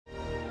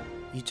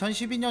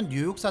2012년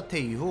뉴욕 사태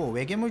이후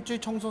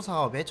외계물질 청소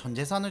사업에 전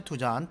재산을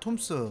투자한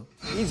톰스.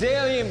 These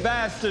alien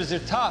bastards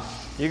are tough.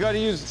 You gotta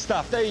use the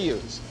stuff they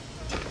use.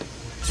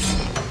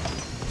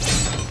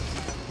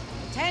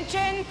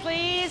 Attention,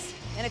 please.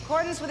 In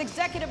accordance with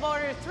Executive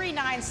Order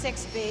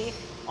 396B,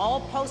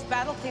 all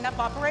post-battle cleanup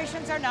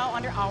operations are now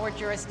under our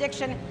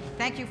jurisdiction.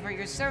 Thank you for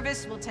your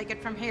service. We'll take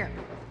it from here.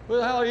 Who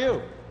the hell are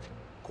you?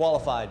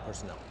 Qualified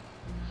personnel.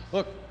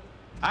 Look,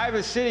 I have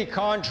a city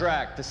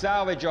contract to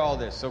salvage all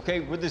this, okay,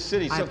 with the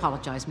city. I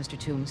apologize, Mr.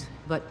 Toombs,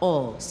 but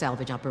all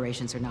salvage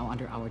operations are now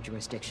under our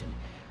jurisdiction.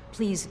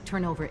 Please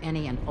turn over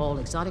any and all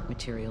exotic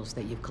materials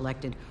that you've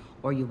collected,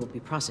 or you will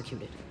be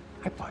prosecuted.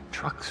 I bought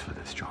trucks for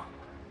this job.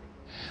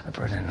 I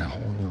brought in a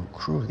whole new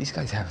crew. These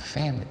guys have a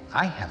family.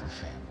 I have a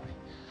family.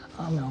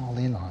 I'm all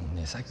in on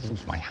this. I could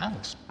lose my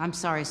house. I'm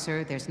sorry,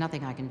 sir. There's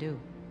nothing I can do.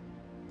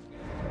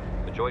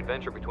 The joint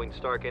venture between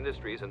Stark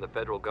Industries and the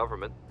federal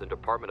government, the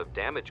Department of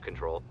Damage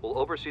Control, will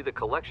oversee the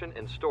collection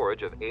and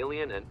storage of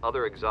alien and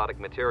other exotic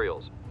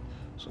materials.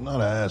 So now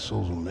the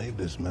assholes who made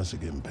this mess are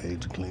getting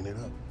paid to clean it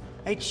up.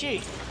 Hey,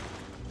 Chief.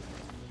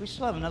 We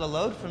still have another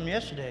load from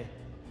yesterday.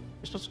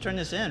 We're supposed to turn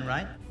this in,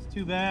 right? It's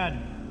too bad.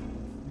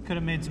 We could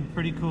have made some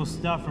pretty cool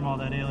stuff from all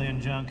that alien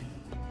junk.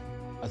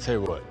 I'll tell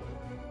you what.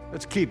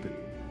 Let's keep it.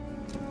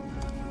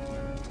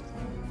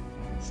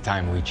 It's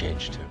time we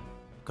change too.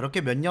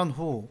 그렇게 몇 년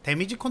후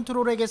데미지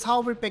컨트롤에게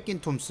사업을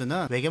뺏긴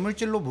톰스는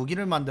외계물질로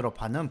무기를 만들어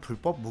파는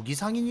불법 무기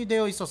상인이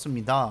되어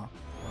있었습니다.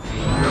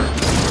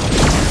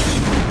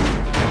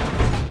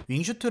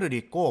 윙슈트를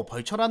입고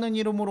벌처라는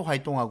이름으로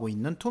활동하고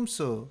있는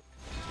톰스.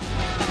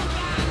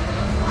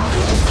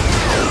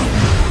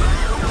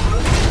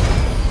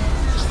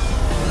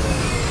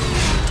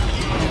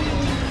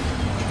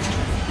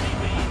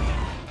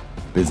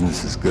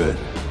 Business is good.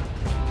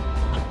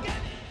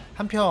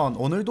 한편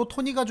오늘도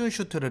토니가 준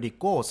슈트를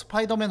입고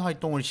스파이더맨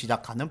활동을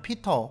시작하는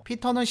피터.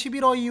 피터는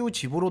 11화 이후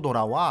집으로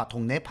돌아와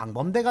동네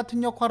방범대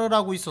같은 역할을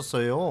하고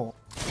있었어요.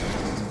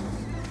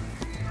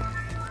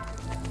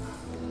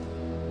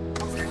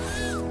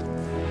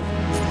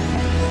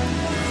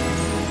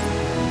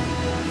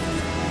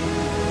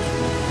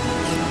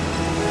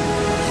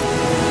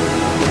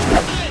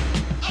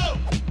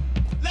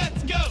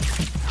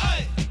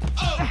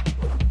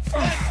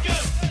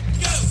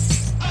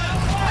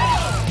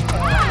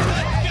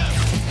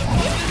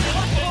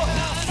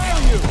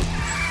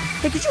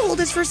 Hey, could you hold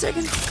this for a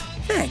second?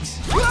 Thanks.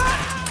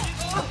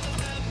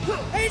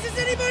 Hey, is this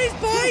anybody's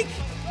bike?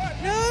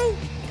 No?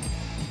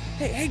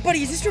 Hey,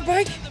 buddy, is this your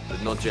bike?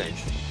 Not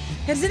changed.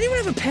 Hey, does anyone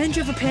have a pen?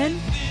 Do you have a pen?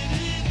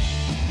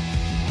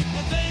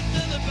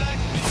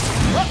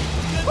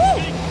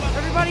 Woo!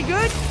 Everybody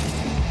good?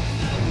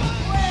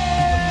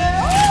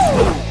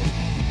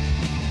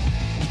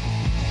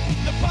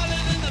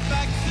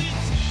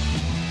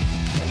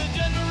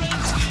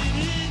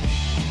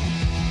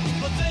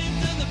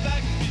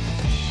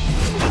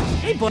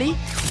 Hey, buddy.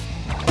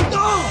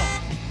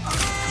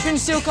 Shouldn't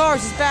steal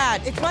cars. It's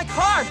bad. It's my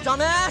car,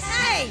 dumbass!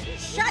 Hey!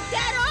 Shut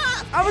that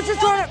off! I was just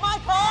trying to... my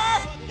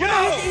car!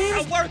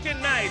 I'm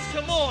working nights.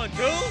 Come on,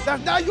 dude.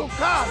 That's not your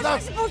car.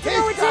 That's his car.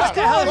 What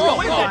the hell is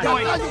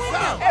going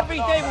on? Every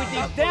day with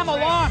these damn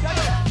alarms!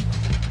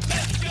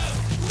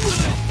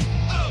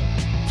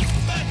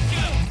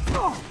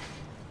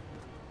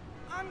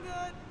 I'm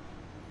good.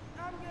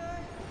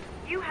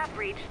 You have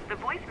reached the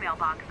voicemail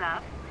box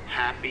of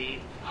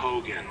Happy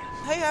Hogan.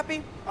 Hey,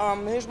 Happy.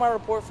 Here's my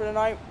report for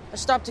tonight. I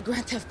stopped a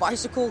Grand Theft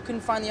bicycle,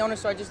 couldn't find the owner,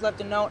 so I just left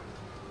a note.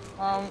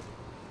 I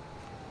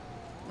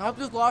hope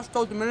this lost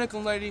old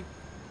Dominican lady.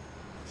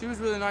 She was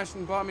really nice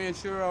and bought me a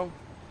churro.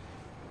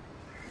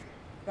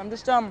 I'm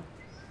just, feel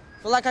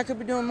like I could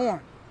be doing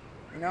more.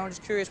 You know, I'm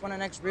just curious when the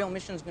next real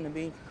mission's gonna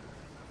be.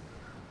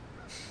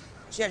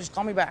 So yeah, just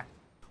call me back.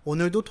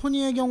 오늘도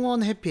토니의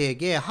경호원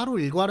해피에게 하루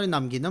일과를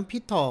남기는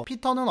피터.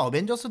 피터는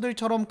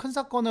어벤져스들처럼 큰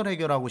사건을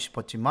해결하고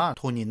싶었지만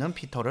토니는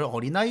피터를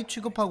어린아이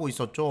취급하고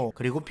있었죠.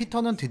 그리고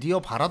피터는 드디어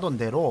바라던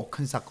대로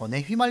큰 사건에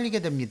휘말리게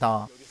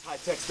됩니다.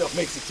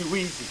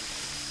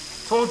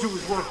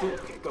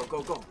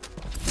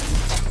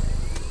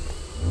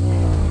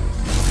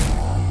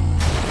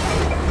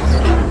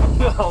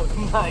 Oh,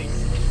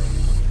 nice.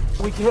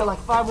 We can hit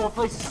like 5 more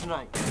places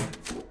tonight.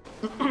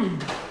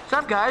 What's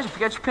up, guys? You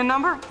forgot your PIN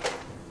number?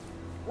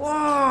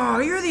 Whoa,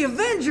 you're the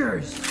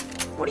Avengers!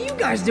 What are you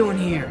guys doing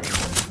here?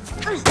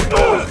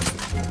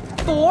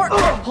 Thor,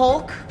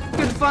 Hulk,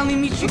 good to finally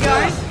meet you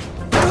guys.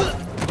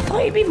 Oh,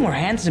 you'd be more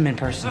handsome in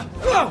person.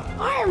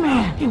 Iron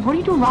Man! Hey, what are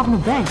you doing robbing a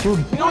bank? You're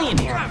a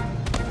billionaire.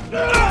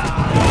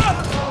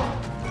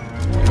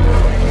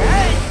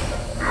 Hey!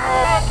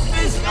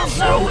 This feels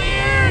so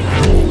weird!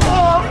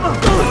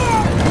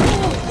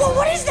 Whoa,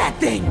 what is that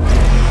thing?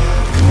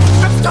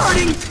 I'm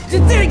starting to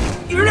think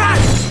you're not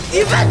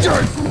the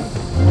Avengers!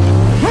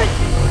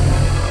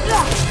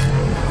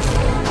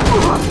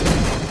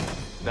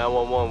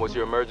 911, what's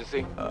your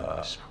emergency?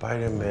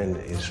 Spider-Man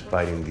is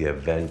fighting the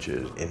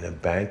Avengers in a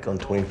bank on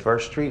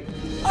 21st Street.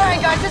 All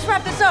right, guys, let's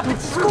wrap this up.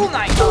 It's school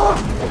night.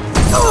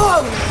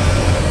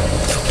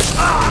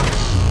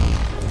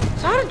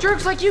 So how do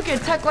jerks like you get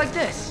tech like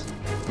this?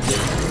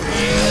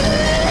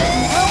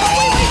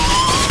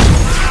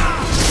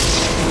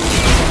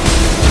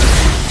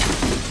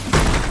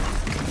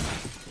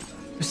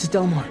 Mr.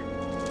 Delmore.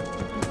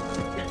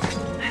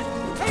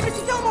 Hey,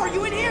 Mr. Delmore,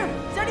 you in here?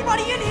 Is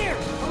anybody in here?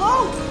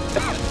 Hello?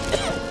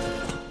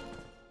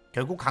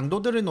 결국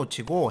강도들을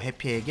놓치고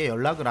해피에게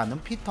연락을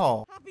하는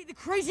피터. The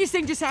craziest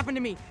thing just happened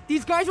to me.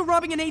 These guys were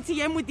robbing an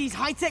ATM with these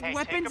high-tech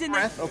weapons and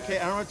Okay,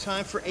 I don't have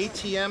time for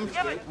ATM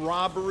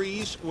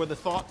robberies or the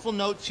thoughtful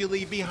notes you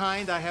leave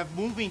behind. I have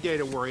moving day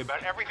to worry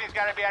about. Everything's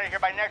got to be out of here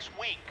by next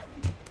week.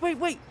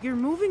 Wait, you're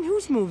moving?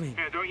 Who's moving?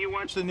 Yeah, don't you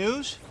watch The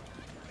news?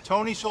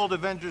 Tony sold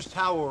Avengers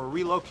Tower.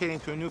 We're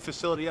relocating to a new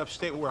facility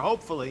upstate where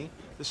hopefully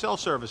the cell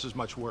service is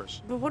much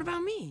worse. But what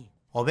about me?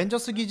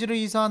 어벤져스 기지를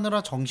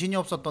이사하느라 정신이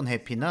없었던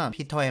해피는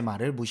피터의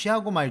말을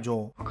무시하고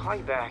말죠. I'll call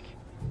you back.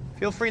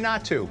 Feel free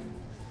not to.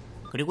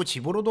 그리고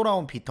집으로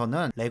돌아온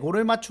피터는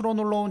레고를 맞추러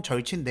놀러온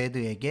절친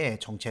네드에게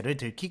정체를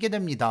들키게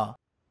됩니다.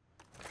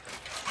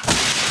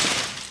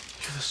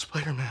 You're the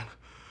Spider-Man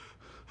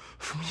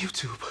from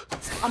YouTube.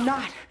 I'm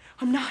not.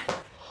 You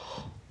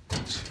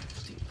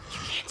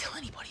can't tell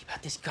anybody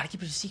about this. You gotta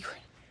keep it a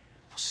secret.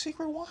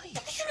 Secret? Why?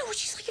 You know what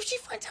she's like. If she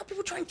finds out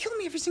people try and kill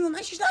me every single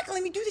night, she's not gonna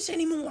let me do this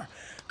anymore.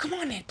 Come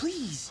on, Ned,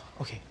 please.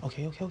 Okay.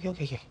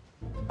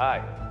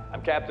 Hi,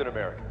 I'm Captain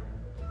America.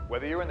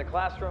 Whether you're in the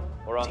classroom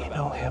or on the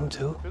know him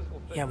too?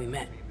 Yeah, we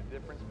met. the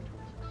difference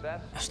between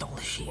success I stole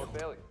the shield. or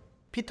failure.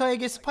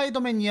 피터에게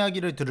스파이더맨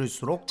이야기를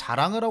들을수록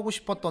자랑을 하고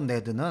싶었던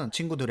네드는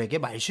친구들에게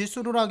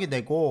말실수를 하게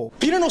되고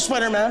Peter knows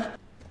Spider-Man.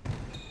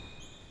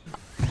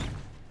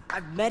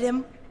 I've met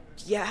him,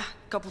 yeah,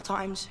 a couple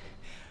times,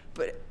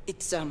 but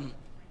it's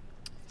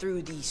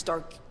through the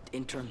Stark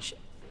internship.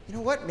 You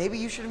know what? Maybe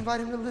you should invite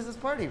him to Liz's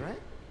party, right?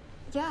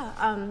 Yeah,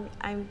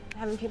 I'm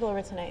having people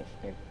over tonight.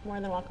 You're more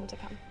than welcome to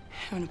come.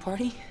 Having a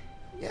party?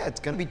 Yeah, it's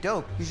gonna be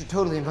dope. You should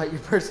totally invite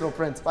your personal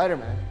friend,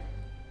 Spider-Man.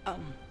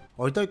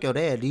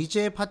 얼떨결에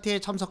리즈의 파티에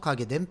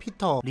참석하게 된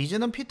피터.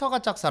 리즈는 피터가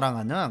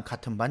짝사랑하는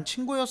같은 반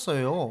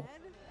친구였어요.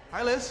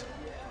 Hi, Liz.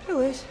 Hey,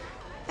 Liz.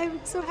 I'm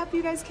so happy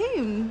you guys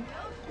came.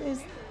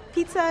 There's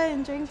pizza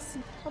and drinks.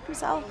 Help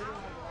yourself.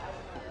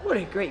 What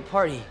a great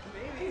party.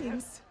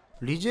 Thanks.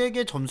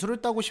 리즈에게 점수를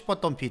따고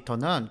싶었던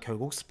피터는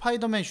결국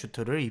스파이더맨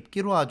슈트를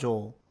입기로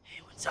하죠.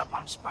 Hey, what's up?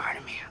 I'm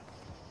Spider-Man.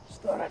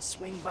 Just thought I'd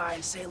swing by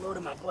and say hello to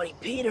my buddy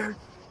Peter.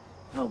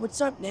 Oh, what's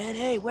up, Ned?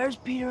 Hey, where's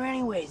Peter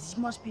anyways?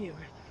 He must be over.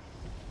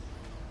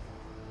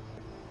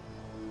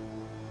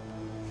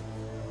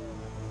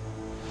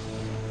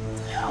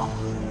 What the hell?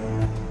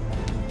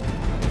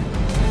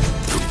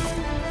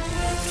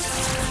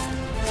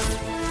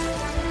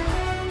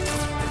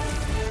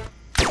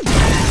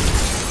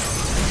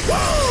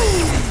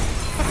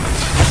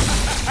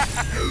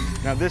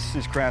 Now this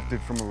is crafted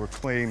from a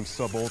reclaimed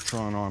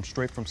sub-Ultron arm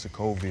straight from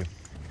Sokovia.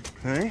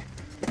 Okay?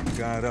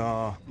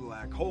 Got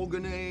black hole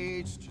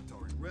grenades,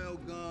 Chitauri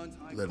railguns.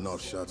 Letting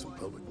off shots in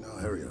public now.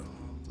 Hurry up.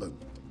 Look,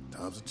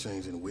 times are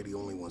changing and we're the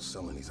only ones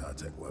selling these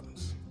high-tech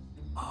weapons.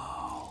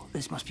 Oh,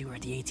 this must be where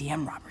the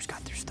ATM robbers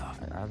got their stuff.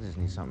 I just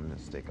need something to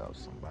stick up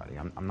somebody.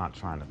 I'm not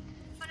trying to.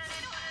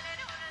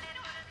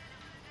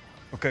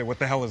 Okay, what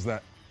the hell is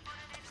that?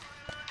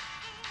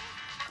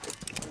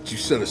 Did you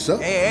set us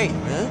up? Hey,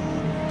 man.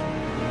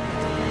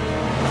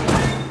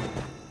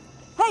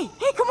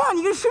 Hey, come on!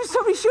 You're gonna shoot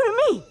somebody shooting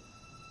me!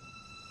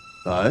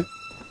 All right.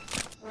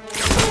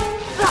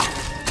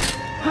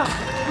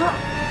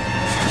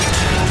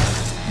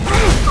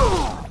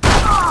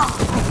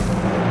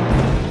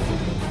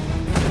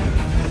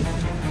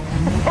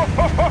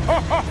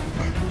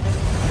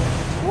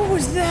 What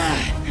was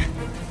that?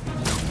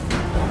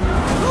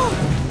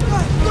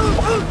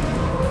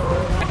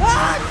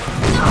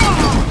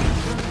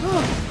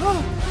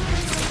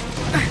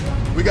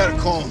 We gotta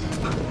call him.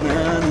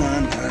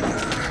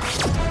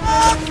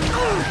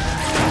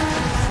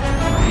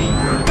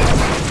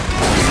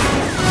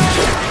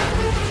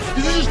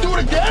 Did you just do it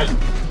again?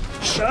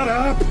 Shut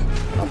up.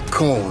 I'm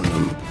calling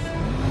him.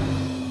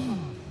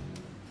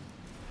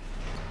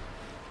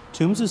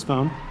 Toombs'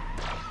 phone.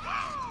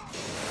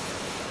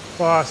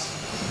 Boss.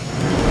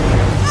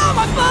 Oh,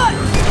 my butt!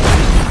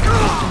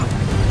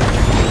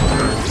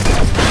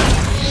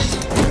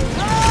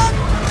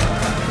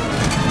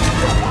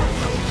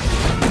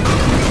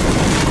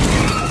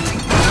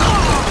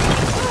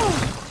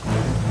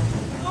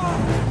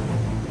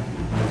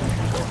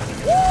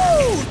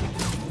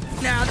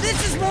 Now this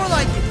is more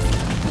like it.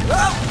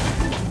 Oh!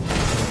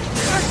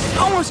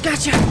 Almost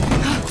got you.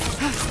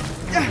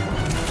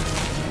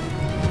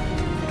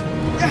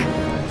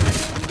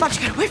 Thought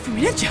you got away from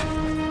me, didn't you?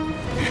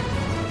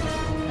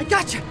 I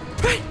got you.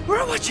 Right where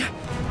I want you.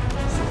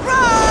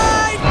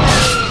 Right.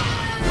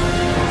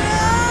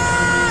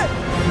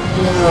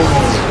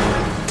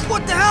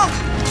 What the hell?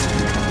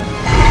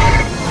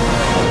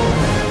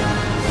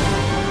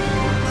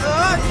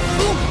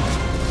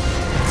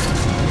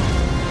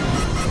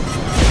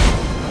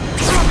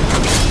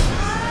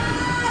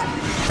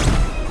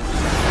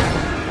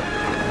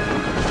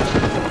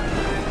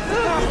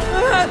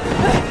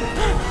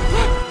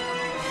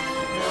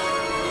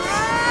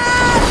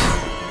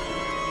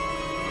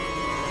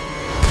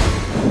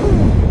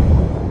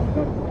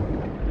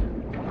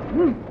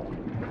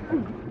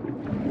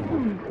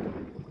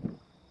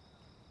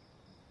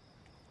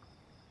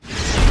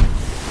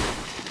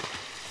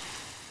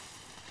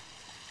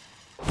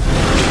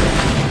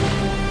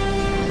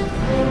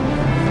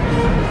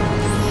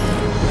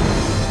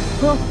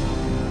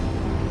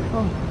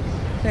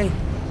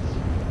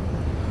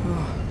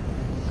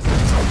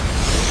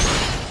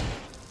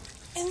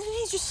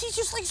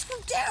 just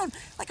flew down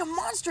like a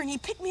monster, and he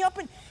picked me up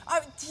and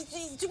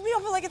he took me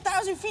up like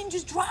 1,000 feet and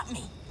just dropped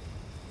me.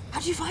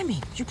 How'd you find me?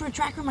 Did you put a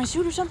tracker in my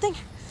suit or something?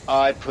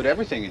 I put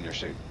everything in your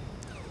suit,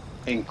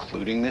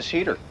 including this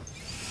heater.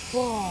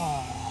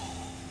 Whoa.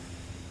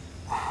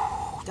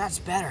 That's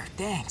better,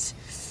 thanks.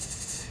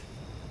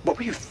 What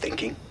were you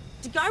thinking?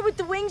 The guy with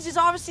the wings is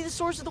obviously the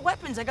source of the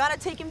weapons. I gotta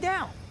take him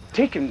down.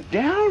 Take him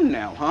down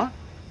now, huh?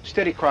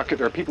 Steady, Crockett.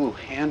 There are people who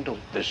handle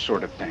this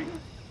sort of thing.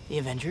 The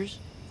Avengers?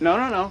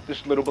 No.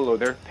 Just a little below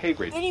their pay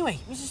grade. Anyway,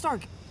 Mr.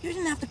 Stark, you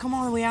didn't have to come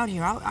all the way out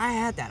here. I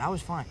had that. I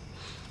was fine.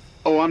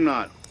 Oh, I'm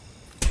not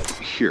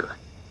here.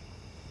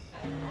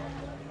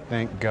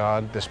 Thank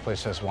God this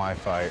place has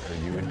Wi-Fi, or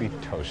you would be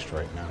toast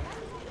right now.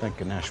 Thank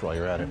Ganesh while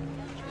you're at it.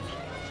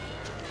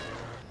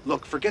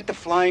 Look, forget the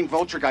flying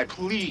vulture guy,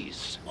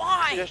 please.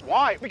 Why? Just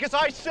why? Because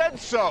I said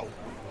so.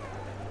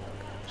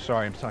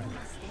 Sorry, I'm talking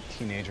about a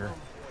teenager.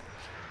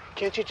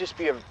 Can't you just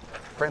be a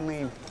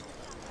Friendly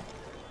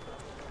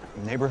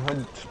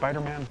neighborhood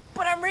Spider-Man?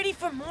 But I'm ready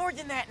for more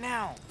than that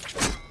now.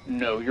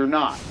 No, you're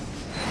not.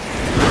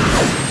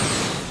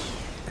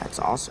 That's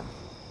awesome.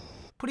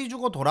 풀이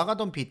주고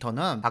돌아가던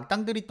피터는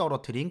악당들이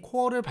떨어뜨린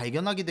코어를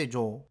발견하게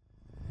되죠.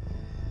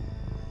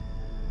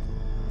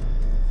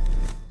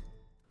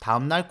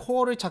 다음날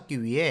코어를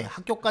찾기 위해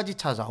학교까지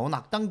찾아온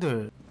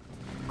악당들.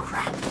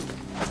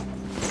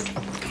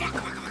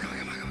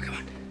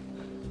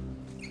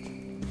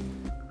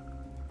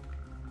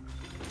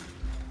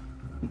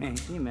 Man,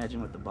 can you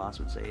imagine what the boss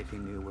would say if he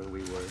knew where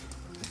we were?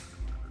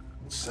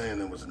 Saying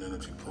there was an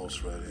energy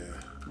pulse right here.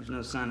 There's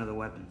no sign of the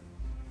weapon.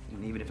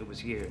 And even if it was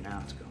here,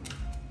 now it's gone.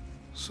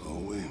 So are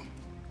we.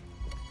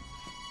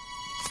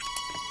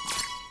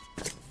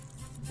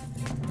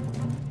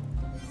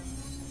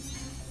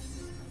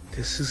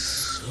 This is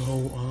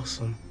so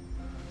awesome.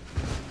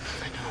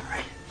 I know,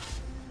 right?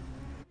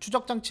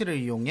 추적 장치를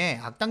이용해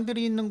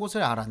악당들이 있는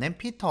곳을 알아낸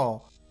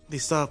피터. They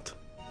stopped.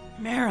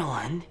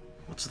 Maryland?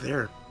 What's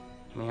there?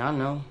 I mean, I don't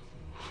know.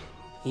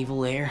 Evil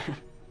lair.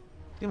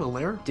 You have a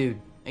lair?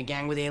 Dude, a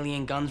gang with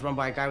alien guns run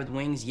by a guy with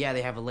wings? Yeah,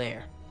 they have a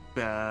lair.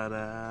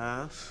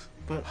 Badass.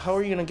 But how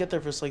are you gonna get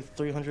there if it's like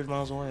 300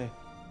 miles away?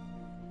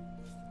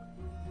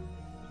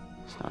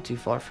 It's not too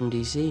far from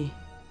DC.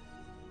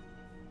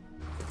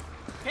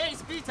 Hey,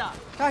 it's Peter.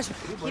 Guys,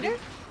 Peter?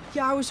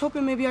 Yeah, I was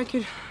hoping maybe I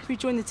could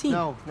rejoin the team.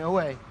 No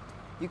way.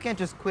 You can't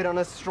just quit on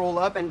us, stroll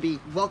up, and be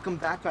welcomed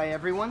back by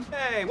everyone.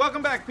 Hey,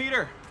 welcome back,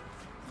 Peter.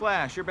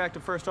 Flash, you're back to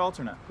first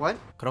alternate. What?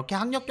 그렇게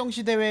학력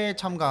경시 대회에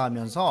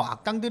참가하면서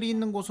악당들이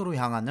있는 곳으로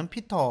향하는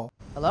피터.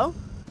 Hello?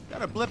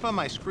 Got a blip on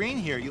my screen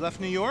here. You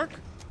left New York?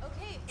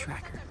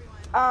 Tracker.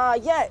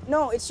 Yeah,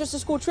 no, it's just a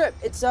school trip.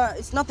 It's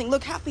nothing.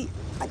 Look, Happy,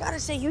 I gotta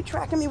say, you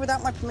tracking me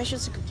without my permission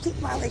is a complete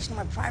violation of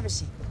my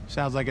privacy.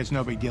 Sounds like it's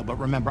no big deal, but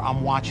remember,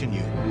 I'm watching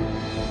you.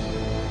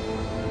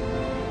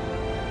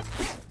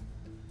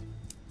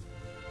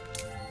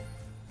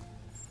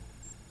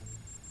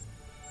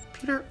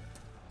 Peter,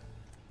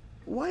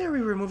 why are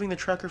we removing the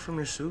tracker from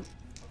your suit?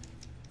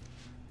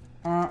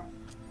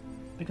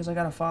 Because I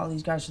gotta follow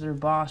these guys to their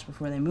boss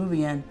before they move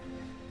again.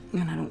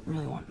 And I don't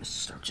really want Mr.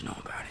 Stark to know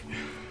about it.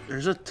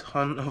 There's a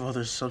ton of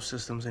other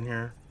subsystems in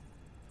here.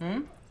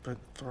 But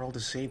they're all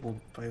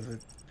disabled by the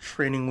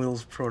training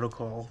wheels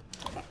protocol.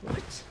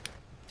 What?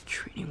 The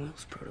training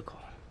wheels protocol?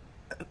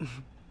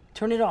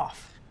 Turn it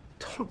off.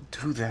 Don't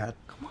do that.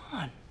 Come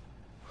on.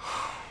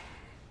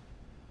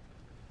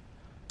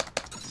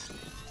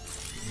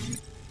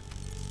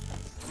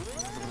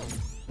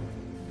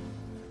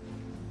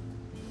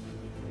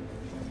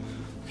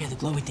 Okay, the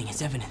glowing thing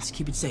is evidence.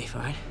 Keep it safe,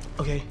 all right?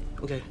 Okay.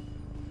 They're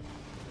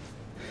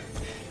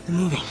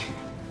moving.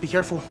 Be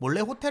careful.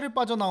 몰래 호텔을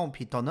빠져나온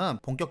피터는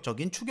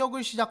본격적인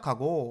추격을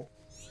시작하고.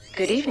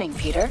 Good evening,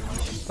 Peter.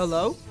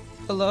 Hello?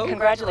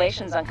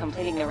 Congratulations on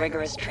completing the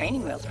rigorous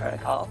training wheels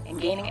protocol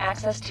and gaining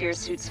access to your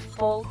suit's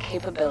full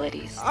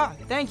capabilities.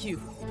 Thank you.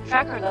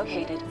 Tracker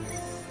located.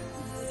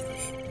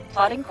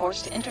 Plotting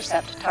course to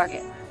intercept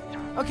target.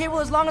 Okay, well,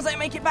 as long as I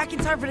make it back in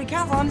time for the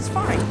decathlon, it's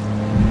fine.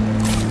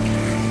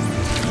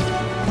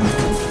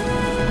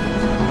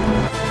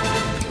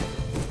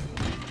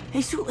 Hey,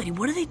 Suit Lady,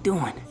 what are they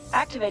doing?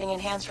 Activating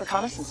enhanced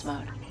reconnaissance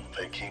mode.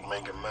 They keep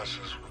making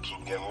messes, we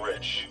keep getting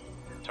rich.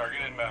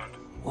 Target inbound.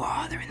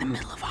 Wow, they're in the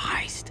middle of a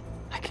heist.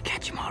 I could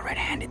catch them all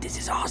red-handed. This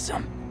is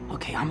awesome.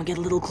 Okay, I'm gonna get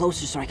a little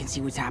closer so I can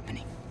see what's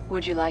happening.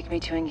 Would you like me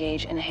to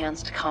engage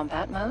enhanced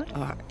combat mode?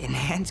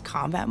 Enhanced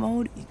combat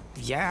mode?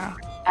 Yeah.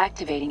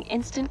 Activating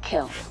instant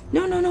kill.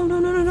 No.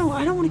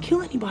 I don't want to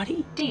kill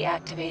anybody.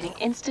 Deactivating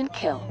instant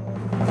kill.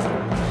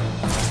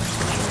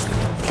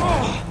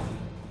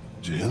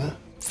 Did you hear that?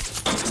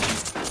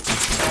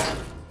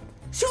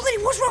 Suit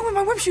Lady, what's wrong with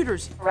my web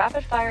shooters?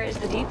 Rapid fire is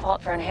the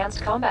default for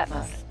enhanced combat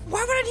mode.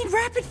 Why would I need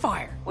rapid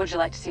fire? Would you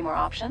like to see more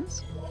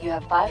options? You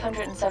have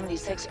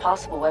 576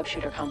 possible web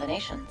shooter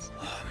combinations.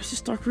 Mr.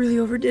 Stark really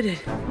overdid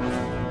it.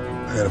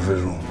 I got a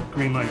visual.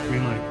 Green light,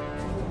 green light.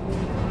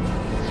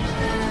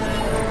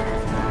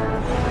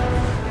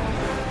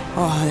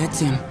 Oh, that's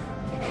him.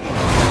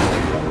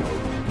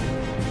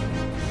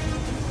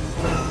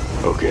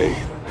 Okay,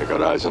 I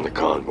got eyes on the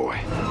convoy.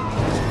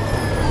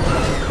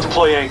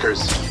 Deploy anchors.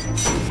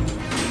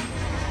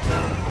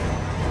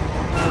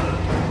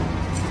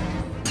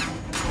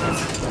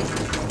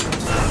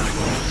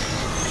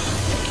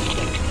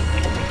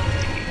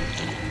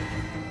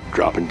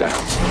 Dropping down.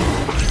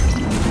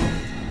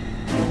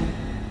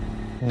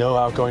 No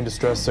outgoing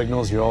distress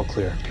signals. You're all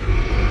clear.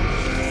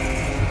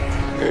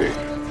 Hey,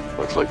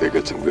 looks like they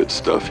got some good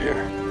stuff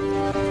here.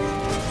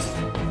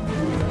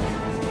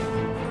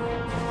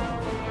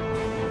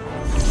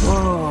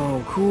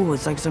 Whoa, cool.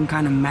 It's like some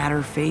kind of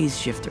matter phase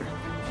shifter.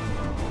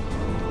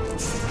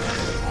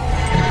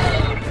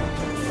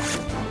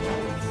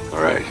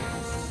 All right,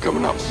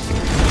 coming up.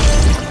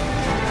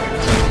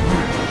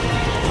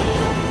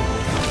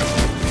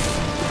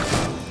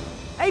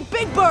 Hey,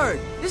 Big Bird!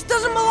 This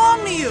doesn't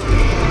belong to you!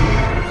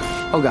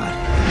 Oh, God.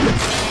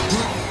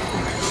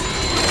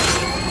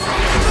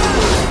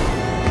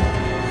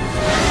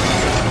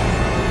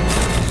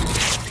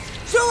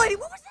 So, lady,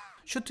 what was that?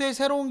 슈트의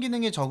새로운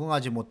기능에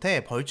적응하지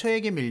못해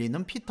벌처에게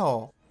밀리는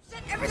피터.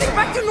 Everything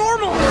back to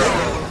normal!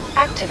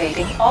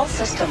 Activating all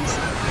systems.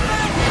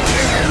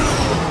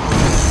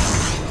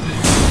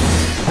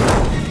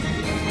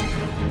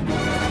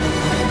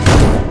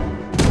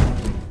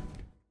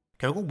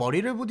 결국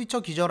머리를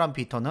부딪혀 기절한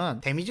피터는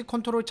데미지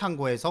컨트롤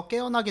창고에서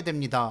깨어나게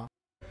됩니다.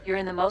 You're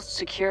in the most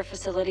secure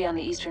facility on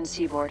the eastern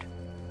seaboard.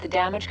 The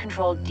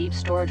damage-controlled deep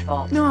storage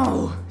vault.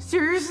 No,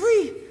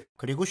 seriously?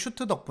 그리고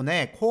슈트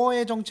덕분에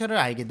코어의 정체를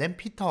알게 된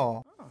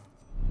피터.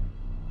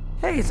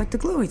 Hey, it's like the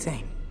glowy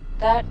thing.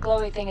 That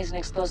glowy thing is an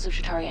explosive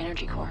Chitauri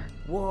energy core.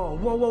 Whoa,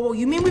 whoa, whoa, whoa.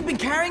 You mean we've been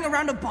carrying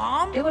around a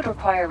bomb? It would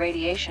require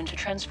radiation to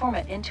transform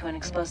it into an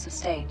explosive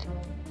state.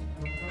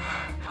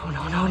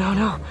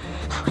 No.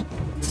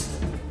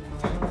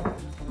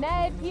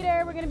 Ned,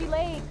 Peter, we're gonna be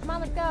late. Come on,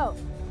 let's go.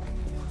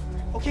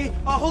 Okay,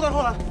 hold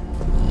on.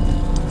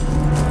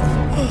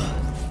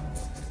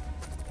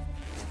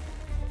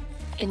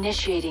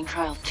 Initiating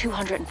trial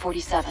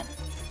 247.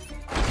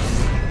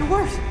 It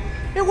works!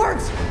 It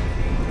works!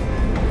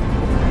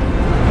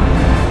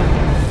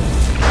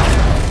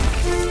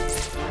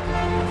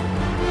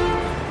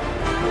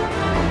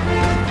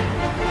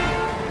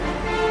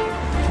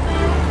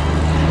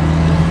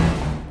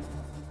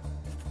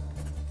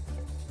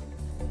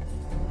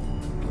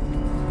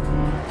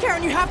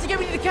 Karen, you have to get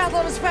me to the cath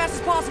lab as fast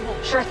as possible.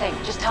 Sure thing.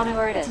 Just tell me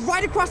where it is. It's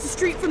right across the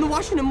street from the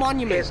Washington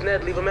Monument. Hey, it's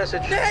Ned. Leave a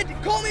message. Ned,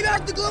 call me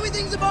back. The glowy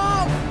thing's a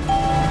bomb.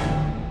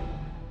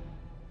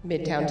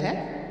 Midtown Tech?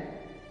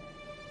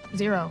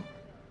 0.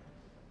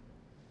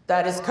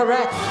 That is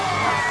correct.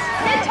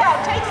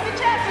 Midtown takes the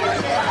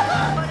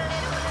championship!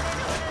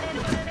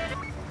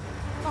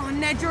 Oh,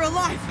 Ned, you're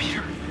alive.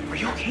 Peter, are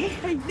you okay?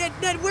 Hey,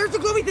 Ned, where's the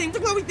glowy thing? The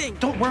glowy thing.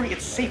 Don't worry,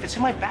 it's safe. It's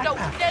in my backpack. No,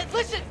 Ned,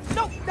 listen.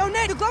 No,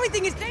 Ned, the glowy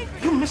thing is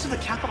dangerous. You missed the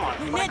Capcom.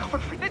 Hey, Ned,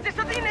 There's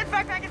something in Ned's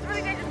backpack. It's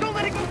really dangerous. Don't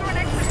let it go through our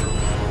next one.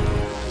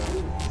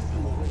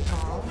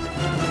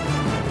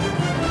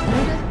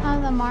 Notice how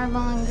the marble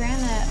and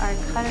granite are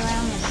cut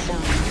around the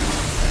stone.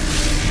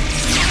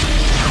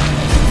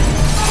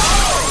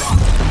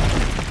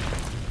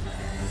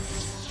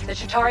 The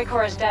Chitauri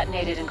core is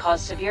detonated and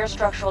caused severe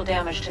structural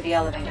damage to the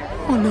elevator.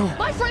 Oh, no.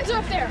 My friends are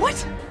up there.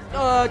 What?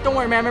 Don't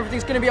worry, ma'am.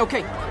 Everything's gonna be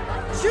okay.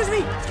 Excuse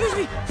me.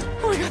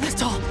 Oh, my God, that's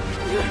tall.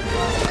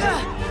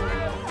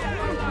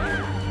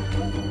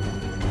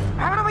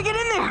 How do we get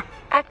in there?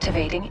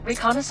 Activating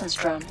reconnaissance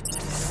drone.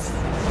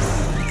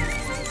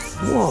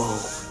 Whoa.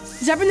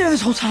 Has that been there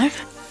this whole time?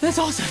 That's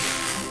awesome.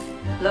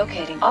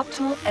 Locating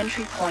optimal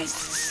entry point.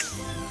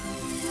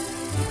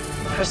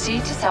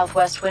 Proceed to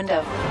southwest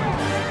window.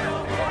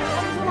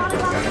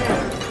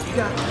 You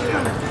got it.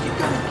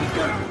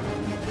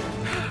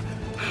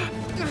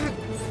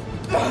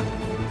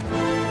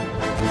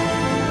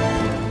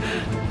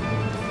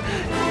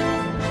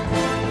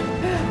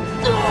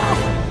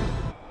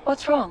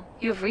 What's wrong?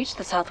 You've reached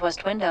the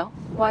southwest window.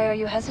 Why are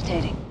you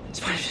hesitating?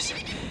 It's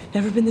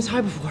never been this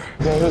high before.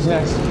 Okay, who's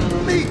next?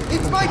 Me!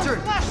 It's my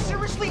turn! Flash,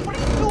 seriously, what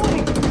are you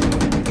doing?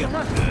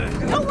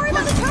 Don't worry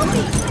about the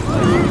Tony!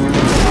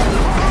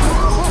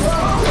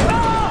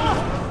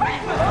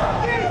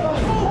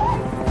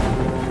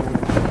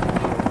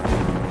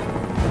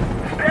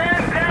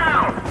 Stand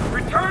down!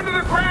 Return to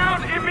the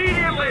ground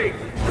immediately!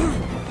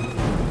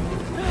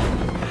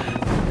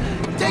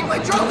 Take my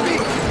trophy!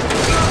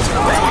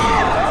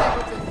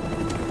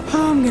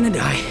 I'm gonna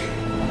die.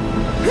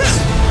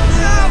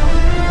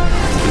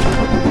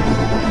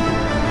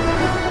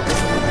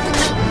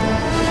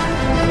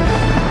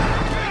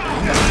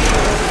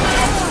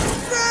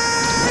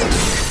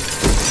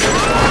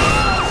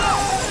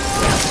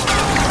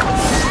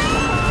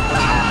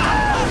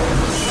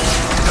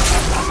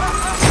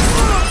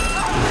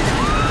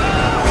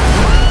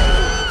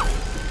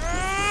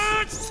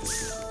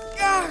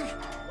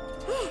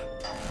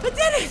 I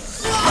did it!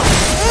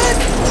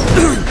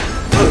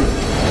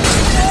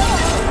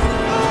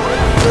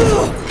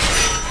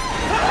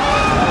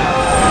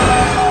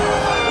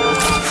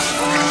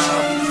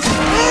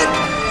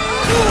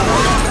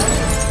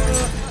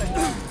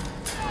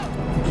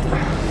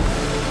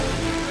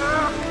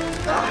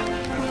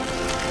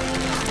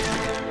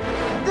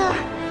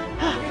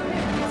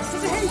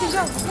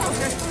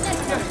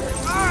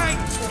 Alright,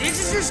 this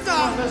is your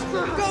stop.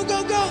 Go,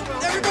 go, go.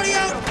 Everybody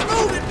out.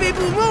 Move it,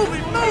 people. Move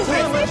it, move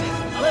it.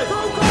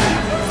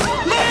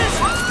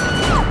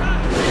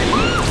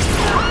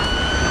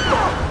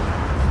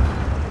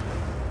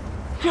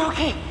 You're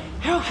okay.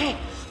 You're okay.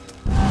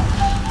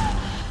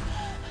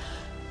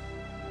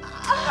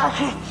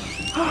 Okay.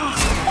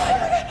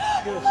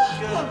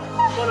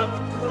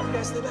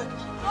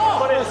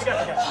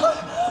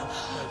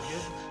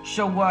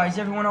 So, is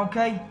everyone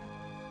okay?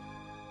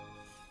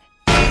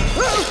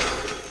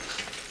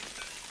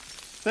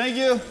 Thank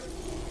you.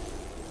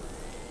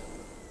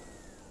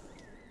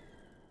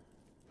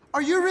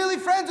 Are you really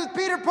friends with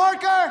Peter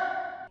Parker?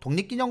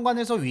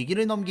 독립기념관에서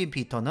위기를 넘긴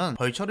피터는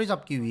벌처를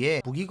잡기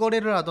위해 무기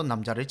거래를 하던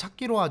남자를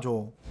찾기로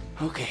하죠.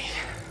 Okay.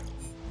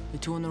 The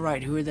two on the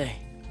right, who are they?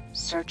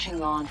 Searching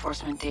law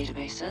enforcement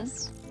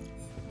databases.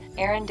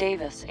 Aaron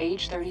Davis,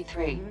 age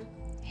 33.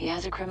 He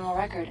has a criminal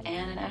record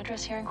and an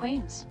address here in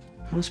Queens.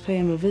 Let's pay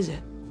him a visit.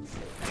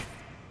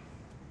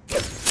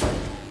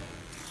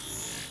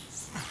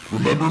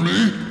 Remember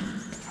me?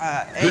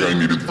 Hey, I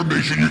need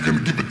information. You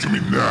can give it to me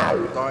now.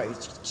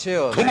 Alright,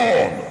 chill. Come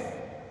on!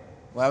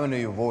 What happened to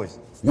your voice?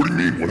 What do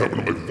you mean, what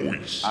happened to my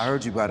voice? I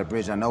heard you by the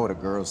bridge. I know what a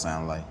girl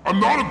sound like. I'm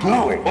not a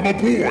girl. I'm a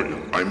boy.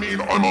 I mean,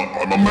 I'm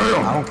a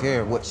man. I don't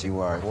care what you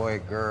are. Boy,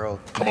 girl.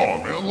 Come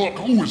on, man. Look,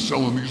 who is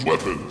selling these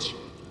weapons?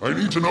 I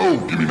need to know.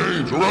 Give me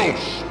names or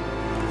else.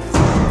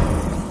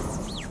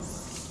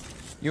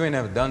 You ain't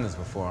never done this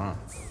before, huh?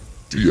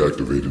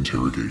 Deactivate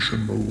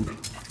interrogation mode.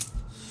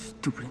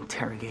 Stupid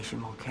interrogation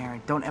mode,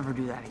 Karen. Don't ever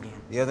do that again.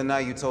 The other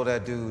night you told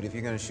that dude, if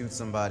you're gonna shoot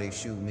somebody,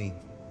 shoot me.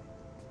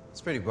 It's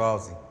pretty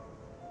ballsy.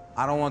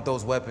 I don't want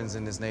those weapons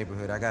in this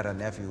neighborhood. I got a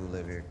nephew who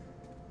live here.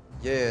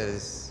 Yeah,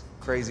 this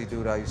crazy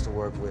dude I used to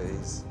work with.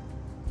 He's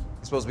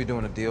supposed to be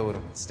doing a deal with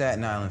him.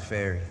 Staten Island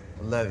Ferry,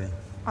 11.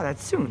 Oh,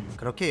 that's soon.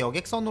 그렇게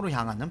여객선으로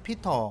향하는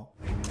피터.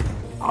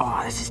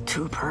 Oh, this is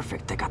too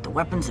perfect. They got the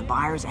weapons, the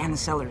buyers, and the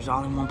sellers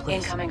all in one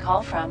place. Incoming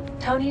call from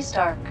Tony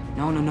Stark.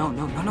 No,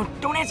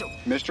 don't answer.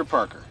 Mr.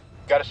 Parker,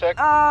 got a sec?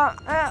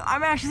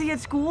 I'm actually at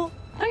school.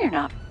 No, you're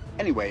not.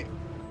 Anyway,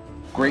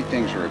 great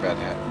things are about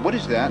to happen. What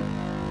is that?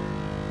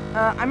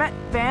 I'm at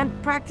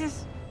band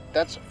practice.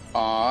 That's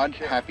odd.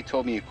 Happy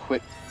told me you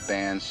quit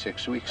band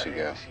 6 weeks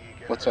ago.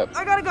 What's up?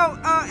 I gotta go.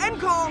 End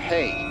call.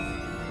 Hey.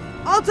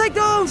 I'll take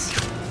those.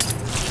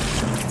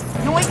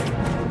 No, wait.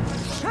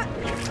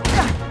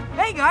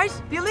 Hey,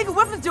 guys. The illegal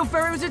weapons deal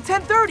ferry was at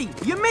 10:30.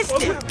 You missed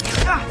it.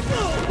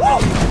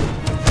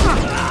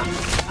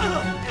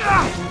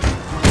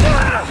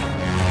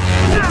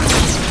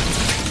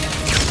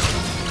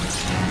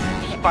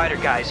 Spider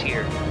guy's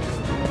here.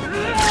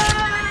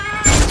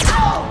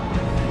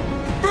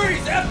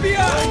 Freeze! FBI!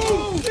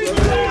 Get on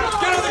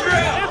the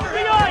ground!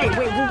 FBI!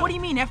 Wait, what do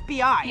you mean,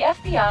 FBI? The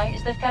FBI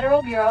is the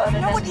Federal Bureau of I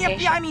know what the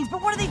Investigation. FBI means,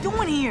 but what are they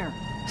doing here?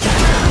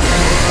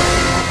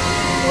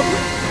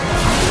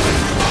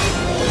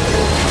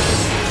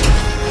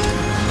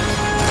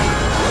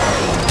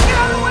 Get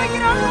out of the way!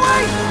 Get out of the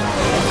way!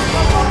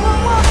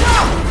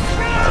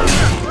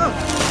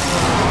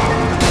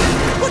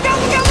 Look out!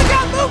 Look out! Look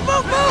out! Move!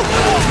 Move! Move!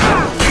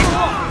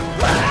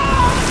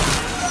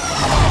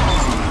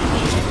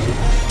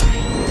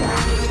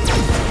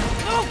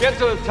 Get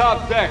to the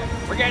top deck.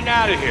 We're getting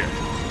out of here.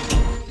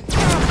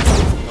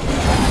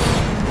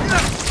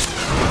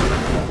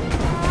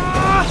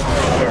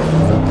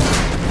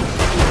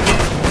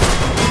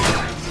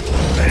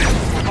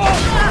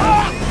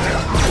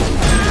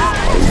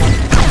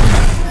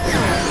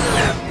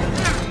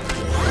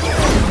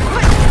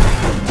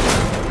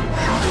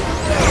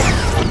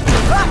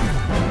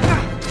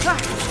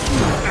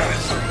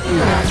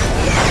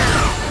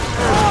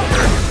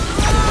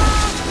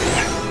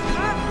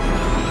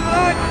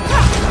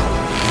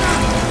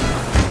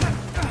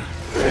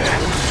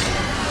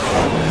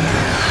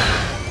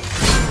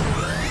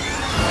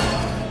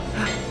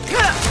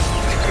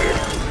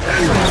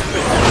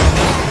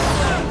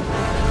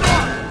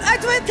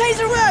 Activate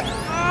taser whip!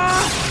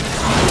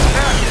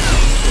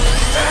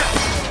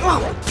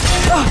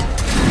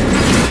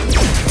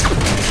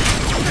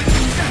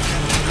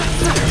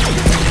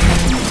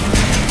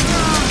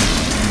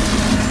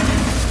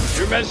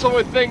 You're messing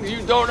with things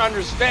you don't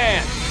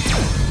understand.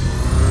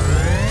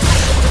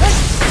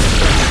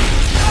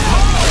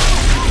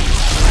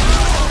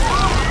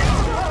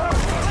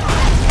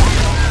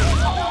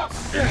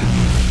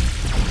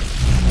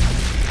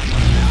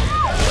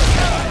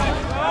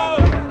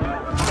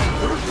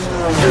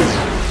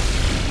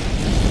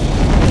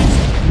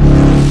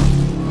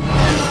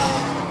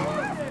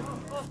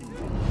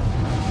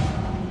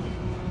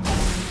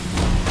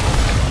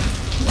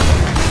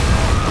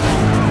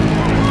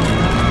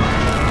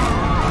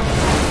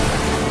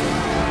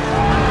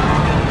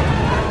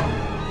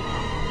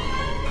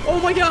 Oh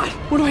my god!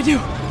 What do I do?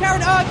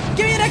 Karen,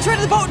 give me an X-ray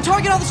to the boat and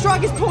target all the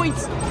strongest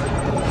points!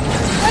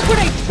 Whip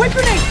grenade! Whip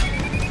grenade!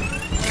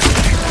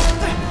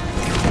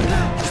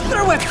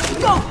 Splitter whip!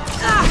 Go!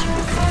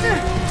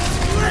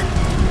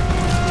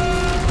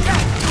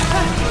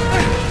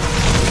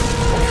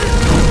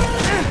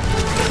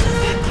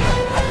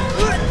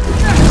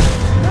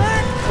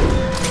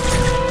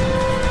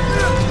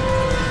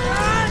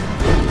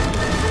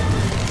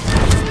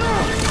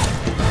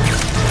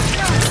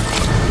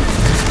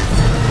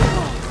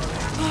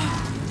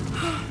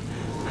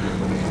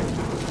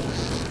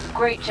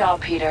 Great job,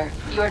 Peter.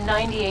 You're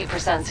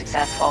 98%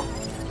 successful.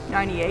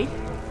 98?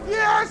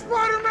 Yeah,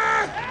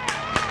 Spider-Man!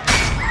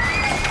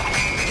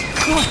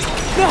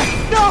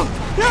 No!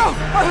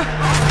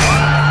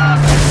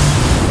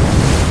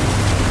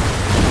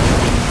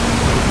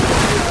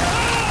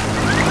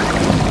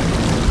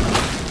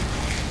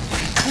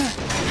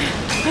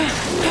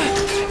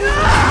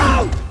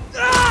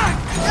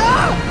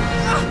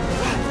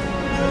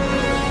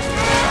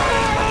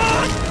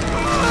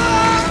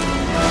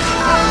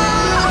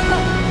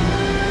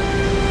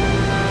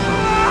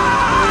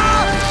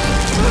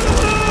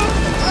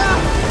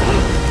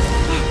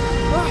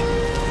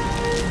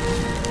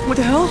 What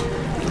the hell?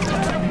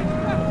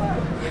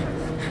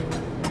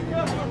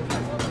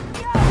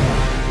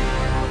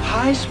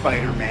 Hi,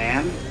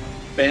 Spider-Man.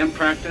 Band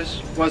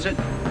practice, was it?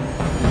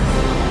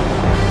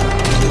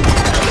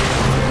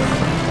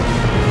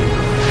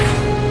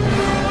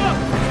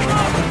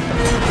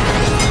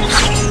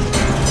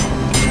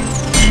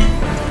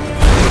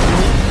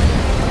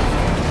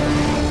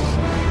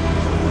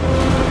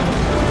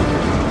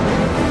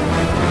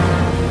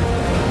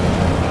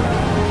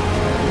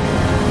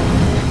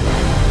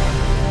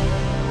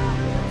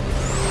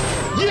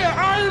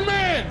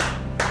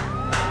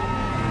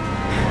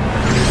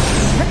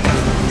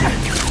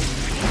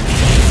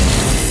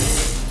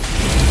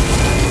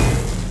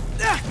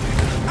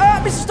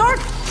 Mrs. Stark?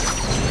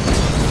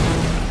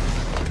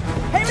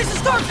 Hey,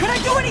 Mrs. Stark, could I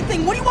do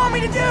anything? What do you want me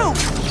to do?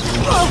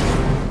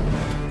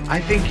 I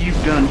think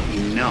you've done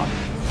enough.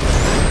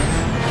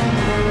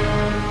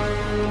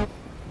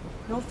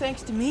 No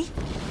thanks to me?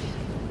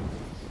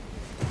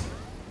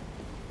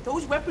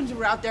 Those weapons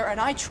were out there, and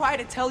I tried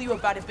to tell you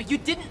about it, but you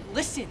didn't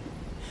listen.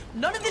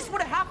 None of this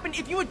would have happened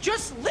if you would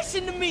just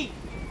listen to me.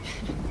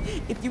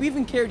 If you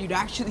even cared, you'd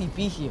actually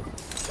be here.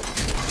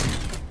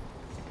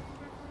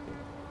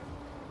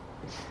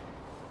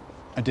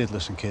 I did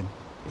listen, kid.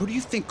 Who do you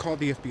think called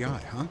the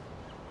FBI, huh?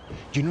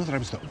 Do you know that I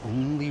was the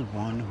only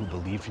one who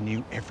believed in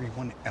you?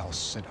 Everyone else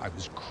said I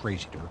was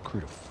crazy to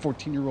recruit a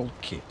 14-year-old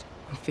kid.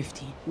 I'm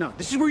 15. No,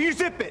 this is where you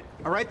zip it,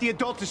 all right? The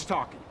adult is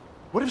talking.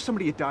 What if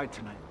somebody had died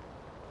tonight?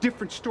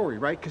 Different story,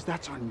 right? Because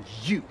that's on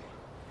you.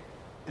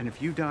 And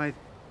if you died,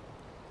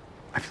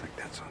 I feel like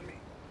that's on me.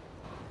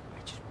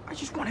 I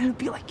just wanted to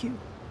be like you.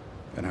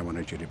 And I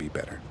wanted you to be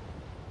better.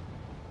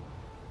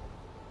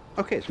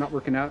 Okay, it's not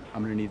working out.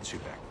 I'm gonna need the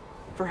suit back.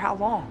 For how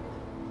long?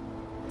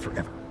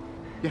 Forever.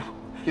 Yeah,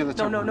 that's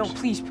No, how it no, no, works.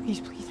 please, please,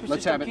 please. Mr.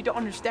 Let's Stark, have it. You don't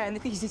understand.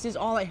 This is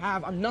all I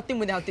have. I'm nothing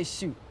without this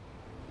suit.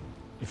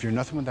 If you're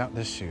nothing without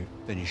this suit,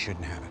 then you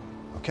shouldn't have it,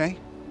 okay?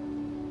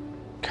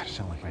 Gotta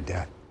sound like my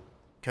dad.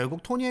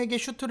 결국 토니에게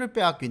슈트를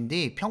빼앗긴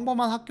뒤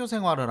평범한 학교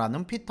생활을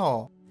하는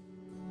피터.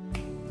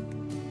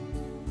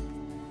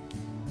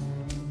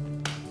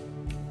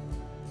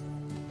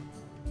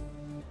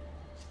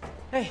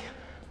 Hey.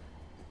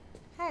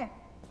 Hey.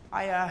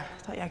 I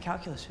thought you had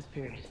calculus fifth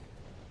period.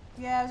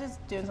 Yeah, I was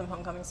just doing some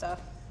homecoming stuff.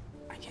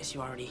 I guess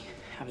you already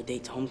have a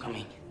date to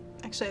homecoming.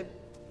 Actually, I'm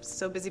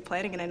so busy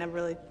planning and I never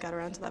really got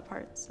around to that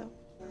part, so.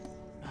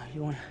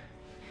 You wanna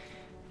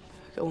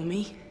go with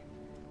me?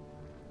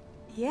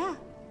 Yeah.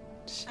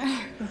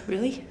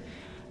 Really?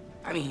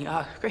 I mean,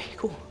 great,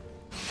 cool.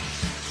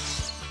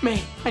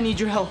 May, I need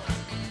your help.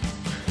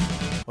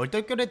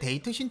 얼떨결에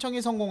데이트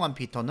신청에 성공한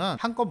피터는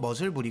한껏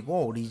멋을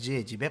부리고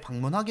리즈의 집에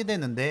방문하게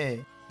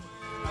되는데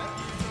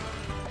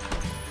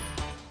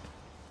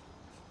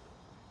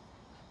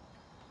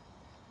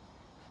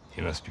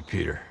He must be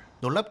Peter.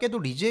 놀랍게도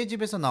리즈의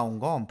집에서 나온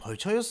건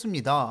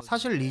벌처였습니다.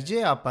 사실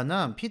리즈의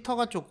아빠는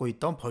피터가 쫓고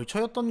있던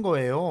벌처였던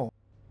거예요.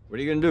 What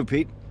are you gonna do,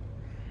 Pete?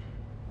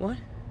 What?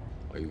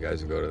 Well, you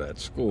guys will go to that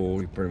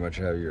school. You pretty much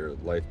have your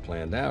life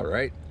planned out,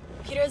 right?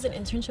 Peter has an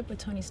internship with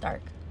Tony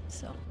Stark,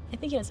 so I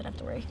think he doesn't have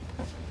to worry.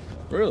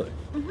 Really?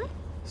 Mm-hmm.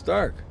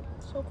 Stark.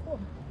 So cool.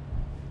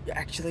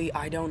 Actually,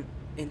 I don't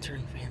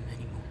intern for him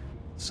anymore.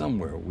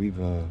 Somewhere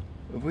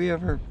have we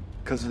ever?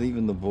 Because of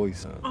even the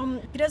voice.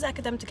 He does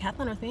academic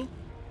decathlon with me.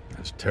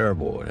 That's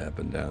terrible what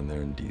happened down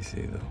there in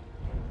DC, though.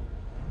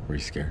 Were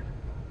you scared?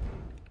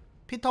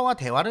 피터와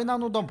대화를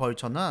나누던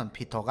벌처는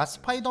피터가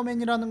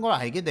스파이더맨이라는 걸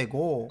알게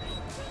되고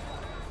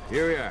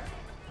Here we are.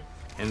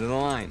 End of the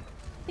line.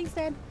 Thanks,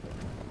 Dad.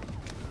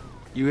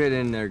 You hit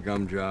in there,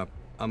 Gumdrop.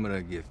 I'm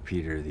gonna give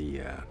Peter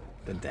the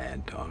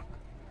dad talk.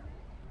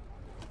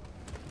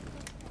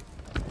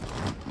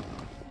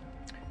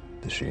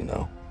 Does she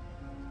know?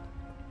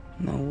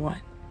 Know what?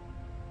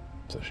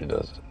 So she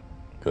does it.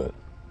 Good.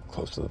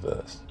 Close to the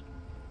vest.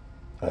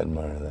 I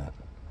admire that.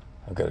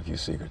 I've got a few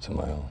secrets of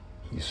my own.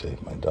 You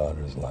saved my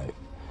daughter's life,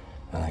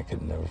 and I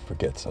could never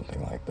forget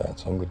something like that,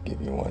 so I'm going to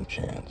give you one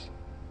chance.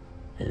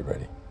 Are you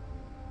ready?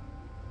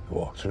 You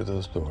walk through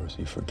those doors,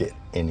 you forget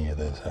any of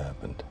this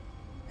happened,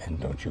 and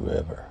don't you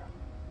ever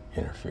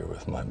interfere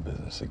with my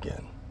business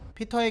again.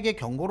 피터에게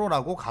경고를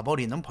하고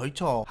가버리는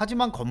벌처.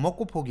 하지만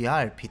겁먹고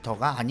포기할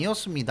피터가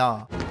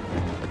아니었습니다.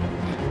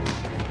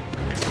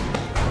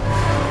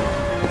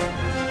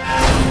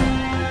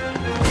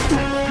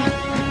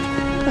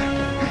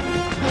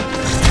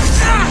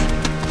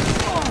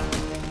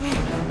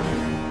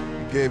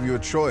 gave you a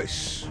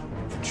choice.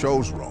 You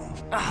chose wrong.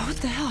 What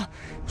the hell?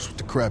 What's with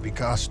the crappy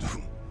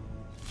costume?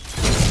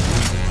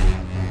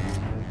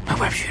 My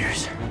web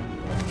shooters.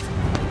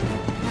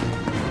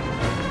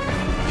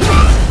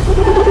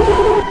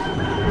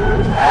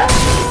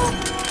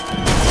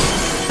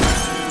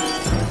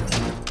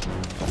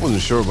 I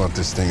wasn't sure about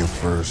this thing at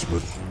first,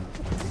 but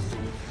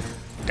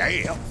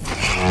damn.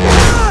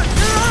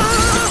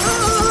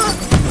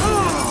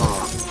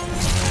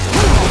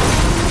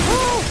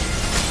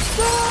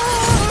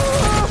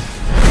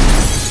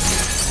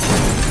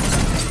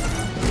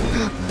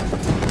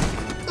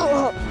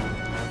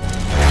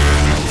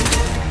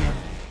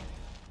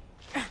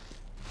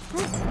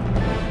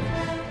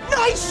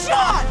 Nice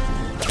shot!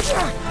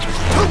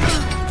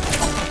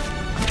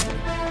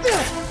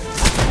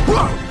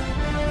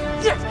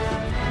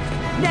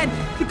 Ned,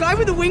 the guy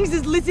with the wings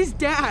is Liz's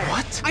dad.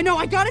 What? I know,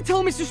 I gotta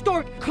tell Mr.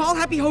 Stark. Call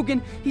Happy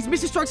Hogan. He's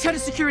Mr. Stark's head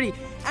of security.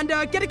 And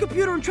get a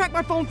computer and track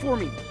my phone for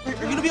me. Are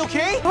you gonna be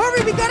okay?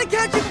 Hurry, we gotta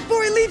catch him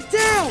before he leaves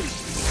town!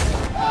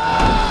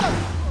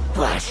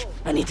 Flash,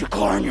 I need your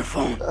car on your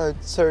phone.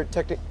 Sir,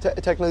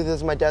 technically this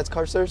is my dad's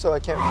car, sir, so I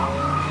can't...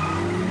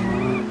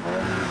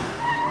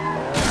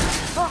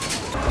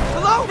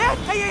 Hello? Ned?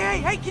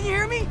 Hey, can you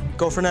hear me?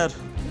 Go for Ned.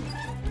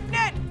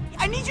 Ned,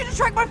 I need you to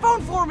track my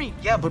phone for me.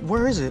 Yeah, but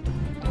where is it?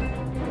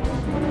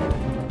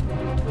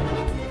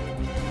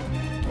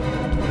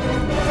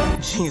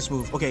 Genius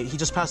move. Okay, he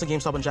just passed the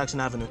GameStop on Jackson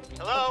Avenue.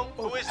 Hello?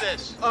 Who is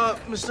this?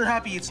 Mr.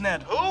 Happy, it's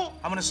Ned. Who?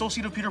 I'm an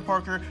associate of Peter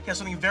Parker. He has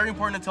something very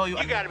important to tell you.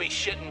 You gotta be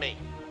shitting me.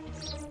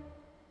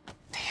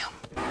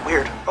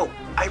 Weird. Oh,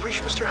 I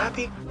reached Mr.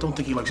 Happy? Don't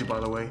think he likes it, by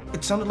the way.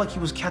 It sounded like he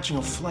was catching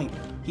a flight.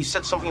 He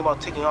said something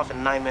about taking off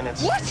in 9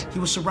 minutes. What? He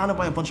was surrounded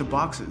by a bunch of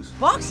boxes.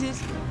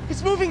 Boxes?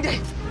 It's moving day!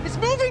 It's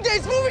moving day!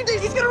 It's moving day!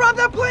 He's gonna rob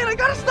that plane! I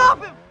gotta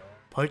stop him!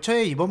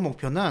 벌처의 이번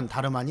목표는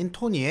다름 아닌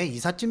토니의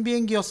이삿짐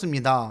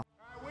비행기였습니다.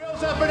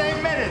 Wheels up in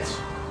 8 minutes.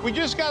 We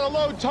just gotta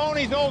load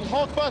Tony's old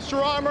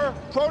Hulkbuster armor,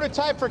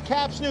 prototype for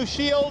Cap's new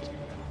shield,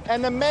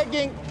 and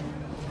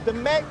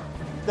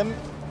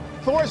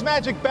Thor's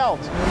magic belt.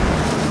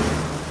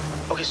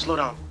 Okay, slow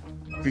down.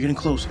 You're getting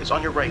close. It's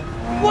on your right.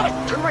 What?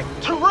 Turn right!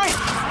 Turn right!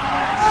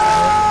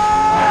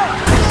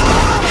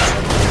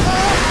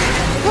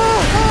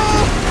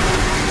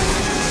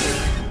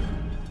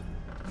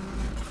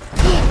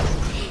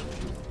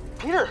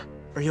 Peter!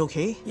 Are you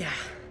okay? Yeah.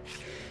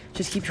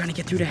 Just keep trying to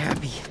get through to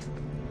Happy.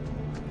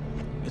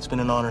 It's been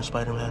an honor,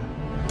 Spider-Man.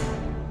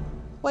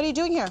 What are you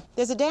doing here?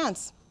 There's a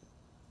dance.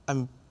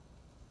 I'm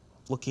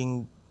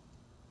looking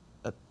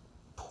at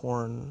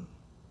porn.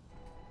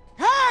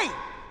 Hey!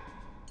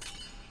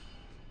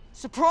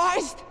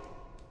 Surprised?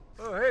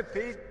 Oh, hey,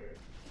 Pete.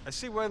 I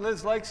see why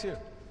Liz likes you.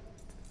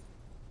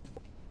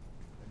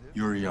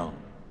 You're young.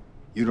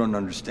 You don't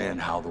understand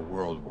how the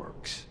world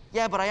works.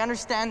 Yeah, but I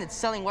understand that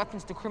selling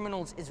weapons to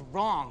criminals is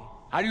wrong.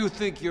 How do you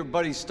think your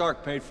buddy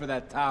Stark paid for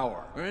that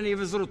tower? Or any of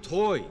his little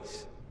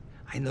toys?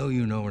 I know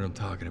you know what I'm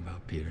talking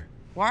about, Peter.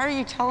 Why are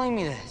you telling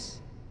me this?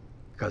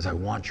 Because I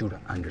want you to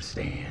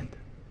understand.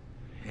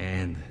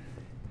 And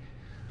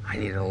I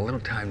needed a little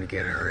time to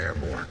get her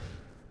airborne.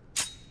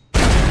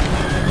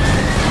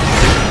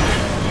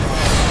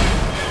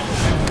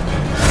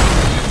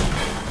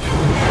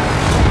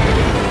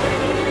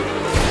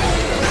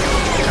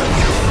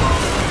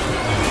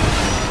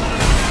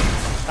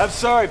 I'm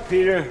sorry,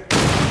 Peter.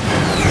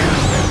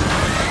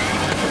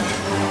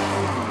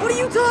 What are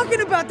you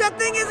talking about? That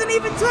thing hasn't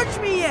even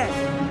touched me yet!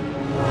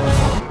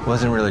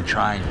 Wasn't really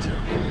trying to.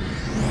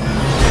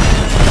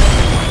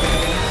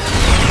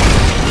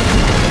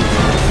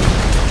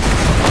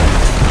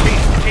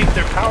 Chief,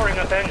 they're powering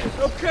up engines.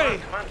 Okay.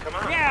 Come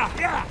on.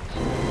 Yeah.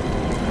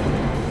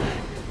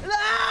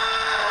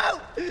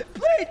 No!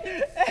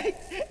 Please!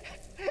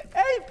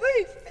 Hey,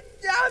 please!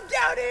 I'm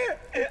down here!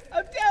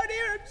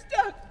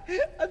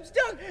 I'm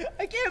stuck!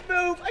 I can't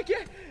move! I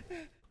can't...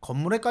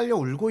 건물에 깔려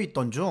울고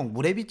있던 중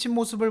물에 비친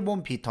모습을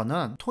본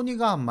피터는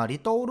토니가 한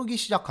말이 떠오르기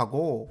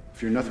시작하고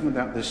If you're nothing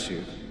without this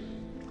suit,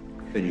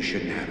 then you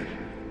shouldn't have it.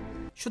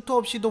 슈터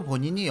없이도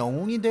본인이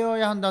영웅이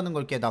되어야 한다는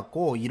걸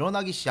깨닫고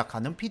일어나기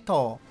시작하는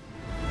피터.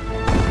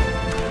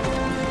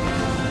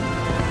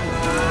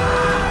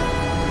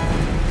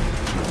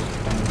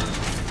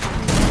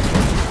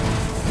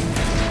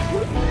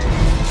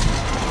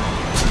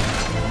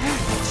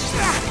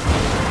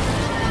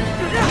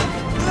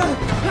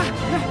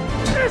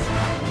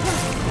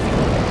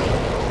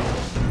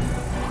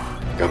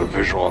 Got a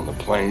visual on the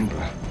plane, but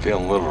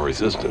feeling a little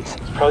resistance.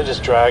 It's probably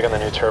just drag on the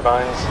new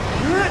turbines.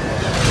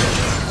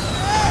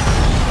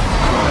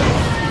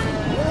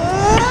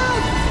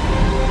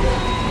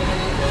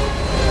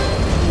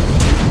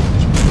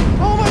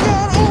 Oh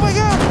my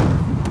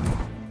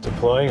god!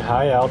 Deploying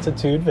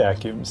high-altitude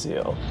vacuum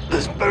seal.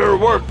 This better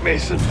work,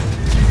 Mason.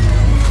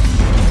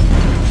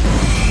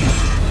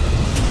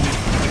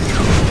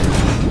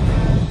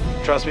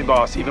 Trust me,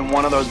 boss. Even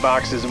one of those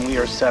boxes and we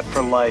are set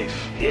for life.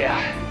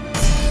 Yeah.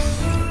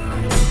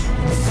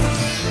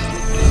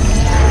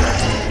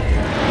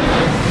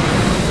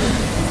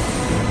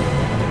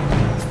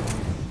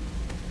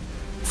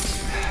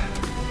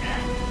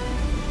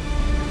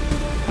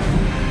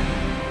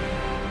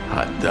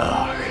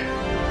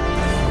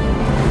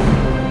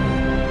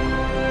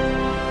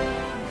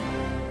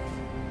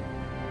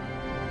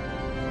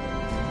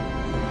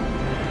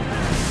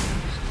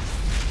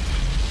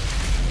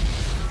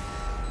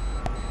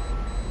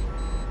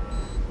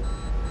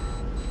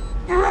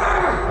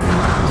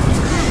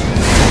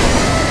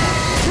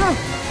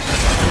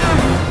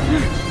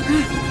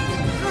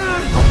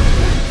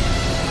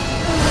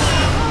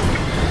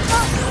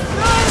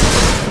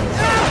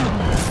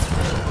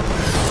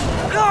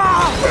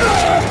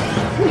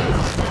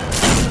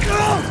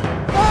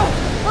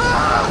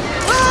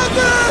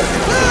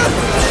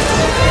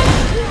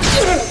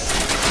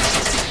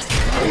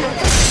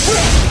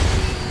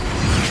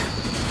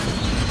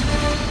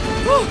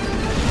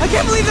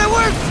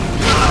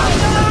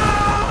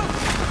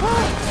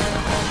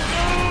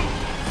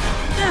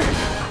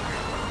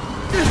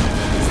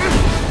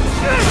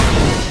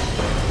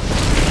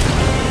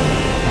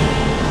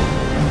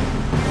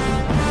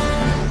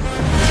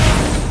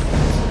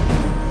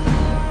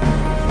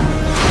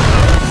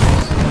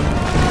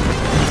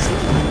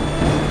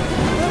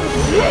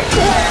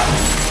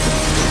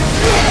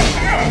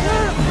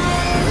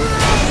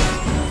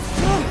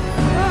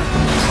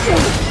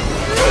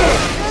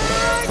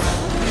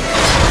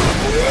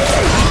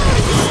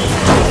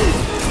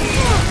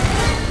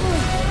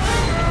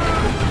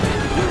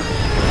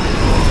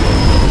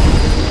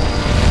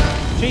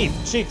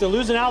 Pete, they're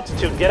losing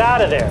altitude. Get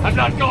out of there. I'm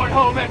not going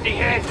home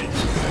empty-handed.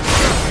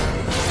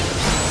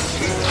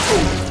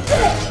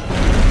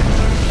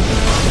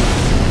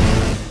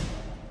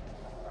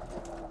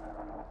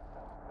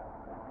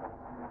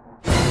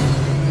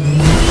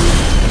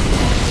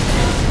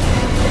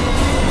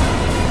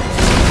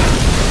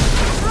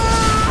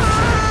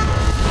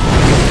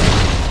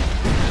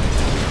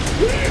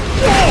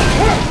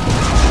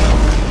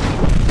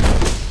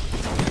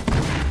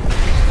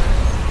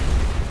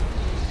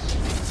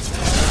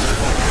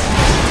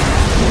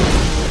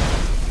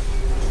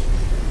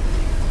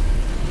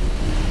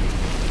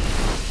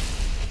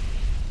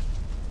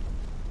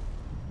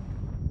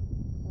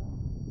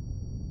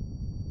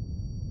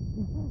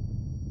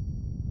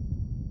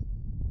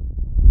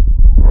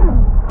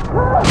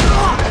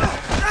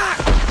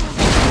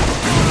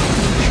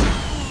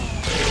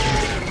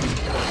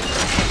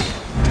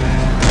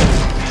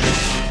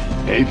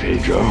 Hey,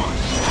 Pedro.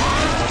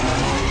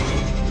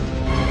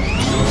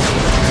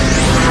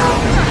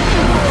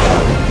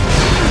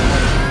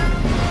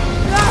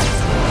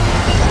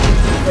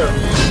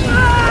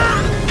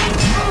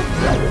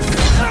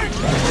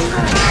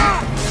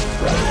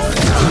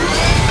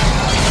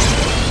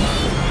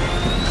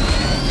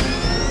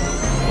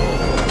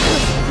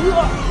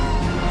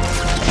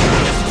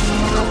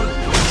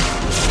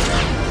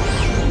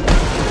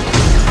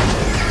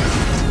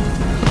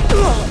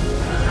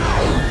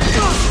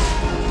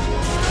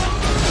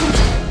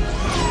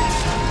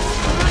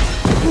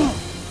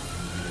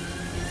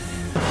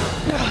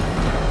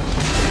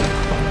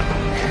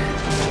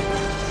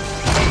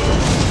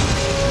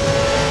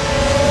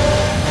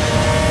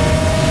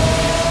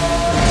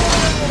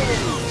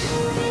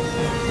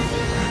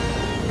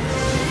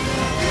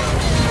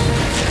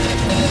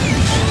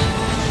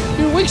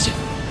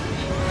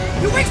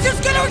 Your wingsuit's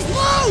gonna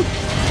explode!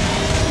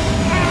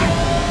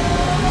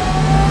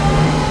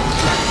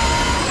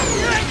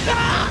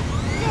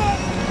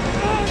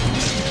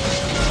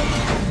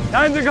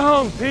 Time to go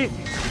home, Pete.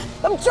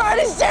 I'm trying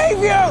to save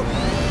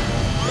you!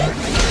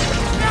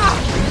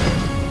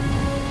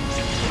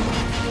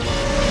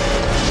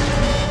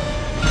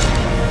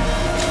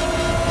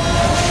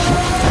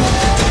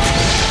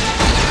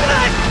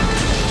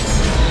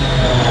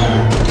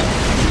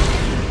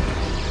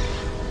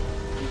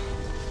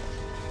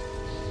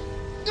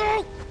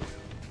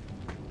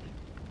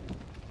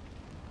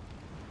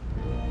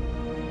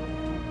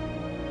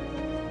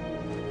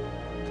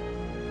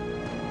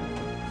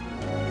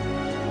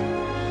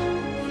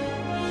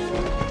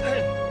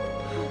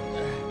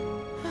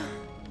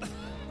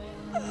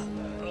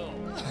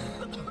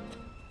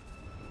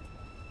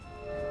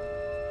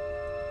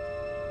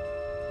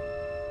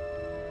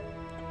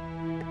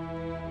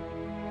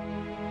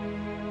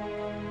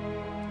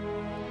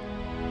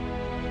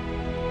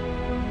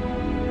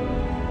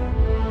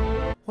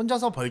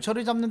 혼자서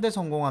벌처를 잡는 데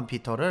성공한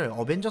피터를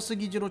어벤져스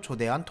기지로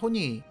초대한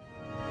토니.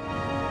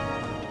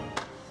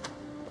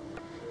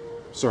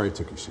 Sorry I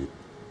took your seat.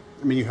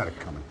 I mean, you had it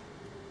coming.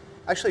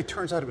 Actually, it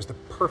turns out it was the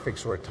perfect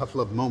sort of tough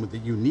love moment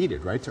that you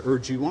needed, right? To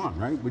urge you on,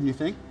 right? Wouldn't you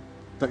think?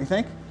 Don't you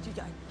think?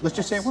 Let's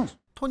just say it once.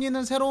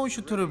 토니는 새로운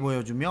슈트를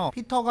보여주며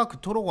피터가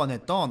그토록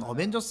원했던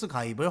어벤져스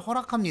가입을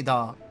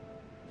허락합니다.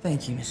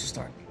 Thank you, Mrs.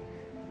 Stark.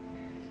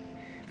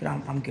 But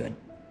I'm good.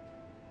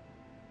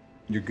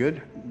 You're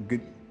good?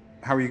 Good.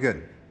 How are you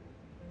good?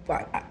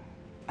 But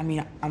I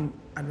mean,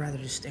 I'd rather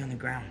just stay on the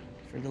ground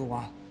for a little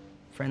while.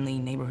 Friendly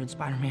neighborhood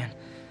Spider-Man.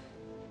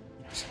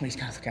 You know, somebody's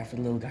gotta look out for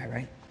the little guy,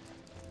 right?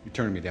 You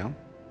turning me down?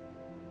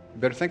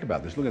 You better think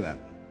about this. Look at that.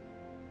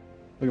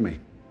 Look at me.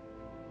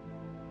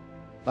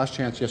 Last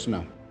chance, yes or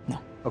no? No.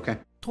 Okay.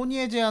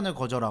 토니의 제안을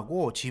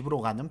거절하고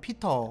집으로 가는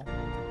피터.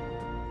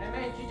 Hey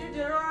man, did you do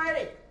dinner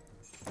already?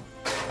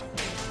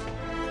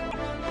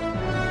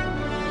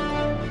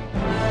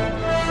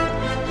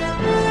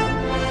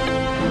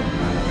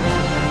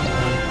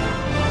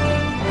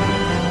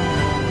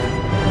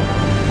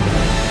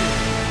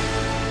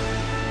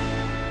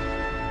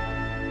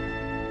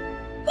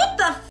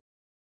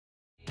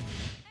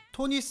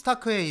 토니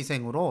스타크의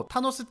희생으로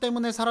타노스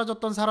때문에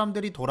사라졌던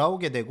사람들이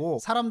돌아오게 되고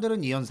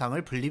사람들은 이 현상을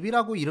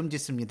블립이라고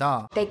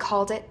이름짓습니다. They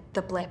called it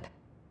the blip.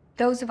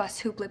 Those of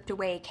us who blipped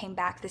away came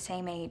back the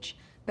same age,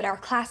 but our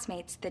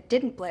classmates that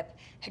didn't blip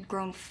had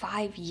grown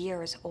 5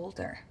 years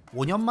older.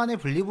 5년 만에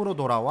블립으로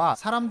돌아와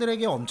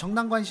사람들에게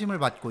엄청난 관심을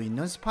받고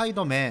있는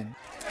스파이더맨.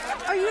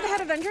 Are you the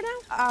head Avenger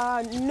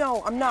now?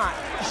 No, I'm not.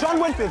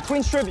 Sean Winfield,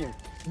 Queen's Tribune.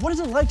 What is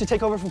it like to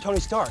take over from Tony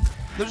Stark?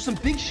 There's some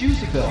big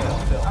shoes to fill.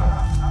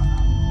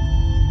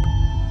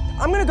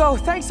 I'm gonna go.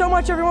 Thanks so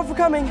much, everyone, for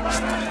coming.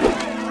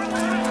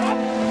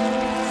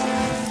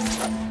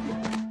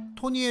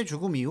 토니의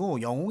죽음 이후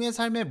영웅의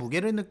삶의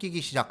무게를 느끼기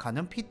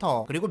시작하는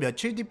피터. 그리고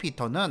며칠 뒤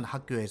피터는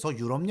학교에서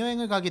유럽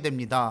여행을 가게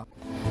됩니다.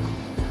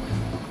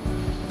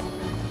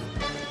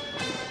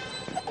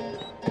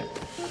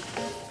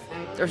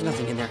 There's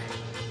nothing in there.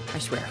 I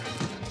swear.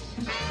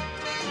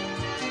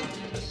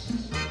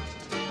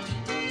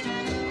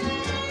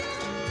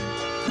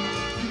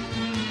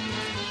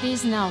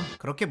 Please no.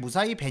 그렇게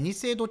무사히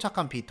베니스에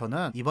도착한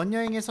피터는 이번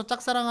여행에서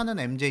짝사랑하는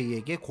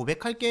MJ에게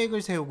고백할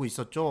계획을 세우고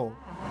있었죠.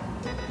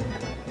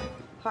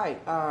 Hi,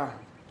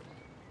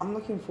 I'm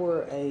looking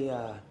for a,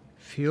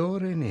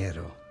 Fiore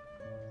nero.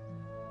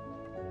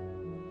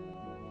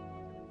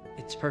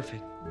 It's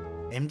perfect.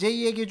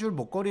 MJ에게 줄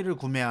목걸이를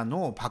구매한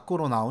후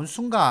밖으로 나온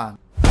순간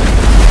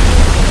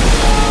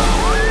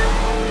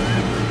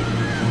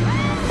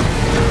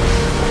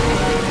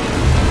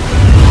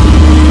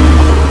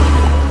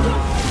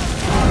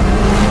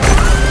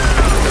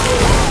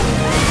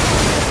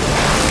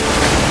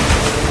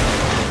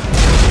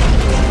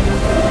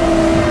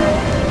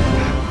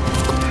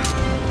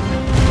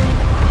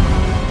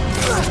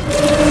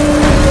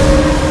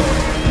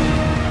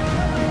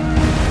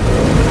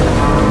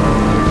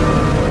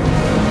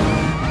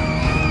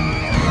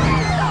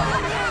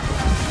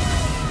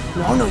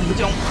No, you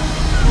don't.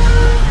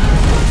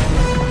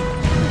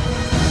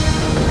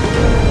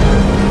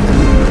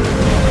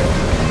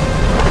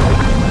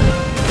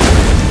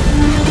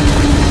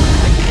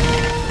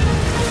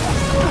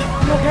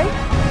 You okay?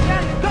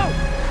 Yeah, go!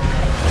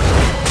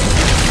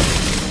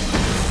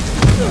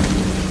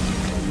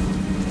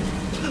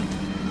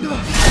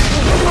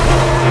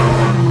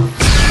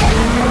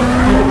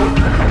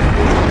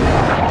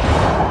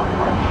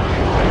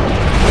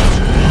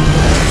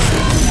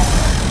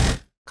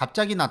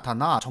 갑자기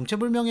나타나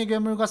정체불명의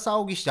괴물과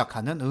싸우기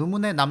시작하는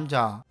의문의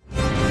남자.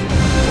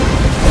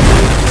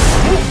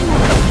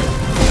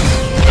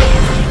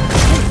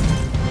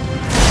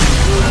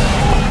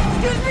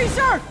 Excuse me,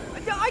 sir!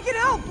 I can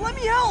help! Let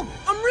me help!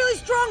 I'm really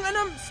strong and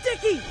I'm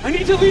sticky! I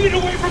need to lead it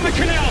away from the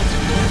canals!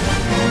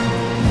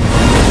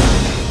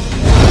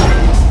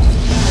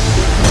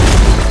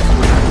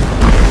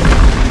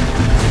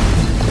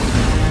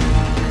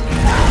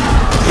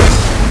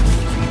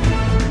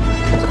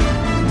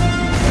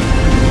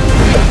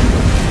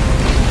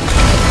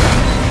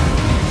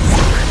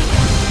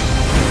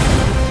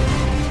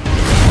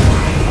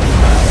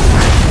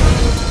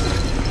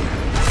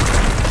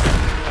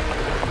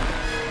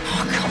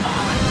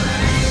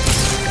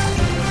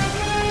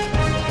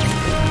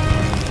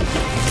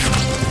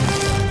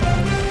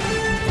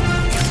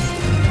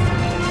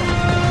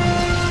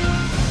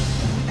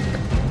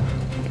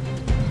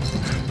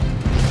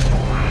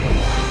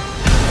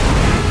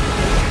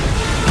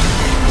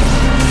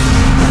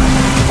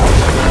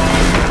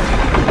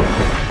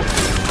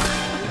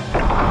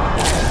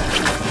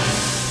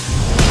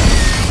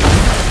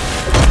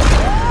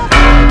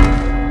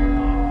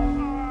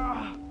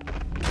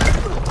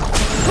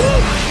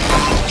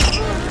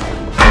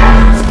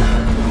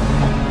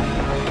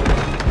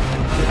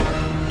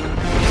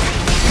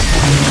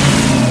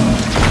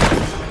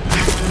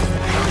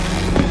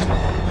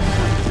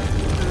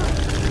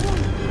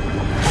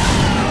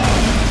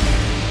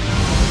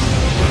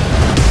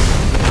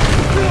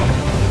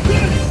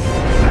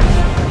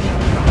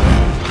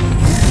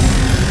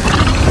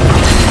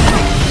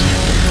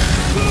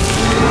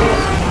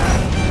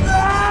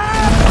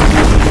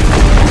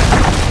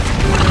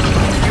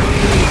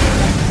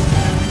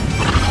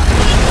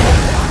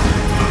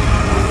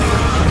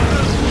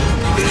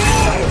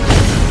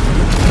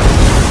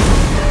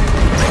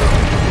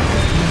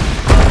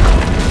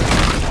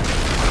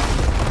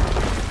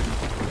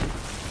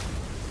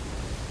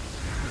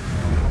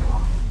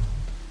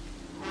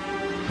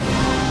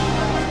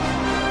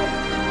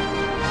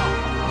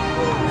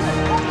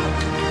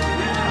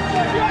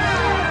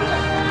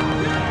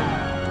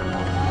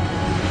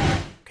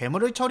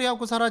 괴물을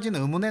처리하고 사라진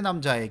의문의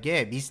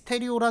남자에게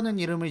미스테리오라는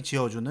이름을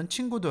지어주는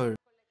친구들.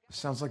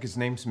 Sounds like his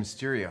name's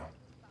Mysterio.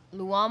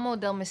 L'uomo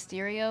del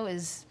Misterio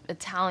is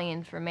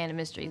Italian for man of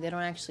mystery. They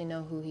don't actually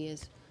know who he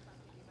is.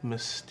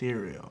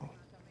 Mysterio.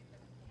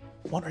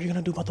 What are you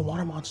gonna do about the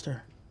water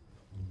monster?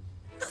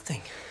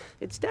 Nothing.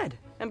 It's dead.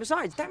 And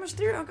besides, that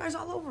Mysterio guy's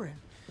all over it.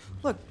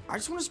 Look, I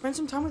just want to spend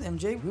some time with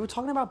MJ. We were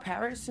talking about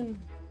Paris, and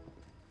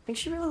I think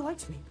she really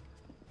likes me.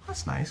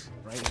 That's nice,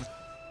 right?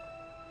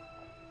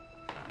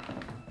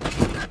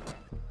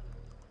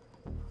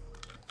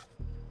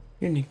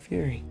 You're Nick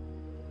Fury.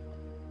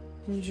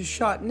 And you just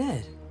shot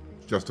Ned.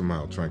 Just a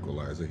mild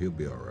tranquilizer. He'll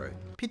be all right.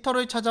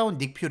 피터를 찾아온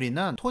닉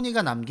퓨리는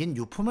토니가 남긴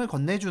유품을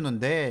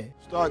건네주는데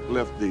Stark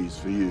left these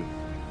for you.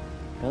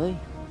 Really?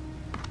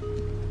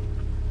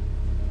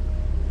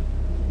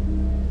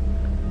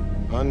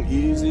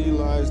 Uneasy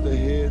lies the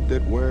head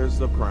that wears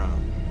the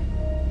crown.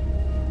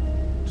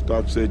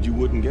 Stark said you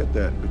wouldn't get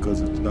that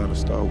because it's not a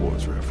Star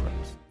Wars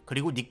reference.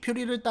 그리고 닉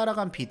퓨리를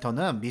따라간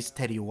피터는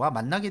미스테리오와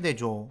만나게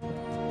되죠.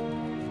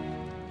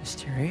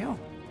 Mysterio?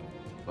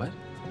 What?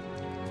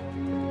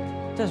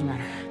 Doesn't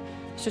matter.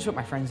 It's just what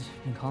my friends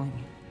have been calling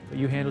me. But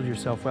you handled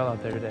yourself well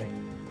out there today.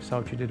 Saw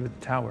what you did with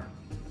the tower.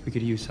 We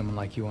could use someone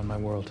like you on my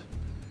world.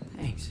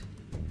 Thanks.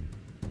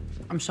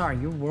 I'm sorry,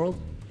 your world?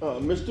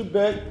 Mr.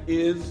 Beck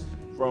is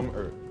from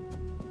Earth,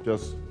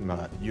 just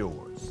not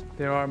yours.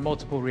 There are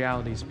multiple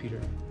realities,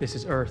 Peter. This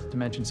is Earth,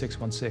 Dimension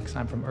 616.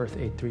 I'm from Earth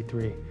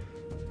 833.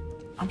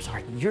 I'm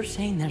sorry, you're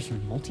saying there's a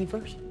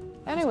multiverse?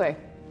 Anyway.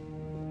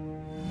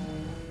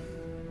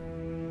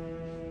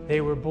 They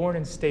were born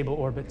in stable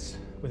orbits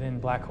within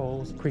black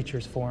holes,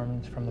 creatures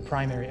formed from the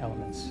primary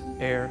elements: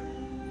 air,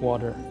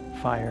 water,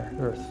 fire,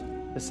 earth.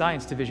 The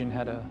science division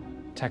had a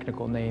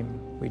technical name.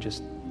 We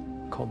just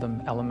called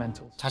them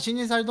elementals.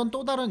 자신이 살던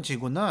또 다른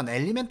지구는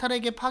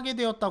엘리멘탈에게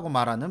파괴되었다고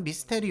말하는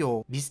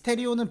미스테리오.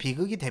 미스테리오는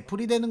비극이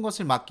되풀이되는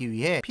것을 막기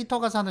위해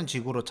피터가 사는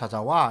지구로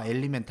찾아와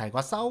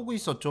엘리멘탈과 싸우고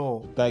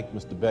있었죠. Thank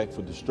Mr. Beck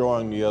for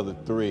destroying the other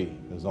three.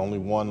 There's only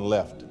one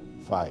left,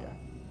 fire.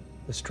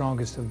 The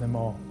strongest of them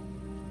all.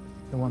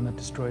 The one that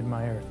destroyed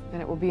my Earth.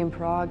 And it will be in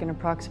Prague in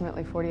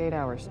approximately 48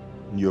 hours.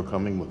 You're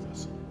coming with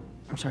us.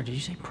 I'm sorry, did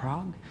you say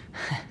Prague?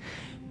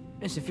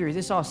 Mr. Fury,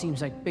 this all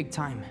seems like big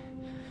time.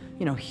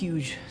 You know,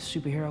 huge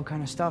superhero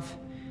kind of stuff.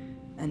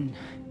 And,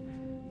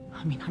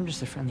 I mean, I'm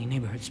just a friendly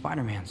neighborhood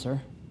Spider-Man,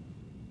 sir.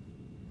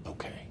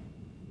 Okay.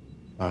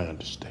 I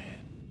understand.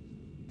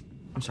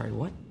 I'm sorry,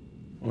 what?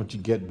 Why don't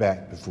you get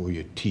back before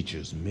your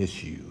teachers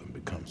miss you and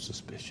become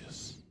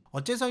suspicious?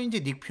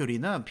 어째서인지 닉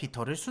퓨리는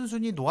피터를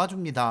순순히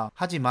놓아줍니다.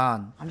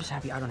 하지만 I'm just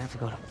happy I don't have to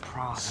go to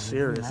Prague.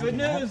 Serious. Good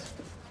news.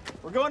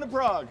 We're going to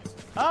Prague.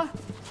 Huh?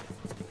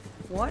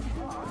 What?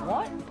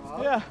 What?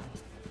 Yeah.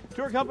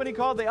 Tour company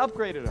called. They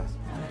upgraded us.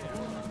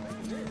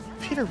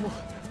 Peter,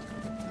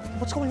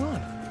 what's going on?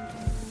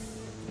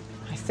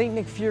 I think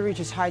Nick Fury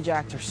just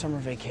hijacked our summer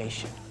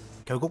vacation.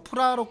 결국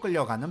프라하로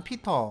끌려가는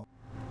피터.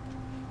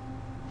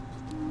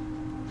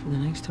 For the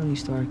next Tony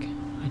Stark,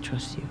 I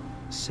trust you.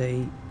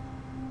 Say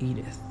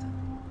Edith.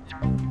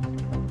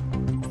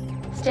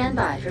 Stand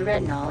by for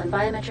retinol and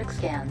biometric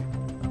scan.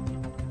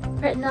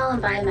 Retinol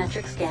and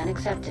biometric scan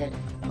accepted.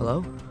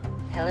 Hello?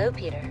 Hello,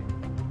 Peter.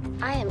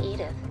 I am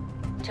Edith,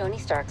 Tony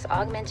Stark's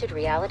augmented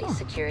reality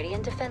security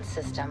and defense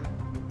system.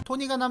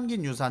 토니가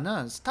남긴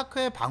유산은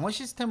스타크의 방어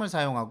시스템을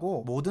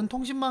사용하고 모든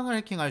통신망을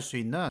해킹할 수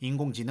있는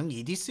인공지능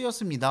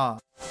이디스였습니다.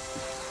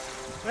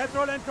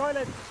 Petrol and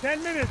toilet.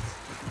 10 minutes.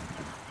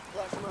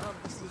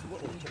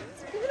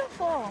 It's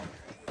beautiful.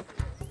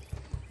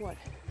 What?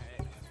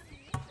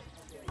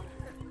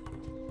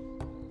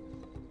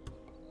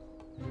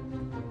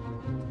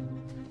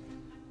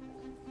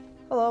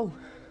 Hello.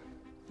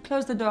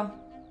 Close the door.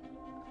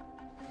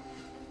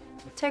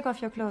 Take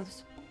off your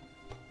clothes.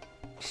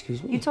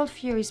 Excuse me? You told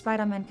Fury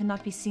Spider-Man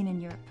cannot be seen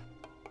in Europe.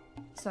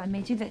 So I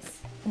made you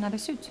this, another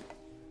suit.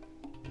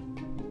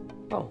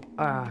 Oh,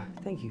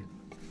 thank you.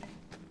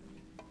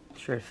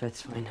 Sure, it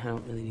fits fine. I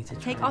don't really need to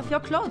try. Take off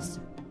your clothes.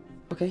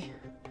 Okay.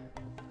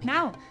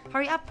 Now,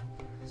 hurry up.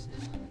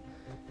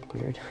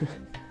 Weird.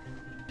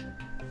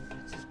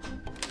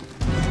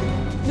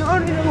 No,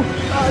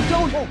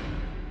 don't!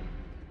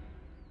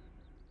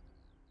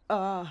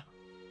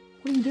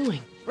 What are you doing?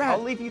 Brad,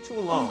 I'll leave you two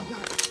alone. Oh,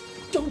 God.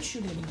 Don't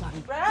shoot anybody.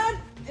 Brad,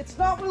 it's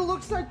not what it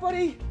looks like,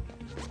 buddy.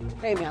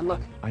 Hey, man, look.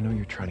 I know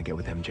you're trying to get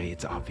with MJ,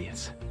 it's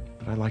obvious.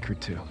 But I like her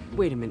too.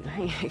 Wait a minute.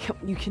 Hey,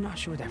 you cannot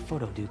show that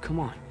photo, dude. Come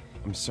on.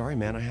 I'm sorry,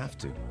 man, I have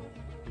to.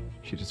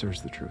 She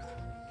deserves the truth.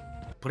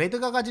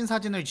 브래드가 가진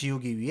사진을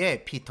지우기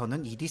위해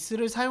피터는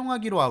이디스를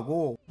사용하기로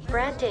하고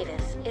Brad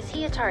Davis, is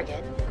he a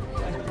target?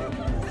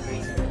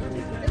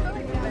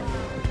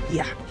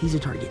 Yeah, he's a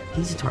target.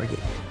 He's a target.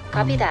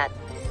 Copy that.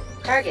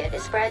 Target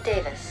is Brad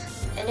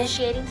Davis.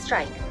 Initiating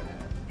strike.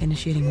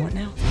 Initiating what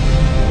now?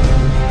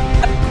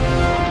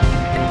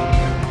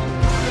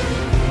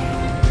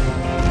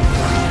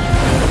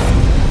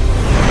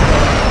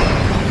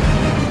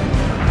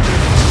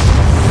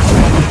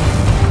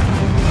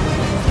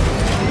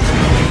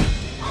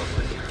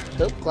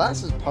 Dope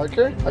glasses,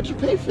 Parker. How'd you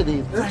pay for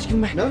these? Flash, give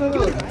me back. No.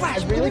 I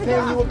was really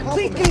paying you a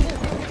compliment.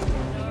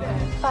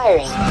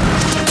 Firing.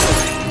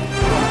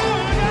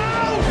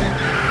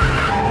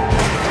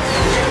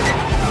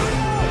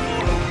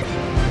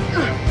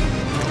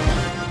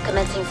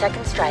 Commencing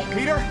second strike.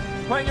 Peter,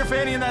 plant your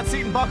fanny in that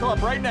seat and buckle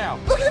up right now.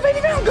 Look at the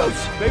baby mountain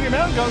goats! Baby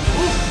mountain goats.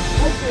 Ooh.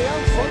 Okay,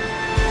 I'm sorry.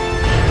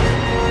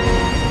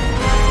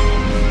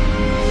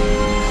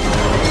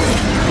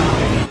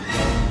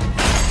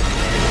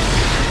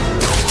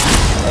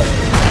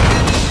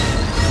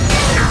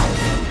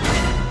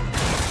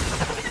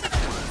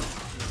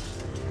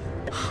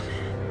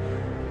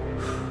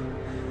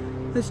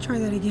 Let's try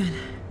that again.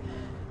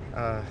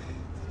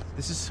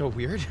 This is so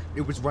weird.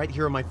 It was right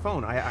here on my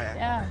phone.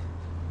 Yeah.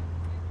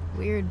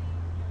 Weird.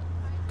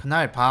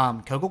 그날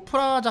밤 결국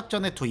프라하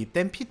작전에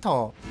투입된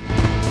피터.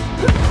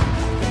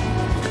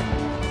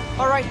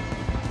 All right,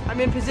 I'm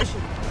in position.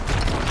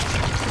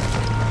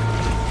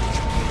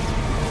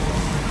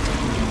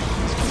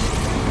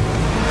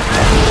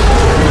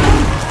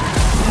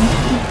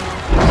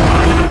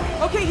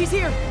 Okay, he's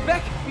here.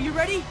 Beck, are you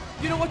ready?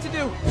 You know what to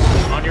do.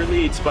 On your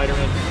lead,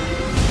 Spider-Man.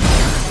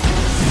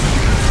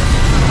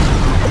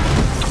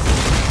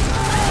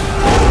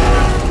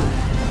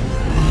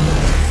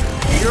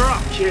 You're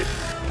up, kid.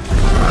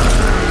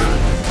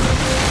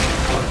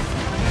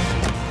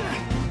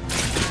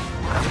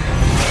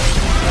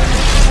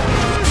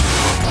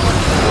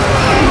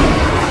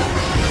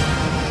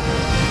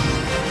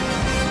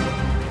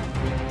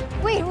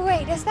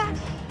 Wait, is that...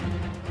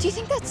 Do you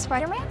think that's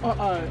Spider-Man?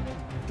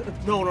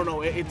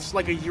 No. It's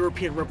like a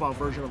European rip-off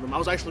version of them. I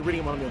was actually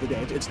reading about them the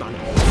other day. It's not.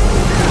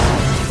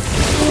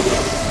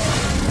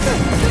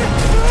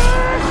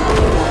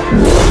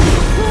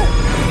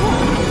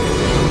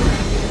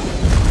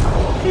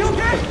 You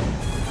okay?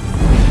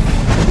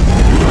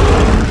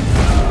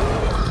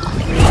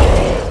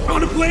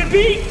 On a plan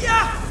B?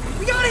 Yeah!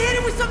 We gotta hit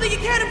him with something he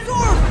can't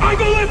absorb! I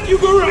go left, you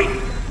go right!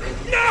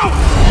 Now!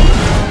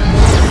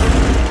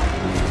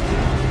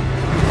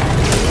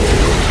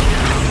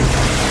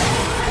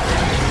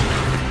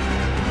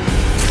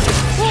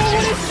 Oh,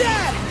 what is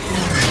that?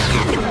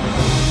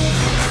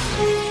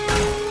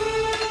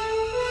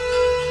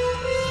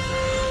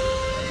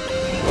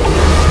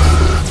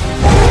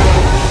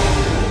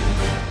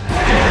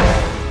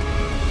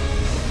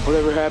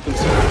 Whatever happens,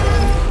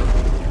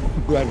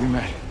 I'm glad we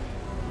met.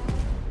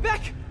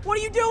 Beck, what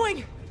are you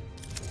doing?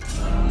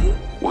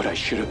 What I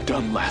should have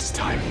done last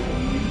time.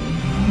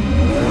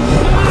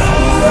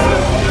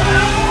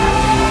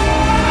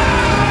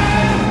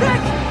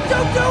 Beck,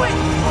 don't do it!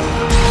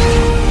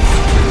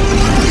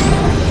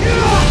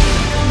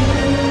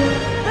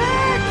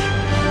 Beck!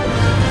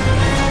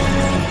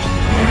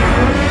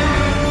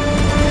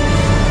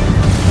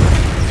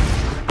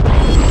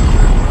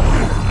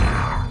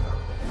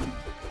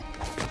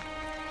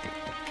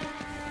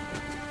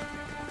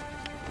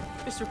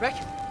 Mr. Beck?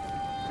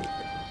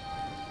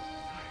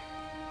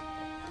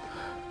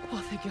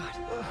 Oh, thank God.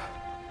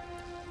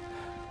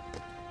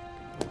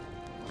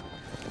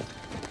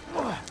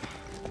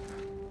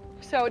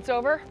 So it's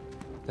over?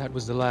 That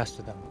was the last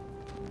of them.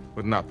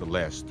 But not the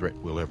last threat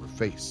we'll ever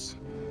face.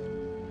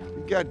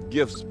 You got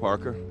gifts,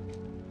 Parker.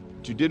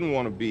 But you didn't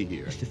want to be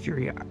here. Mr.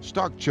 Fury,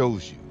 Stark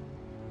chose you.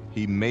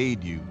 He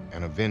made you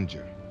an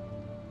Avenger.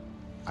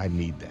 I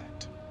need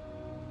that.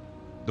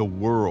 The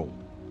world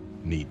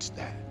needs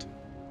that.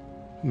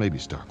 Maybe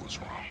Stark was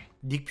wrong.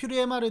 닉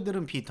퓨리의 말을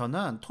들은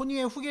피터는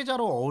토니의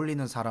후계자로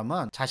어울리는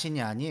사람은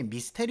자신이 아닌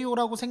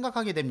미스테리오라고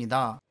생각하게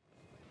됩니다.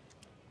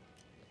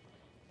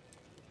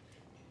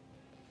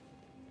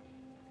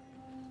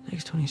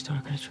 Next Tony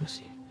Stark, I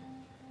trust you.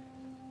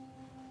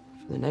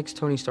 For the next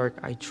Tony Stark,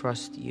 I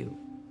trust you.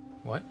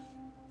 What?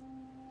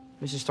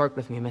 Mr. Stark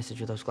left me a message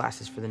with those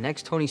glasses. For the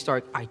next Tony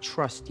Stark, I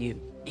trust you.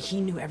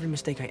 He knew every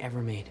mistake I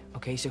ever made,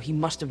 okay? So he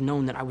must have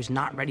known that I was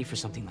not ready for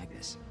something like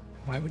this.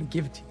 Why would he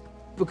give it to you?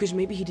 Because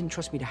maybe he didn't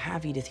trust me to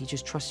have Edith, he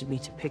just trusted me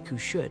to pick who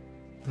should.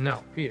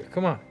 No, Peter,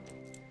 come on.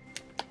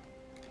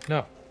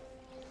 No.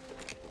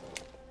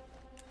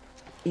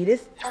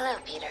 Edith? Hello,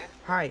 Peter.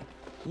 Hi.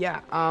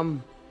 Yeah,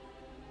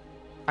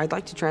 I'd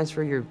like to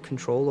transfer your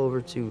control over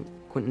to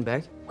Quentin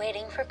Beck.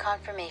 Waiting for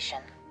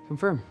confirmation.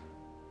 Confirm.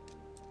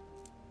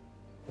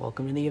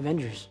 Welcome to the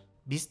Avengers.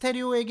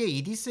 미스테리오에게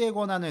이디스의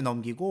권한을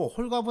넘기고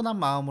홀가분한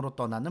마음으로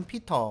떠나는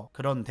피터.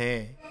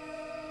 그런데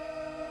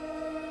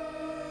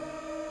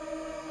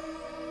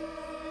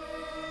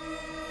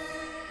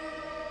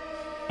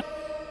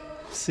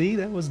See,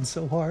 that wasn't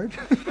so hard.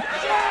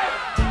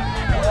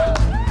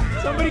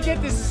 Somebody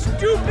get this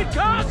stupid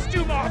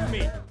costume off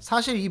me!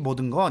 사실 이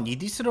모든 건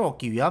이디스를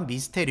얻기 위한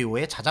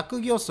미스테리오의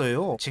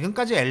자작극이었어요.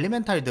 지금까지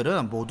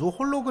엘리멘탈들은 모두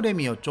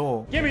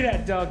홀로그램이었죠. Give me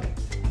that, Doug.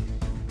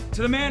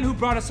 To the man who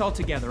brought us all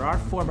together, our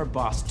former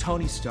boss,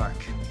 Tony Stark.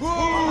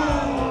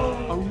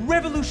 A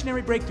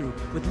revolutionary breakthrough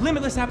with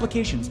limitless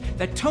applications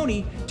that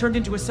Tony turned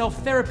into a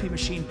self-therapy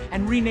machine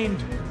and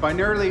renamed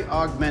Binarily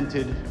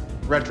augmented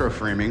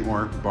retroframing,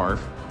 or BARF.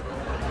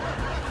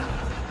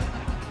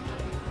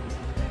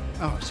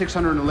 Oh,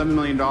 $611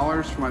 million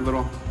for my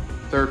little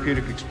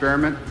therapeutic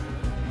experiment.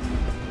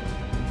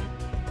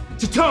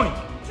 To Tony!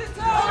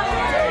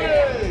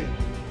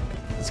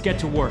 Let's get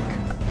to work.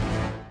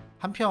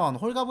 한편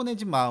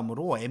홀가분해진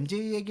마음으로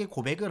MJ에게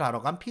고백을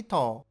하러 간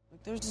피터.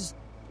 There's this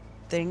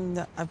thing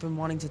that I've been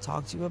wanting to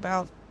talk to you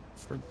about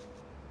for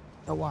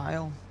a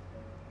while.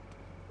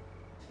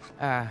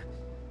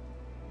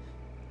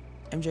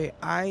 MJ,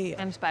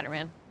 I'm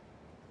Spider-Man.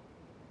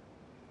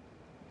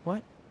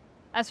 What?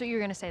 That's what you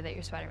were gonna say, that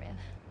you're Spider-Man.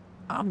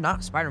 I'm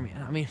not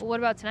Spider-Man. I mean... Well, what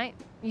about tonight?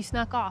 You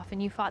snuck off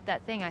and you fought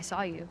that thing. I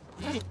saw you.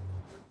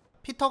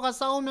 피터가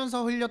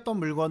싸우면서 흘렸던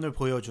물건을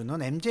보여주는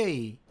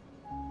MJ.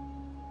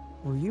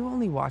 Were you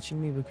only watching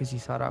me because you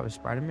thought I was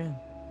Spider-Man?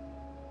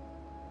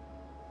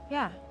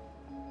 Yeah.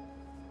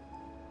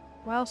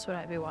 Why else would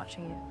I be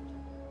watching you?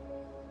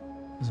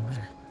 Doesn't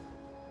matter.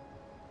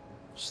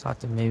 Just thought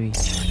that maybe...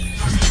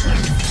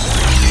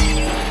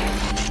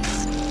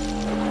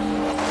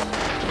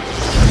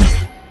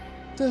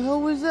 What the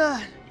hell was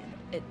that?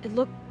 It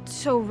looked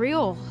so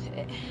real.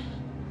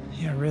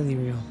 Yeah, really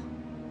real.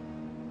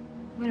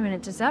 Wait a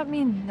minute, does that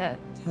mean that...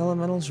 The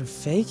elementals are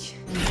fake?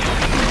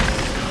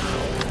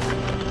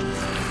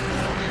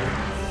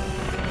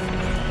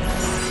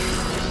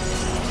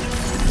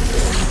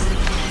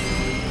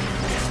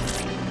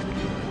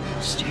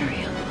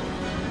 Stereo.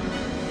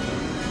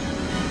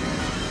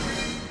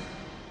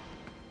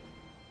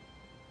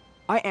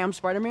 I am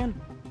Spider-Man,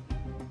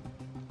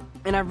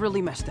 and I've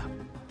really messed up.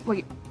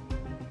 Wait,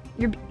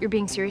 You're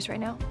being serious right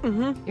now?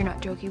 Mm-hmm. You're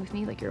not joking with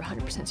me? Like you're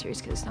 100%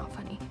 serious because it's not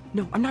funny?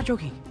 No, I'm not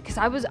joking. Because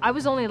I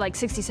was only like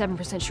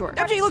 67% sure.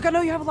 MJ, look, I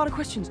know you have a lot of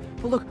questions,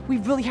 but look, we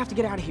really have to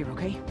get out of here,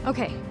 okay?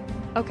 Okay.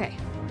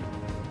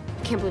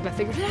 Can't believe I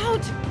figured it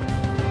out.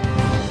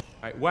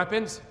 All right,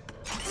 weapons.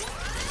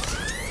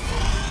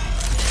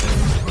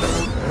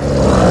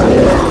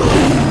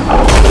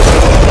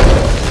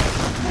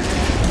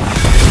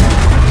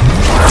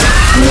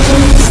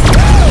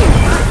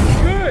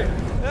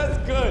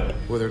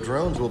 With our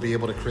drones, we'll be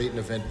able to create an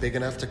event big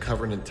enough to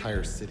cover an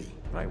entire city.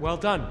 Right, well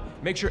done.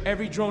 Make sure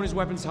every drone is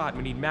weapons hot.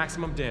 We need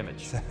maximum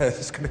damage.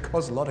 It's going to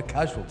cause a lot of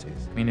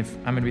casualties. I mean, if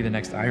I'm gonna be the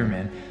next Iron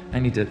Man, I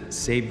need to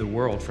save the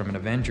world from an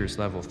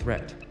Avengers-level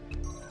threat.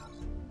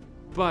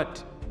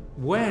 But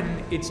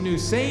when its new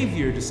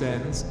savior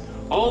descends,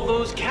 all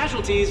those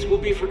casualties will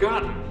be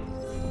forgotten.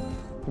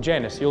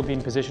 Janice, you'll be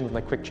in position with my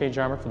quick change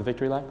armor for the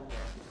victory lap.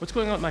 What's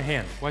going on with my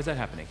hand? Why is that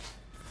happening?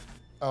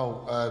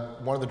 Oh,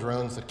 one of the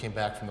drones that came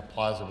back from the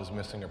plaza was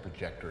missing a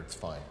projector. It's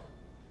fine.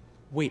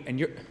 Wait, and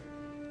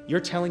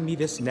you're telling me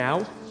this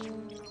now?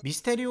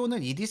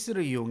 미스테리오는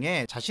이디스를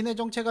이용해 자신의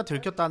정체가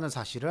들켰다는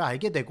사실을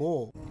알게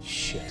되고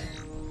Shit.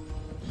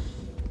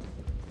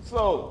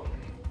 So,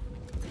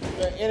 is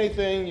there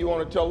anything you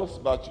want to tell us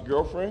about your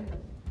girlfriend?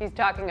 He's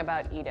talking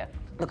about Edith.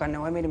 Look, I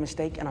know I made a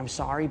mistake, and I'm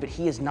sorry, but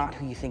he is not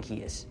who you think he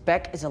is.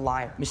 Beck is a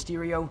liar.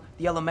 Mysterio,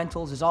 the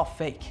elementals, is all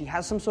fake. He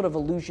has some sort of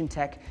illusion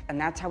tech, and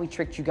that's how he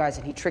tricked you guys,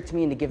 and he tricked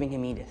me into giving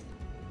him Edith.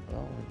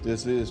 Well, if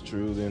this is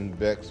true, then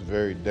Beck's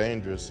very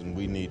dangerous, and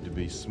we need to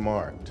be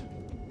smart.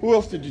 Who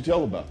else did you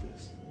tell about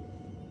this?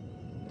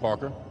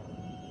 Parker?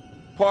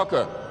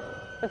 Parker!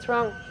 What's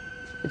wrong?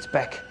 It's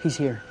Beck. He's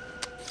here.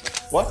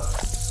 What?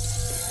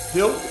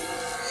 Hill?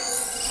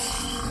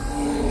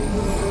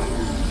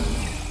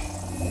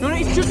 No,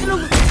 it's just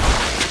an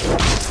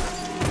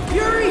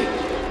Fury!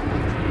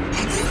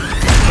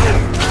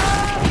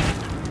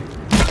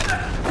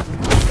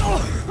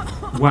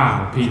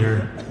 Wow,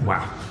 Peter.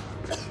 Wow.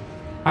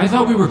 I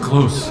thought we were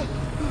close.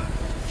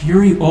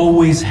 Fury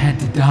always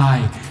had to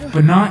die,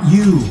 but not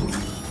you.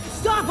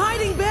 Stop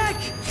hiding, Beck!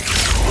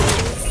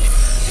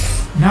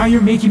 Now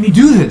you're making me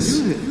do this.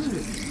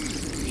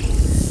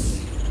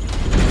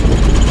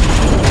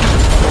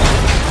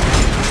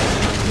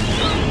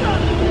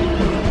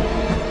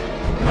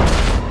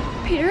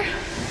 Peter,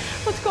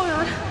 what's going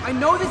on? I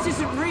know this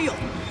isn't real.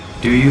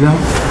 Do you though?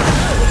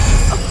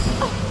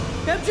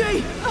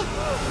 MJ!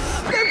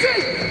 MJ!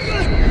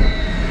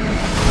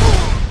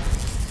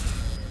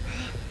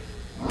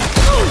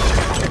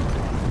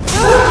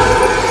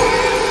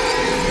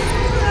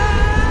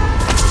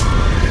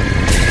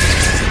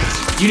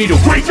 You need to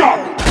wake up!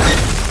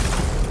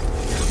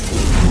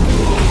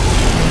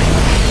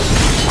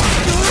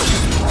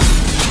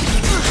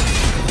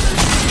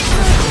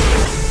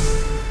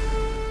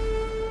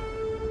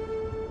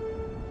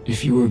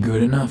 If you were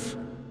good enough,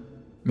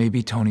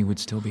 maybe Tony would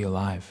still be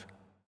alive.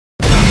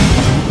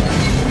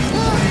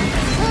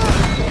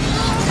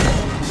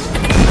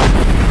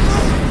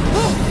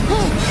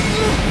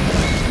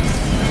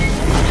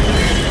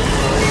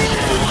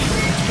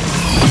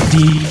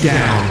 Deep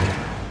down,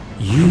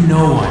 you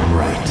know I'm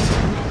right.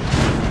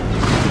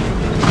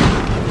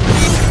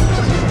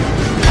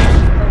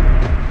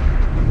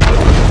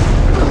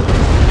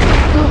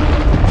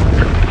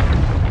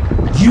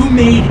 You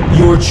made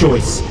your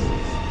choice,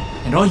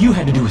 and all you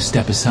had to do was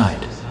step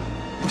aside.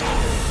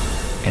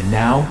 And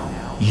now,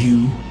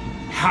 you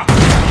have to.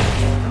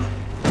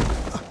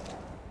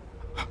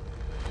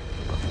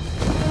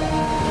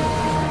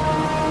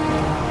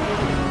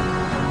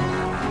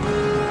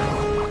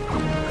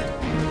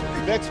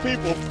 Next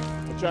people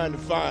are trying to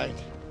find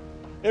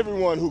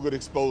everyone who could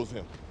expose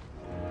him.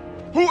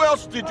 Who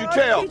else did you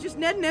tell? Okay, just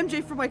Ned and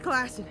MJ from my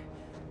class, and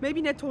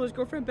maybe Ned told his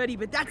girlfriend Betty,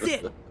 but that's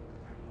it.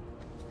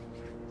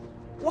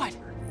 What?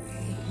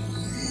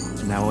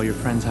 So now all your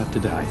friends have to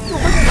die.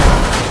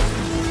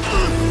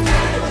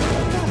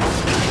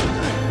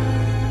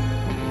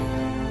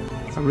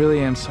 I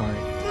really am sorry.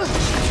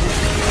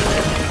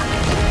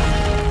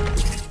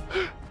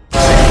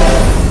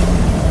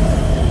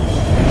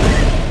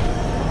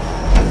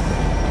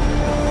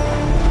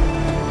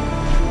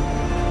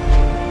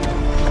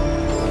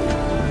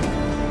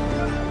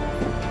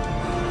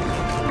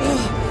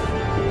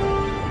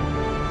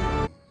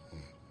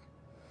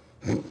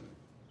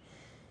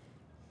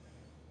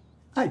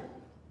 Hi.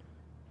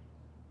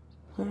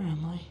 Where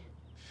am I?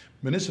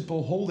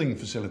 Municipal holding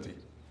facility.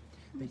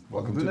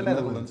 Welcome to the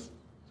Netherlands.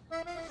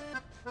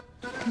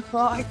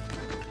 Bye.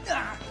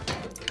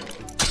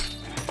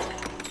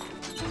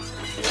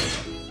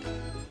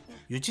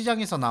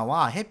 유치장에서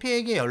나와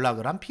해피에게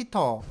연락을 한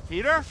피터.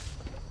 Peter?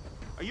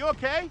 Are you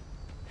okay?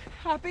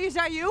 Happy, is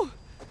that you?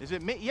 Is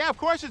it me? Yeah, of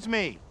course it's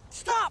me.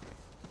 Stop!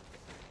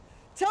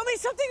 Tell me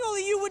something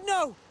only you would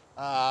know.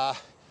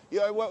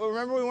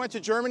 Remember we went to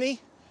Germany?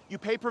 You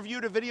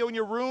pay-per-viewed a video in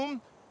your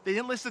room? They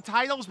didn't list the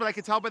titles, but I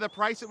could tell by the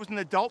price it was an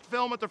adult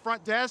film at the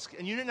front desk,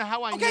 and you didn't know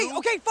how I knew?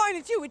 Okay, fine,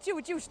 it's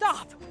you,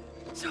 stop!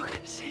 So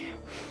good to see you.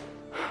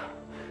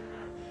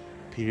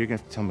 Peter, you're gonna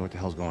have to tell me what the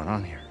hell's going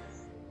on here.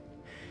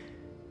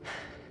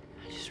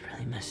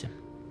 miss him.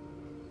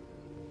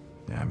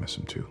 Yeah, I miss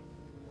him too.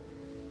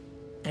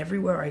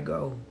 Everywhere I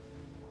go,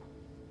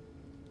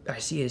 I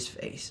see his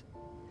face.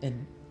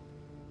 And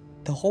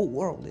the whole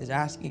world is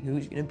asking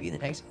who's gonna be the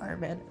next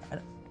Iron Man.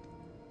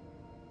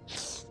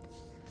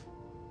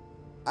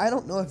 I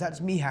don't know if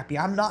that's me happy.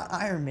 I'm not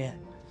Iron Man.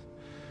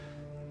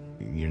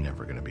 You're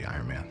never gonna be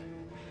Iron Man.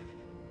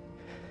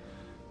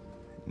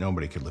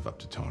 Nobody could live up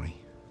to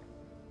Tony.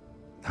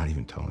 Not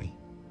even Tony.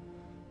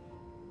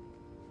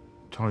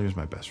 Tony was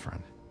my best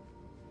friend.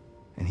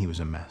 And he was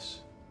a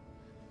mess.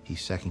 He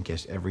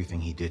second-guessed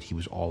everything he did. He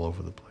was all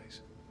over the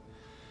place.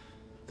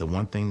 The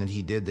one thing that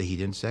he did that he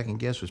didn't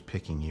second-guess was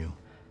picking you.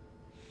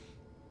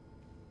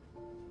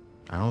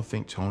 I don't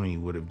think Tony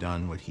would have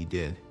done what he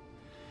did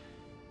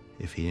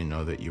if he didn't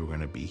know that you were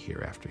going to be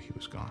here after he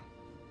was gone.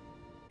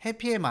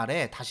 해피의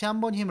말에 다시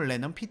한번 힘을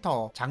내는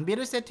피터.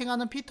 장비를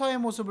세팅하는 피터의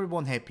모습을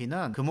본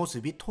해피는 그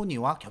모습이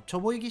토니와 겹쳐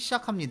보이기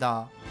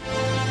시작합니다.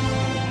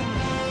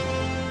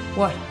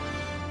 What?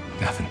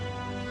 Nothing.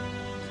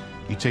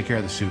 You take care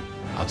of the suit.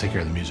 I'll take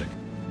care of the music.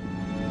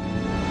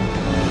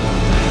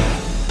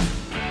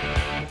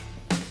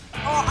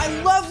 Oh, I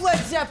love Led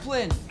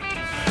Zeppelin!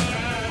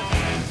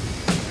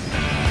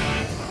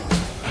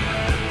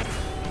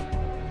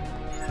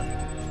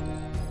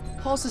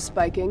 Pulse is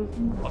spiking.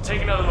 I'll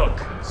take another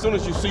look. As soon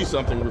as you see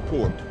something,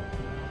 report.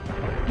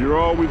 You're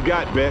all we've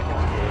got, Beck.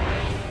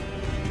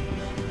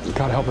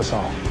 God help us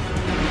all.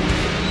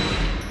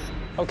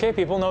 Okay,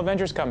 people, no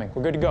Avengers coming.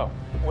 We're good to go.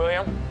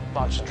 William,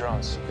 launch the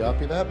drones.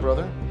 Copy that,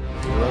 brother.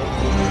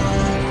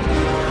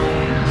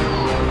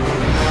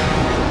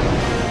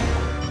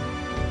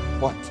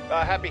 What?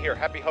 Happy here.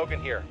 Happy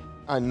Hogan here.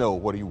 I know.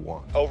 What do you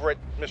want? Over at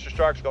Mr.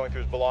 Stark's going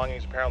through his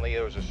belongings. Apparently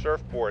there was a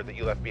surfboard that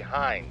you left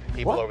behind.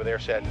 People over there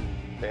said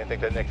they didn't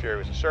think that Nick Fury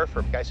was a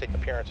surfer. The guy said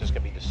appearances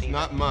can be deceiving.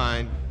 Not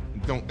mine.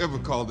 Don't ever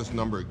call this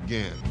number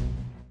again.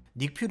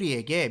 닉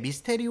퓨리에게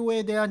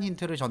미스테리오에 대한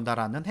힌트를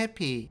전달하는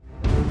해피.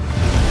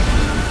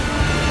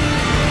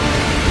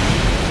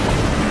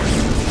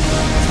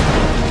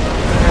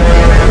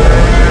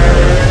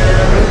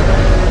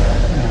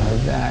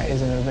 That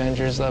is an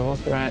Avengers level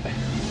threat.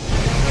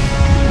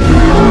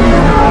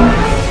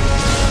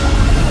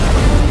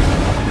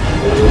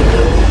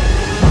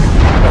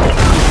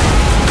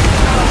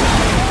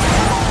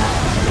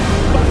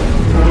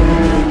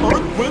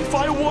 Earth, wind,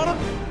 fire, water?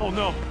 Oh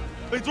no.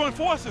 They joined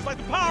forces like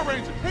the Power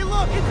Rangers. Hey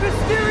look, it's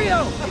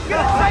Mysterio! He's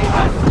gonna save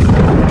us!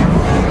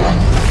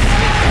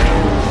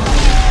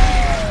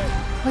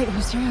 Wait,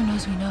 Mysterio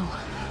knows we know.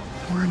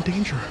 We're in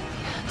danger.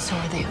 So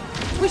are they.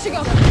 We should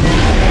go. Kill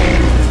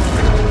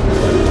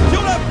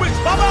that witch!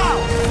 Baba!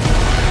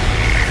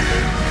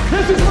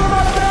 This is for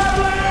my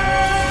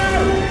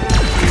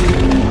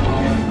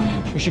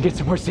family! We should get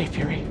somewhere safe,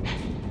 Fury.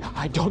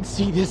 I don't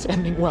see this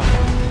ending well.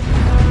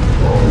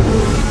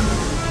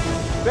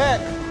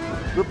 Beck,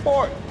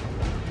 report.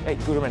 Hey,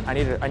 Guterman, I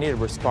need a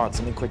response,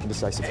 something quick and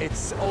decisive.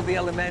 It's all the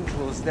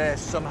elementals. They're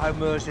somehow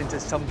merged into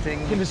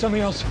something. Into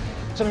something else,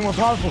 something more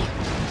powerful.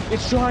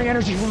 It's drawing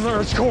energy from the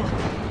Earth's core.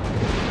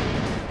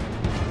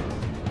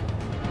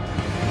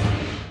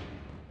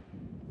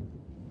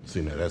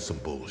 See, now that's some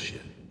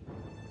bullshit.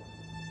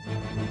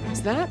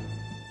 Is that?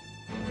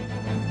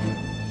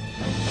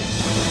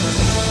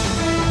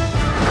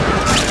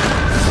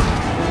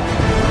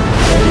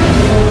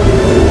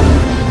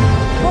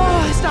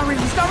 Oh, it's not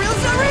real, it's not real,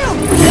 it's not real!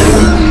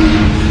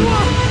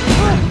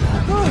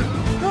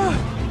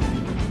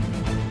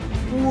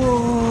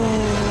 Whoa!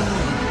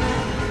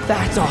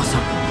 That's awesome.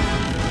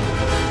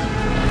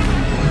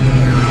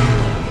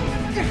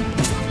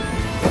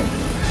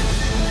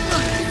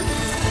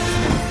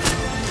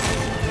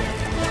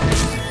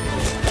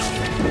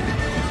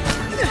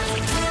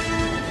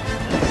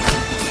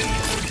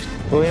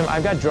 William,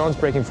 I've got drones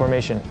breaking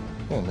formation.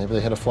 Yeah, maybe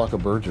they had a flock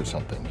of birds or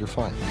something. You're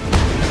fine.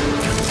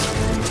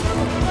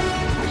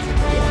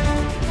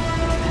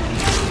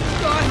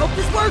 God, I hope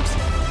this works!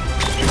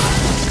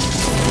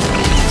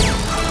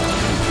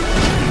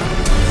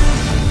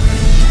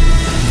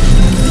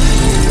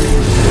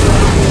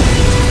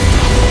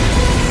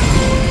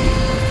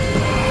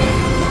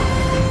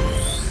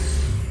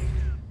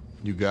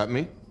 You got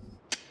me?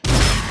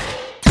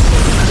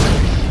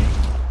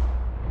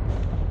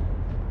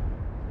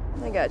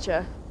 I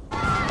gotcha.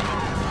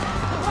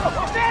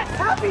 Oh, Dad!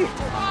 Happy!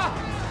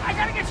 I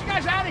gotta get you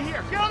guys out of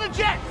here. Get on the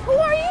jet. Who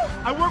are you?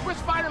 I work with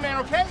Spider-Man,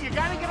 okay? You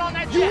gotta get on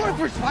that jet. You work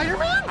for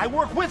Spider-Man? I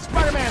work with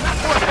Spider-Man, not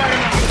for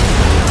Spider-Man.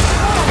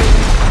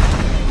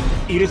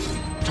 Edith,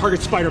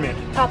 target Spider-Man.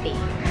 Copy.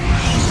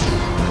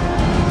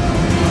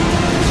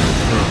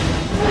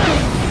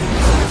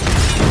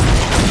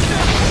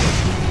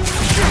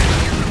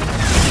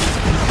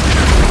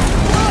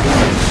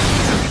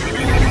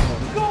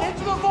 Go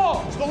into the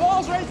vault. The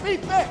wall's 8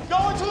 feet thick.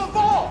 Go into the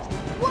vault.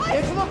 What?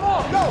 Into the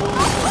vault. Go.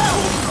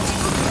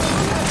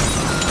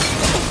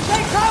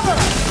 Take cover.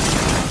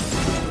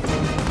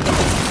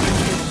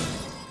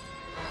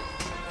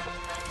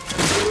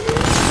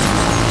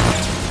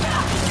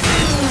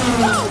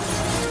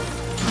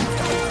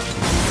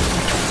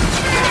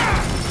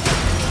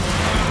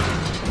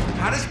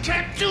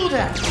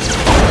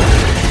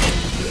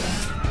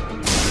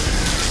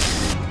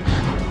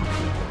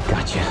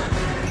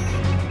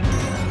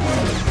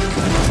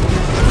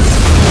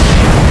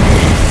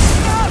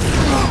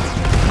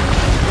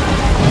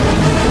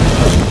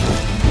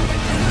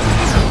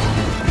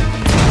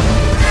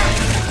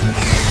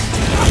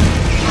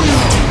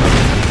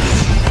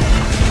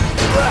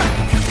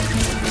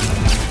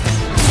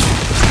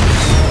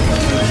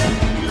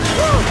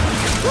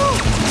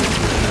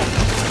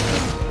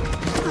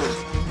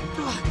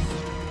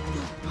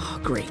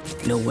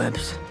 great. No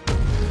webs.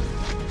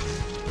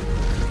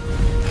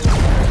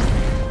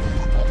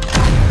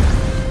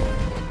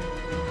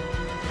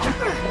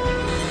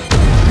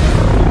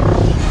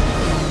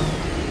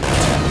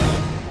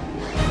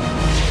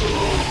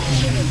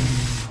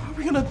 Are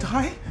we gonna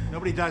die?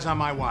 Nobody dies on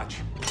my watch.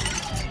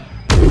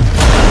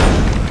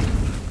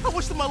 I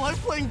wasted my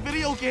life playing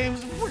video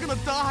games. We're gonna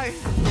die.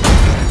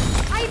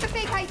 I have a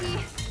fake ID,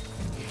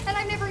 and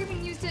I've never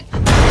even used it.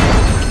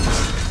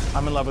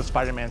 I'm in love with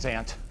Spider-Man's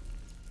aunt.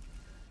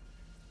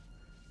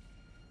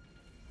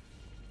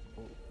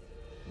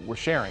 We're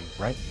sharing,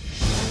 right?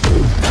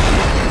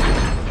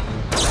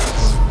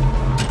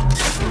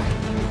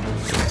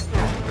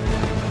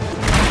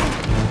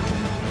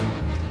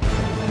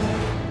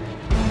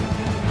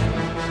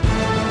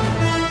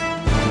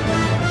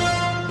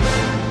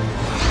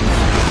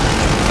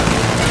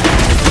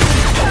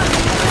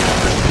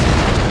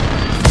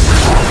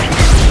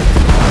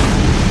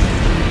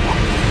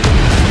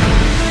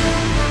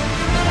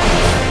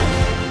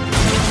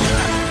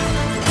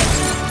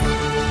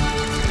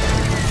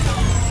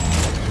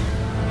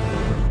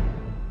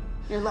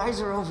 Your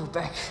lies are over,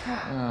 Beck.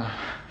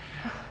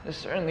 This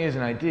certainly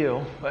isn't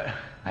ideal, but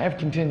I have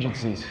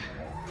contingencies.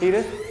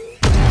 Edith?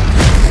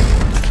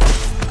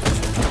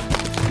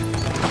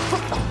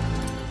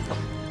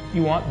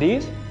 You want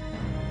these?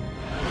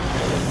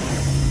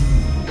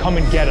 Come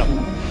and get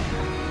them.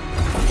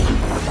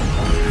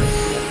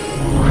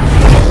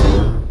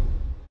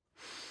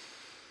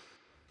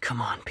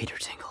 Come on, Peter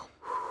Tingle.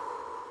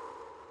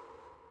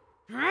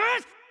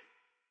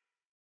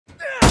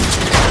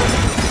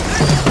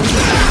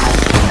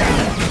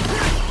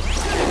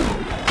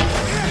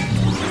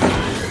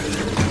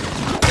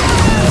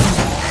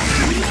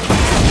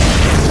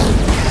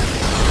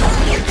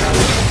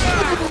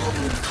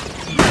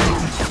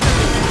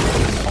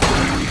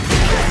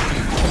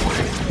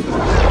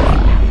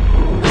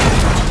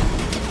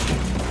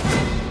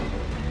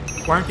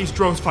 Why aren't these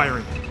drones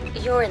firing?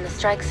 You're in the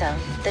strike zone.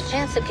 The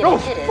chance of getting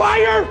hit is...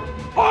 Fire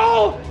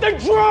all the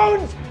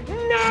drones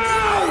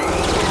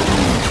now!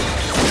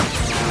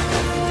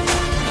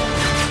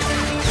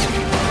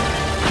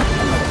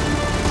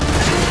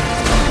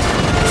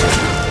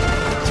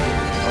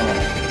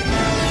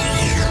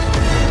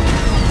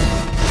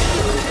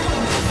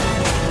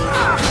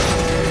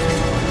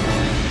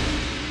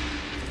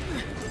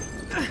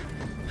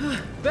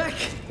 Beck!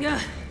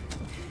 Yeah.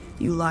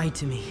 You lied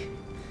to me.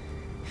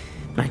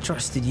 I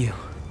trusted you.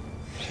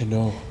 I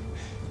know.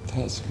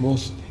 That's the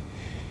most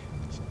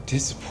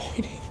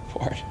disappointing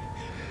part.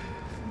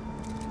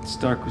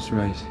 Stark was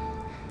right.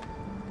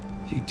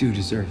 You do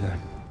deserve that.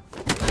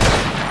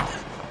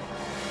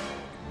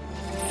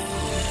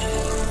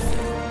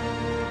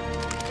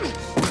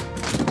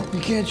 You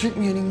can't trick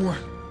me anymore.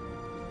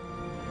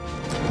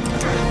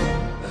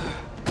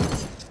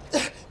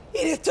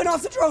 Edith, turn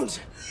off the drones!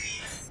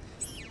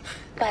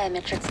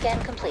 Biometric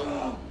scan complete.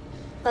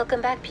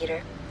 Welcome back,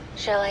 Peter.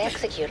 Shall I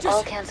execute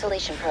all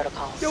cancellation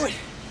protocols? Do it!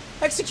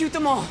 Execute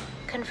them all!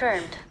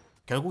 Confirmed.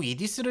 결국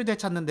이디스를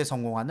되찾는 데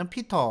성공하는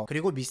피터,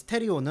 그리고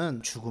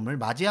미스테리오는 죽음을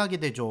맞이하게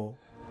되죠.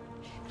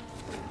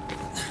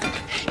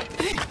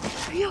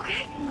 Are you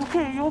okay?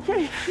 Okay, you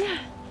okay?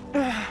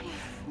 Yeah.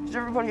 Is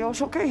everybody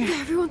else okay?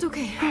 Yeah, everyone's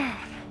okay.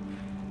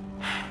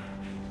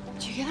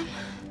 Did you get him?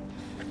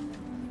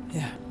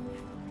 Yeah.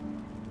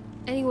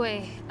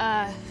 Anyway,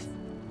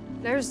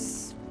 there's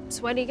this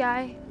sweaty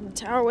guy in the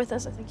tower with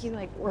us. I think he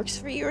like works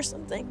for you or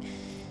something.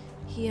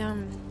 He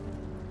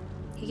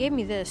gave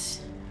me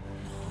this.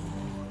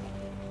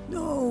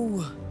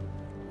 No.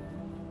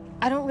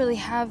 I don't really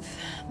have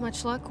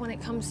much luck when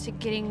it comes to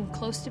getting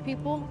close to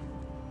people.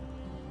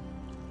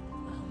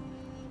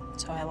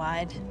 So I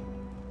lied.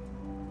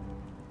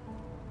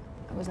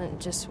 I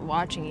wasn't just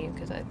watching you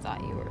because I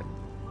thought you were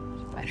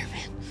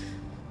Spider-Man.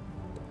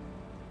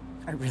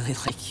 I really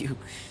like you.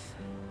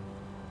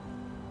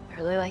 I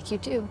really like you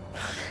too.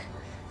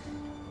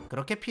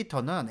 그렇게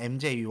피터는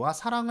MJ와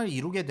사랑을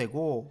이루게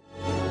되고.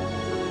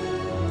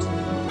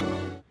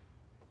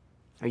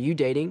 Are you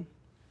dating?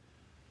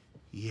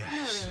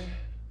 Yes.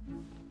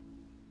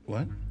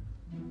 What?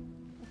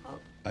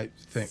 I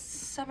think.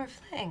 Summer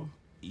fling.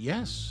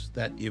 Yes,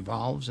 that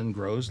evolves and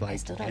grows like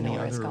still don't any know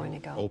where it's other, going to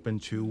go. open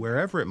to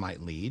wherever it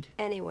might lead,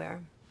 Anywhere.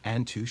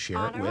 and to share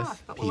On it or with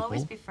off, but we'll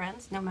always people be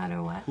friends, no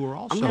matter what. who are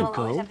I'm also gonna We'll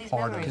always go have these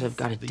part memories. because I've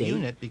got a of the date.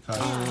 unit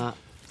because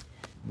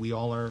we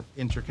all are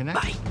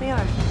interconnected. We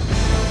are.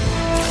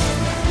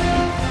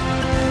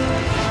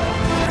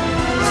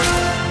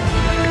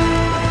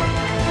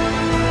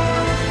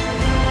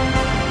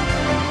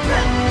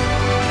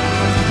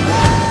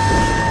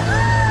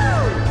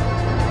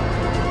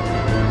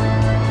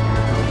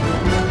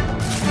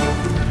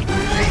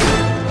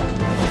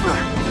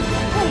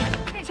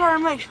 Sorry,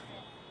 I'm late.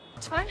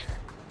 It's fine.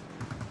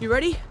 You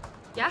ready?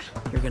 Yeah.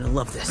 You're gonna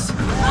love this.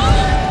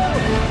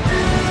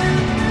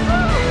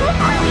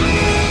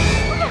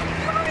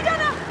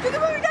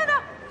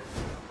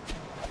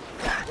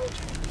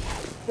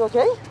 You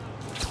okay?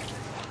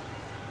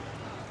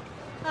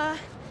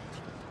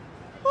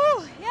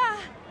 Oh, yeah.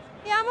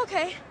 Yeah, I'm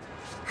okay.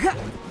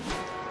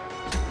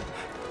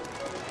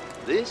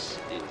 This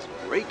is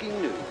breaking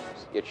news.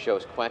 It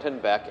shows Quentin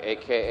Beck,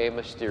 aka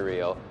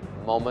Mysterio,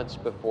 moments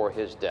before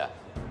his death.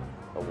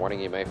 A warning,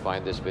 you may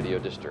find this video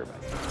disturbing.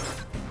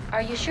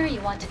 Are you sure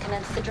you want to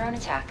commence the drone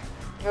attack?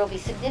 There will be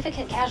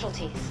significant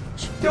casualties.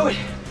 Do it!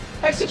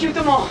 Execute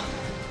them all!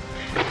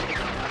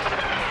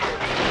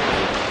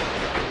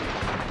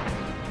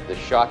 The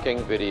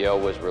shocking video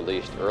was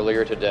released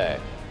earlier today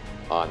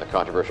on the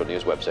controversial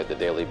news website,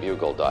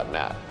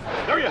 thedailybugle.net.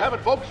 There you have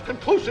it, folks.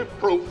 Conclusive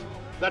proof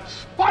that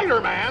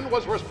Spider-Man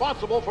was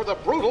responsible for the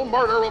brutal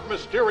murder of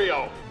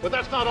Mysterio. But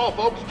that's not all,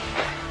 folks.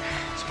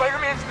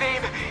 Spider-Man's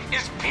name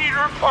is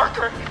Peter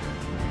Parker.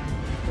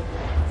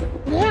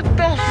 What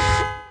the?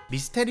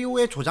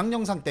 미스테리오의 조작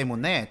영상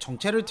때문에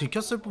정체를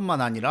들켰을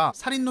뿐만 아니라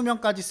살인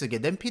누명까지 쓰게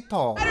된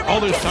피터.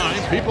 All this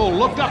time, people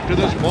looked up to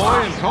this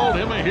boy and called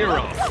him a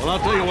hero. Well, I'll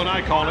tell you what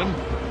I call him.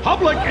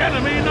 Public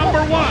enemy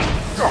number one.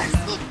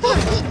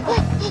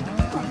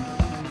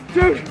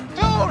 Dude!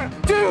 Dude!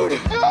 Dude!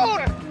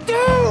 Dude!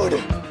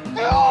 Dude!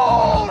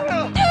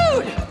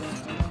 Dude!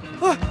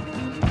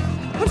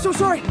 I'm so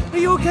sorry. Are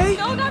you okay?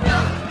 No, not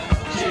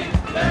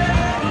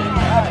really.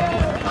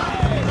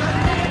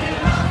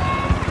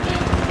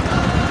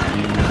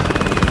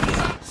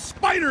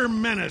 Spider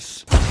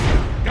Menace.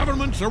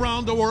 Governments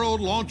around the world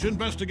launch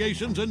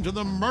investigations into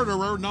the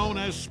murderer known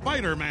as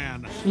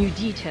Spider-Man. New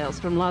details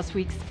from last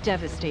week's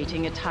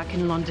devastating attack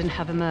in London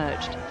have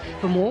emerged.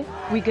 For more,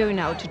 we go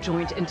now to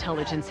Joint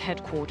Intelligence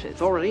Headquarters.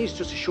 Authorities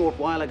just a short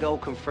while ago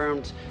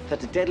confirmed that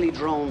the deadly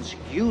drones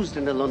used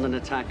in the London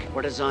attack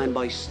were designed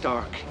by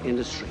Stark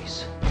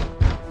Industries.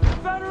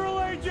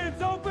 Federal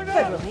agents, open up!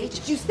 Federal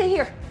agents, you stay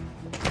here.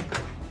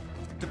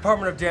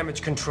 Department of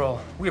Damage Control.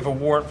 We have a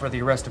warrant for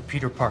the arrest of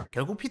Peter Parker.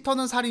 결국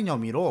피터는 살인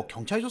혐의로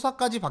경찰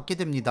조사까지 받게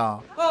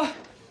됩니다.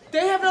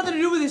 They have nothing to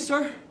do with this,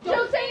 sir.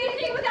 Don't say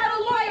anything without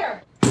a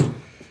lawyer.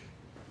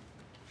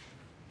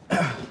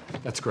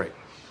 That's great.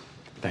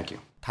 Thank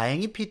you.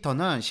 다행히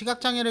피터는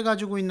시각장애를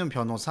가지고 있는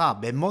변호사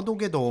맷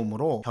머독의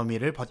도움으로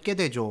혐의를 벗게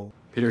되죠.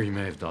 Peter, you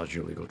may have dodged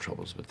your legal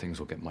troubles, but things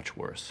will get much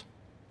worse.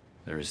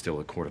 There is still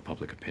a court of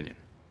public opinion.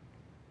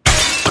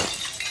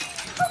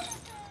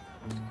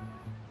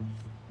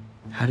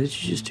 How did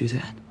you just do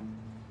that?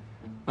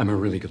 I'm a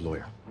really good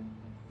lawyer.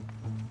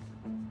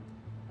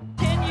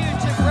 Continued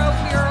to grow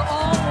here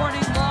all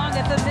morning long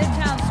at the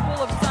Midtown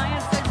School of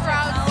Science and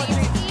crowd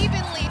seems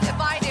evenly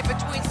divided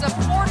between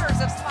supporters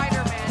of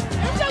Spider-Man.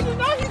 You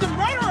know he's a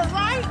murderer,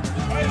 right?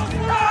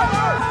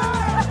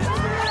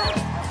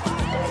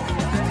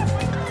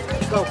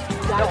 Go.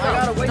 No,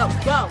 I gotta wait. No,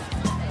 go.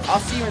 I'll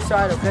see you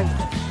inside, okay?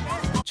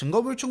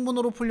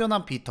 증거불충분으로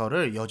풀려난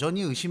피터를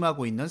여전히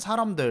의심하고 있는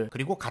사람들,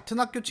 그리고 같은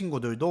학교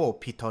친구들도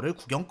피터를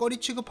구경거리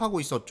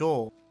취급하고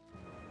있었죠.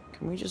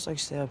 Can we just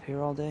stay up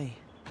here all day?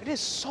 It is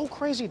so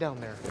crazy down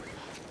there.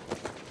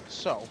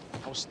 So,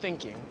 I was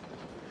thinking,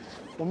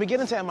 when we get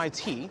into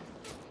MIT,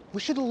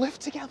 we should live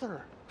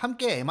together.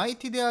 함께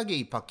MIT 대학에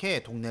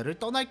입학해 동네를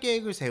떠날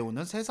계획을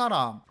세우는 세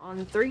사람.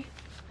 On 3.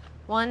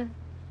 1,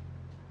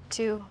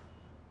 2,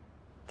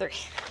 3.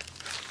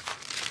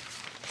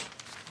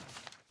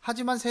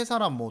 하지만 세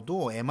사람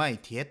모두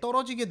MIT에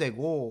떨어지게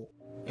되고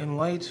In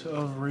light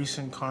of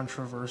recent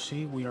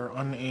controversy, we are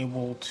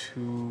unable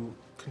to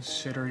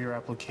consider your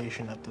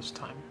application at this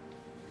time.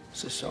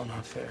 This is so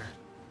not fair.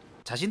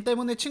 자신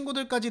때문에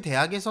친구들까지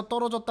대학에서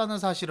떨어졌다는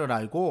사실을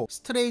알고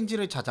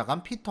스트레인지를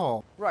찾아간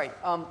피터. Right.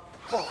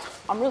 Well,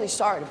 I'm really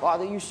sorry to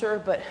bother you, sir,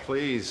 but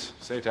Please,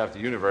 safe to have the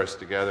universe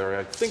together.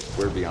 I think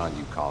we're beyond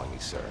you calling me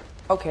sir.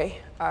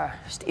 okay.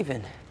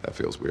 Stephen. That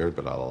feels weird,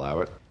 but I'll allow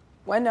it.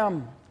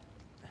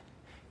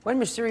 When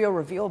Mysterio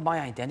revealed my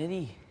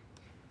identity,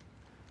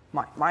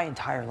 my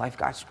entire life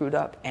got screwed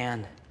up,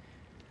 and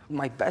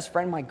my best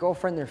friend, my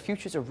girlfriend, their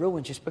futures are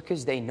ruined just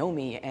because they know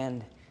me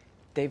and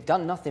they've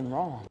done nothing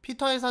wrong.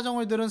 피터의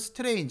사정을 들은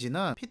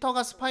스트레인지는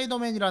피터가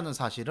스파이더맨이라는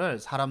사실을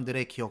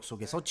사람들의 기억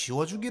속에서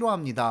지워주기로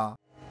합니다.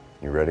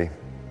 You ready?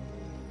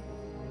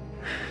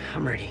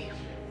 I'm ready.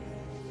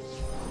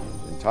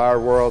 The entire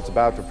world's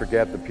about to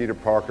forget that Peter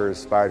Parker is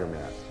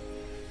Spider-Man,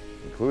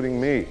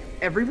 including me.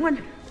 Everyone?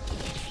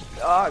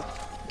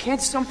 Can't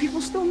some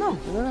people still know?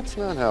 That's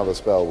not how the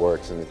spell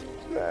works, and it's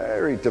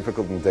very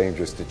difficult and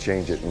dangerous to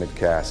change it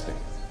mid-casting.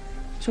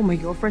 So my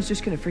girlfriend's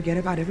just gonna forget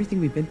about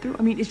everything we've been through?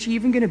 I mean, is she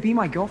even gonna be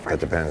my girlfriend?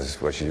 That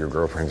depends. Was she your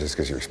girlfriend just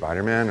because you're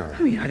Spider-Man, or?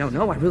 I mean, I don't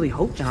know. I really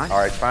hope not. All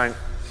right, fine.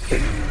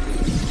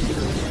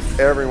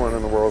 Everyone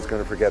in the world's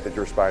gonna forget that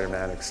you're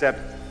Spider-Man, except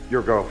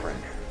your girlfriend.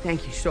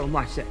 Thank you so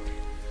much.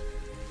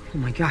 Oh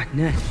my God,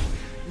 Ned.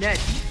 Ned.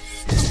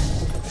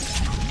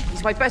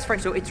 He's my best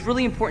friend, so it's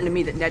really important to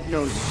me that Ned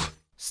knows.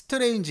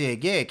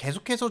 스트레인지에게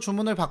계속해서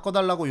주문을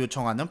바꿔달라고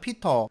요청하는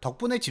피터.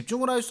 덕분에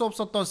집중을 할 수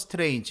없었던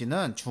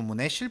스트레인지는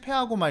주문에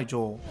실패하고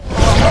말죠.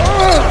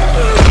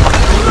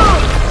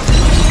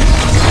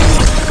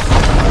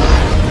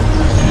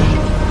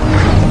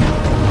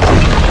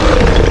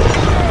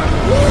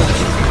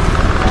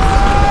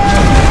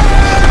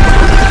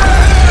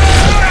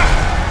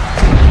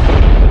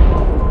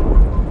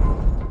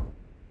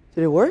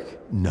 Did it work?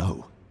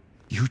 No.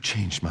 You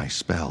changed my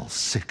spell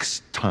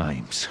 6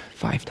 times.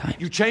 5 times.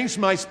 You changed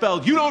my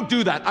spell. You don't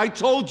do that. I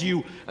told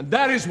you, and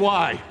that is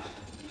why.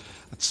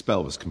 That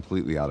spell was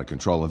completely out of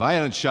control. If I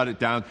hadn't shut it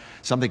down,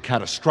 something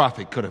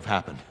catastrophic could have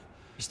happened.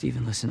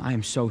 Stephen, listen, I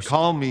am so sorry.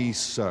 Call me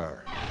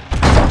sir.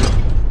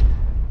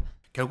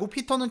 결국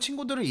피터는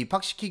친구들을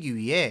입학시키기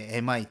위해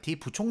MIT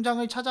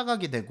부총장을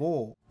찾아가게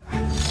되고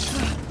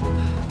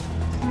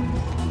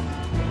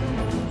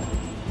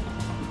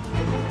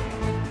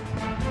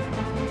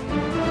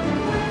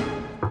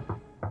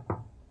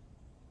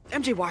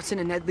MJ Watson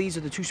and Ned Lees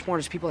are the 2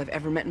 smartest people I've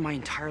ever met in my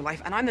entire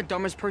life, and I'm the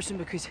dumbest person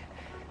because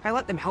I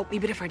let them help me,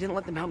 but if I didn't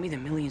let them help me,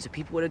 then millions of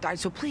people would have died.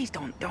 So please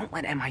don't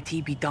let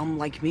MIT be dumb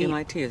like me.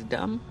 MIT is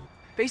dumb?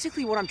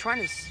 Basically what I'm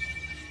trying to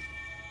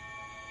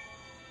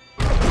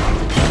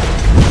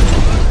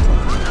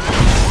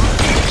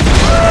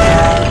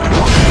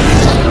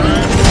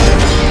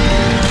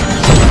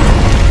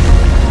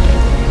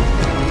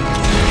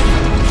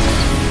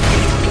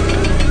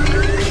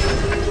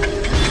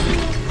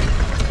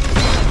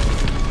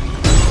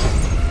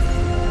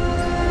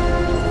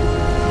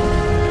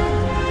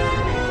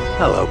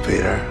Hello,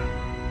 Peter.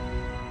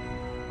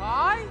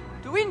 Hi?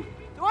 Do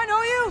I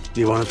know you? Do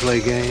you want to play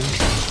games?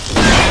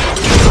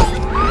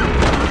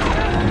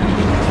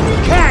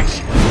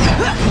 Catch!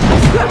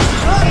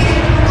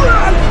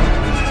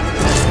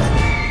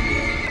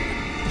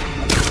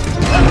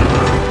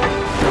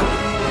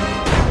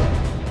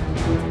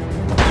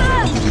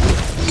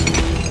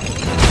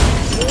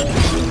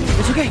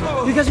 It's okay.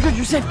 You guys are good.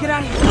 You're safe. Get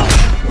out of here.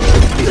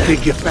 You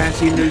think your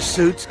fancy new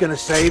suit's gonna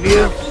save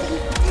you?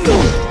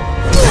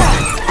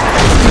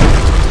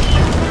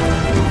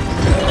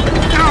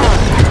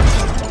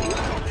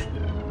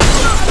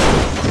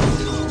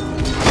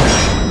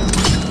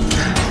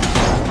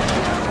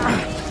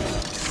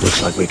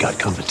 Looks like we got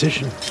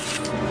competition.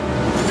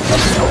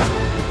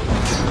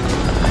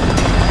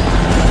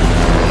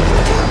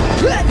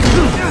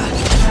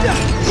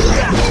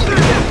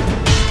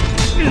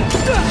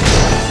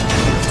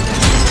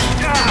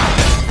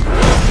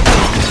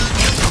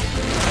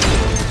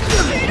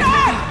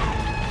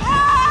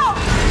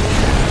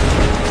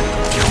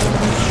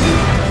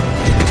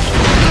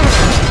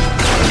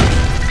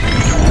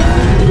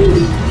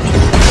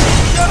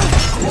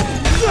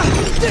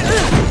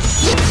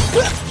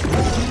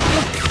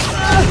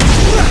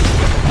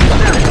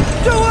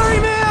 Don't worry,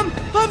 ma'am!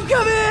 I'm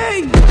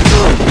coming!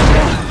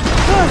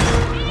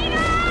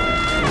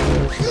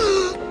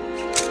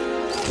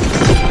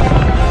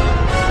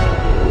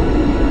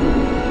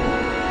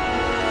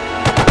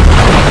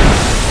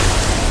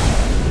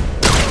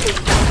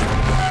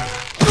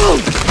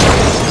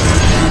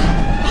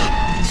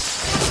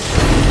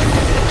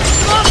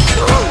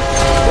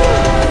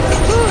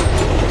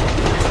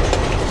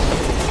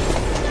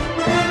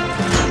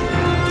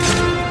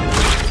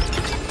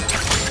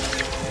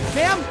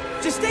 Ma'am,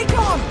 just stay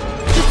calm.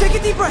 Just take a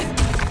deep breath.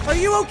 Are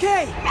you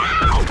okay?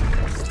 No!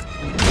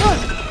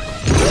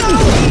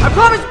 I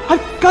promise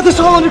I've got this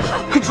all under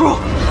control.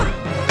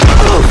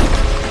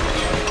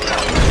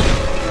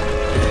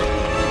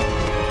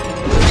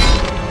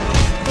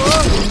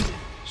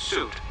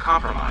 Suit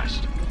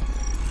compromised.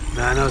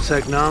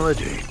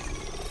 Nanotechnology.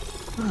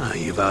 Ah,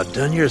 you've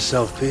outdone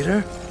yourself,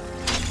 Peter.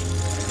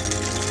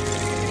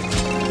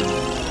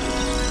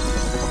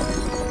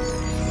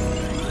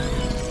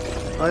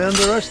 I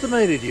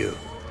underestimated you.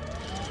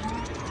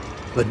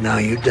 But now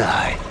you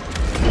die.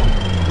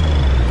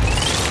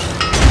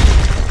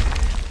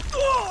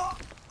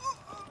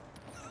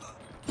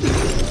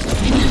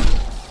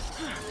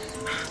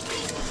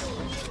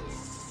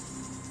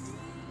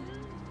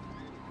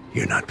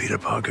 You're not Peter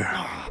Parker.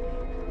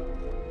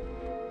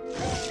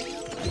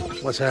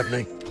 What's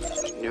happening?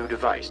 New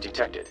device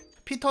detected.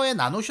 피터의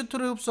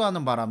나노슈트를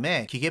흡수하는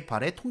바람에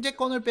기계팔의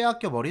통제권을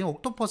빼앗겨버린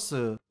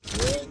옥토퍼스.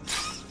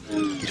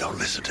 You don't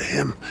listen to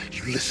him,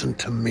 you listen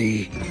to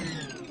me.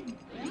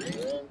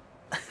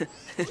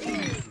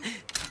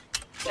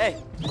 Hey.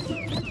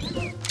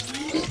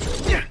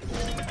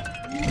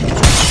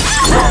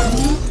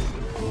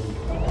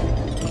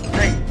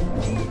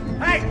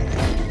 Hey!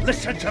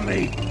 Listen to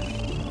me!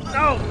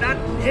 No, not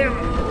him!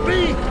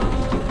 Me!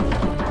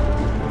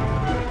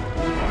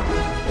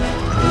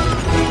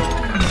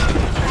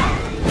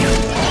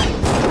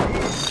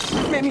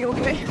 Ma'am, you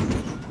okay?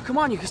 Come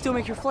on, you can still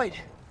make your flight.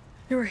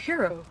 You're a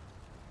hero.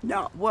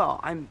 No, well,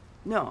 I'm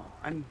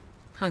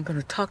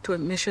gonna talk to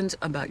admissions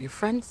about your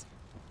friends,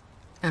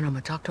 and I'm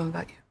gonna talk to them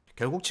about you.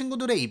 결국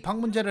친구들의 입학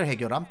문제를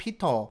해결한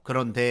피터.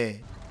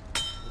 그런데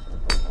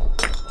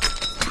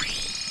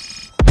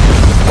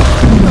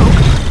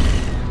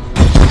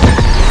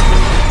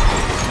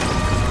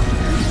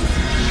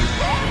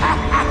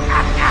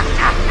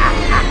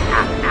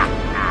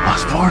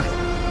Osborn?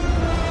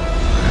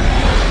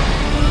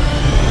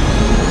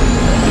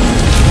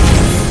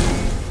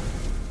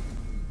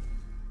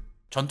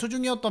 전투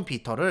중이었던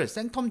피터를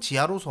생텀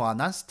지하로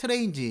소환한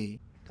스트레인지.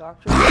 Let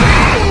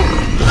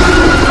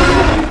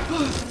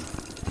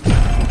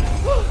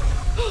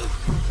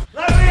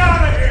me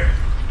out of here!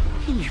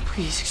 He you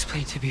please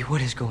explain to me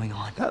what is going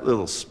on? That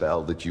little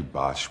spell that you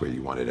botched where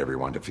you wanted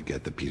everyone to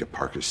forget that Peter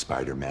Parker's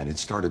Spider-Man, it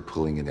started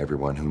pulling in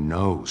everyone who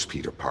knows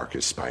Peter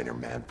Parker's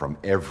Spider-Man from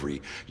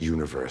every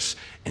universe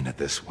into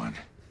this one.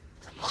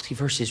 The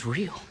multiverse is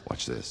real.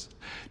 Watch this.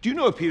 Do you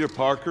know a Peter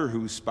Parker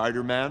who's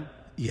Spider-Man?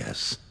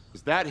 Yes.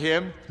 Is that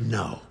him?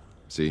 No.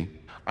 See?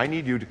 I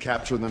need you to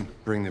capture them,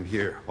 bring them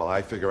here, while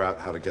I figure out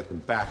how to get them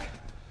back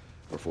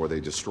before they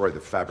destroy the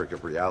fabric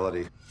of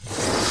reality.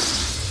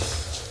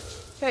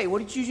 Hey, what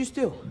did you just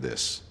do?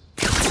 This.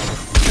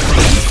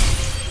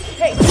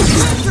 Hey!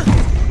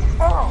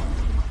 Oh!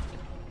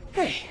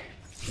 Hey!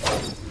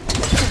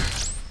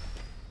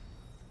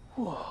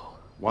 Whoa.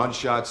 One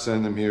shot,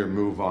 send them here,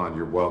 move on.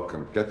 You're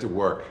welcome. Get to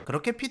work.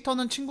 그렇게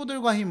피터는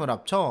친구들과 힘을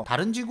합쳐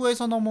다른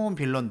지구에서 넘어온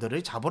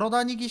빌런들을 잡으러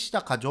다니기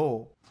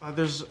시작하죠.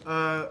 There's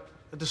a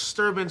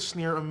disturbance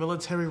near a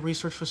military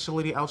research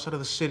facility outside of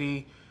the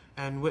city,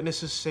 and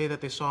witnesses say that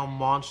they saw a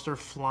monster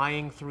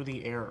flying through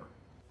the air.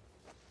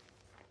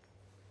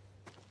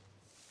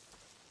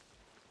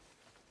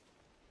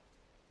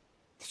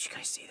 Did you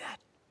guys see that?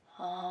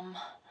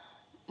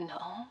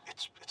 No.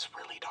 It's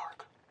really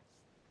dark.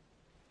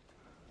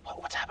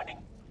 What's happening?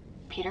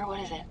 Peter, what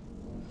is it?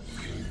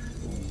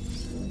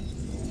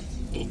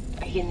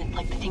 Are you getting,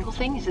 like, the tingle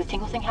thing? Is the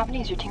tingle thing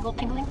happening? Is your tingle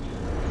tingling?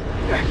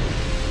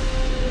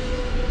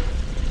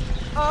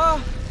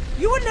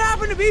 You wouldn't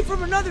happen to be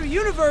from another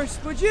universe,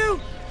 would you?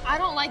 I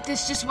don't like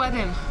this, just web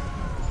him.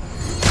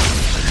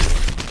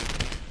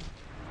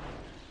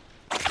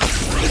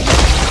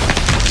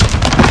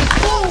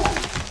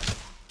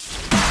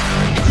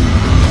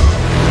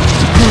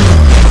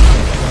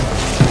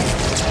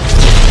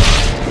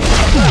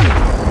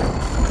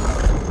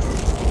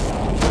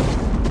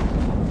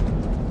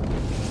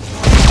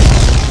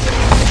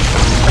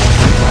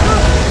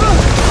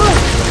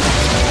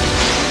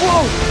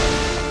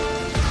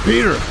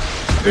 Peter,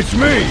 it's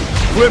me,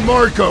 Clint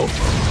Marco.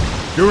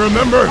 You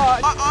remember?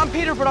 I'm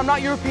Peter, but I'm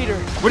not your Peter.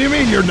 What do you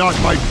mean you're not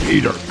my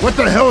Peter? What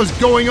the hell is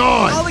going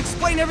on? I'll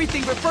explain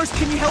everything, but first,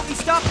 can you help me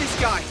stop this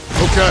guy?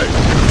 Okay.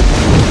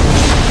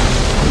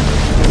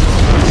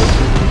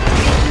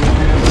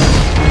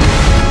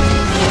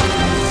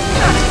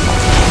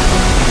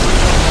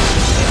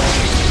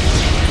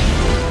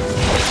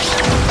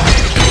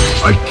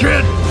 I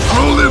can't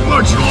hold it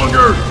much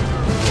longer!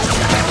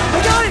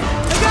 I got it!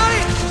 I got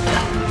it!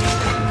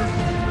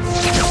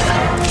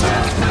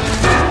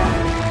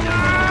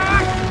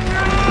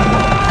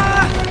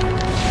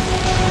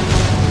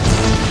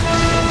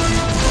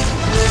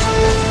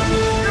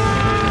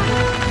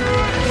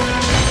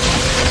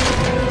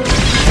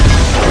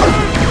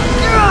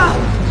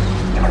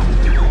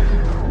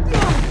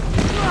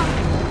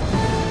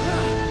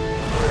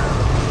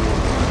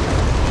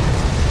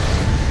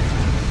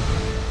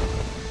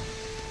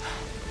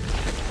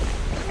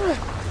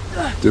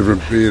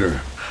 Different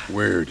Peter.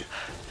 Weird.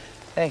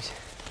 Thanks.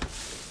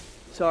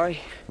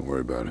 Sorry. Don't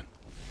worry about it.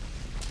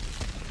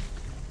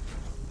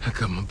 I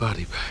got my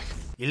body back.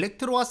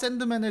 일렉트로와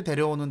샌드맨을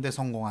데려오는 데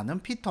성공하는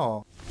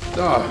피터.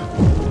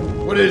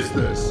 What is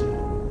this?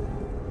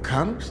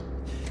 Comics?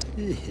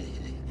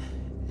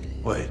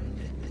 Wait.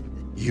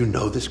 You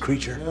know this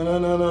creature? No,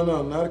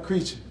 not a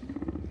creature.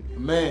 A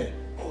man.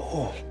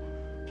 Oh.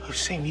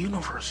 Same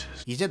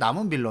universes. 이제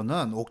남은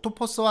빌런은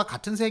옥토퍼스와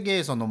같은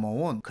세계에서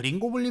넘어온 그린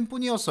고블린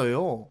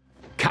뿐이었어요.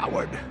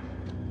 Coward.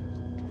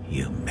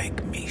 You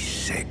make me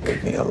sick.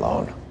 Leave me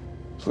alone,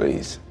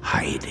 please.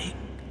 Hiding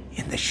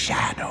in the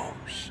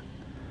shadows.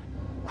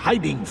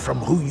 Hiding from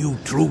who you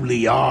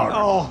truly are.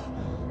 Oh.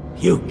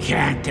 You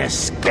can't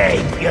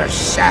escape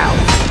yourself.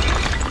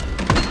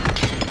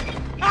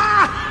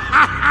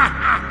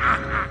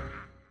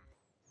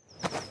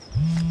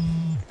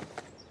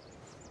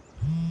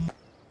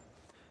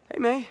 Hey,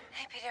 May.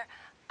 Hey, Peter.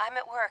 I'm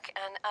at work,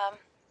 and,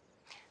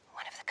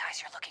 one of the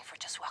guys you're looking for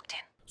just walked in.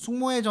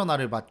 숙모의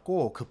전화를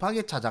받고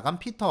급하게 찾아간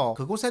피터.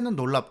 그곳에는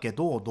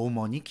놀랍게도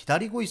노먼이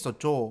기다리고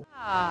있었죠.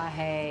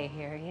 Hey,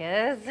 here he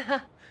is.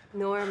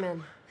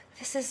 Norman,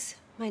 this is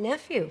my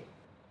nephew.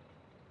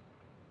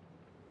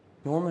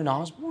 Norman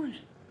Osborn?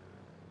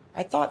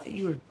 I thought that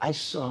you were... I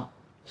saw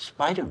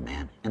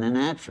Spider-Man in an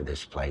ad for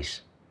this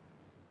place.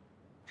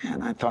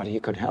 And I thought he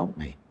could help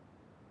me.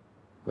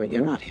 But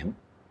you're not him.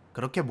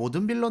 그렇게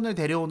모든 빌런을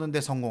데려오는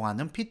데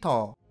성공하는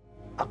피터.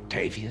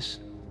 Octavius?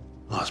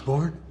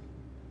 Osborn?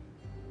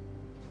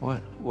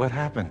 What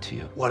happened to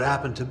you? What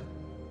happened to me?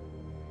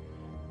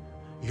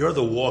 You're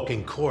the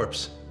walking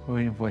corpse.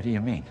 What do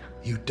you mean?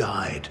 You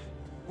died.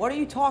 What are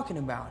you talking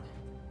about?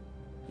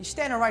 He's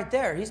standing right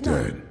there. He's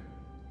not... Dead.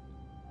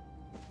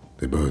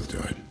 They both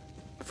died,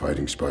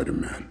 fighting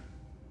Spider-Man.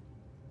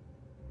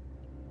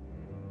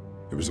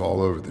 It was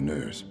all over the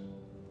news.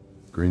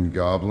 Green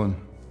Goblin,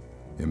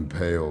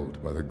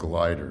 impaled by the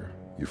glider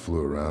you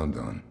flew around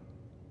on.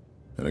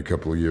 And a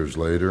couple of years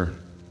later,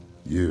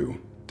 you,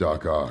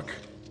 Doc Ock,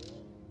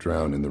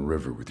 drowned in the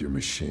river with your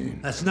machine.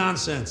 That's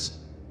nonsense.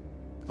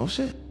 Oh,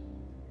 shit.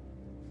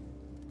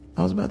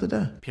 I was about to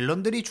die.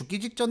 빌런들이 죽기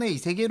직전에 이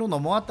세계로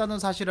넘어왔다는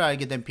사실을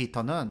알게 된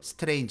피터는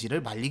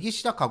스트레인지를 말리기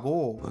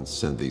시작하고 Let's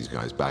send these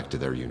guys back to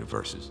their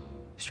universes.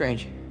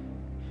 Strange.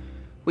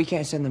 We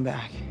can't send them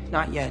back.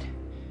 Not yet.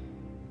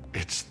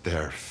 It's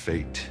their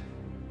fate.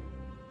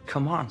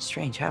 Come on,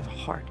 Strange, have a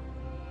heart.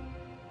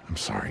 I'm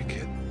sorry,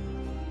 kid.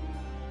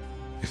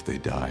 If they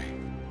die,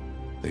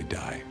 they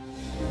die.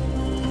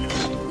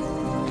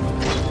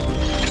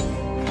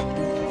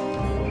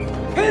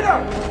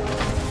 Peter!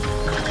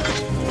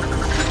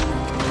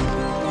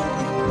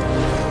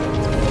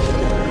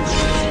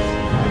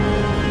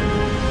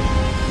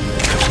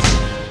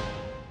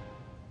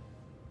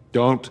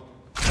 Don't.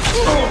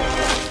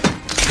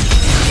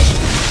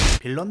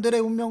 빌런들의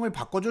운명을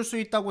바꿔줄 수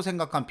있다고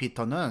생각한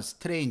피터는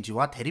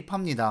스트레인지와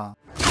대립합니다.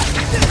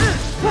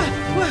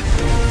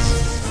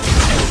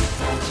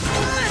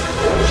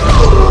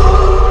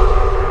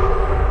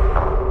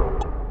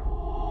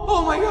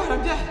 Oh my god,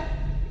 I'm dead.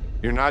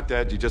 You're not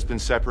dead. You've just been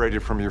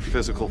separated from your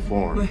physical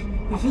form.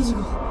 My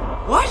physical...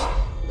 What?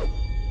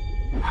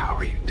 How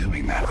are you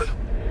doing that?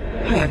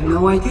 I have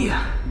no idea.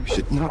 You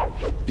should not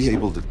be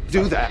able to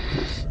do that.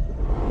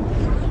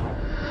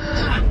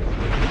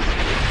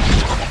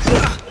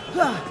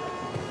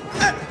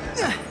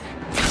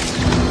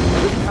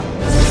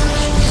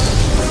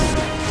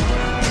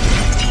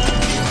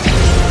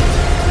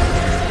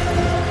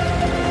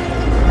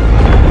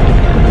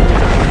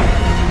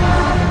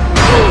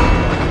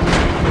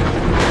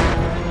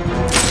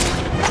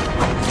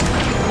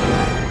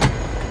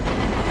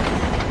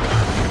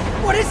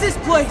 What is this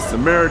place? The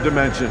mirror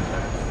dimension,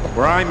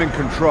 where I'm in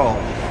control.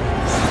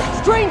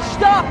 Strange,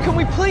 stop! Can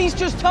we please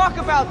just talk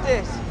about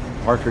this?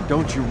 Parker,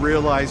 don't you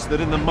realize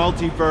that in the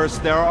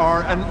multiverse there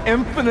are an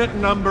infinite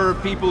number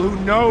of people who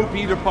know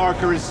Peter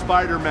Parker is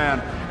Spider-Man?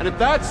 And if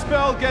that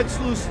spell gets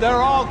loose,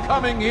 they're all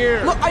coming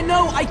here. Look, I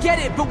know, I get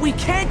it, but we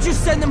can't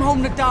just send them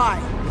home to die.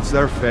 It's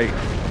their fate.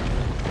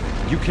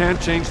 You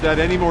can't change that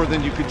any more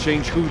than you could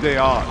change who they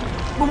are.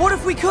 But what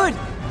if we could?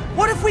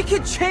 What if we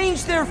could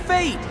change their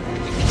fate?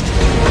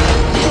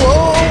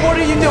 Whoa, what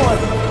are you doing?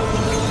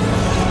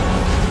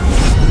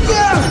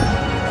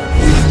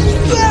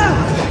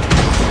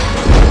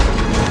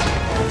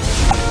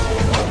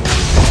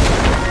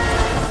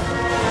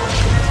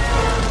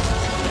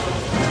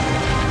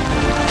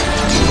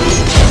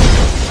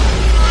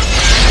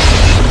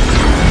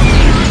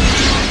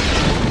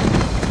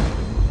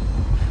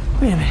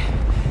 Wait a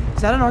minute.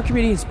 Is that an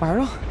Archimedean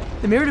spiral?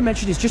 The mirror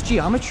dimension is just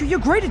geometry? You're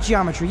great at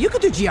geometry. You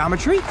could do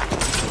geometry.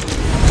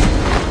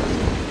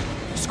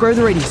 Square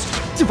the radius.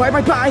 Divide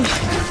by pi.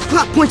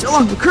 Plot points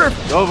along the curve.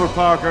 It's over,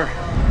 Parker.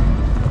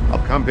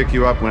 I'll come pick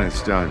you up when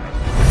it's done.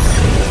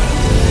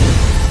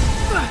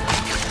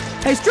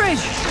 Hey, Strange!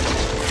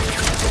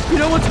 You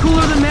know what's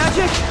cooler than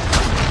magic?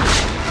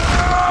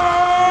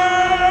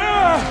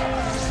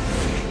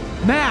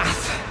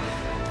 Math!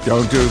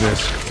 Don't do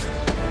this.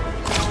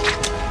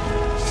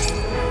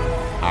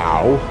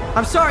 Ow.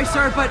 I'm sorry,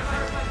 sir, but...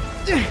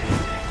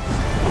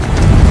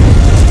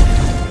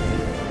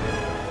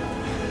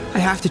 I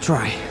have to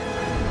try.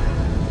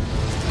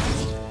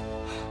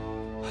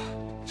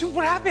 Dude,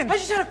 what happened? I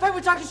just had a fight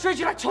with Dr. Strange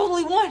and I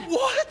totally won!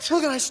 What?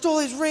 Look, I stole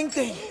his ring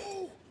thing.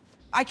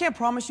 I can't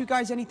promise you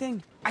guys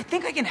anything. I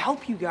think I can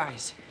help you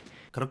guys.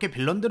 그렇게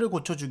빌런들을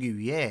고쳐주기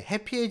위해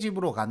해피의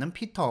집으로 가는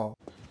피터.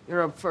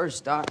 You're up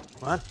first, Doc.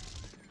 What?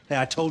 Hey,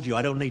 I told you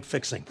I don't need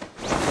fixing.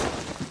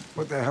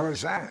 What the hell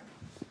is that?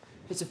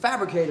 It's a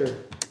fabricator.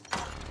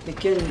 It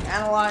can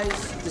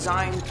analyze,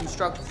 design,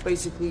 construct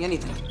basically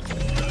anything.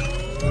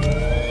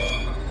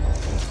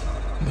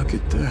 Look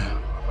at that.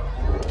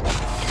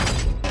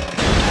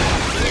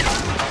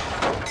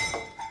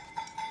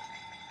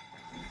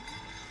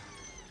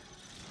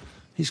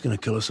 He's gonna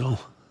kill us all.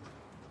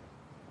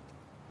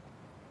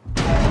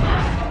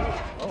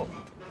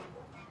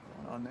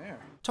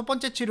 첫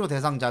번째 치료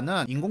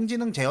대상자는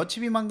인공지능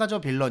제어칩이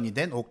망가져 빌런이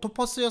된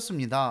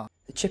옥토퍼스였습니다.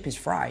 The chip is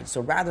fried,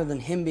 so rather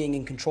than him being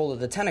in control of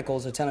the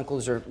tentacles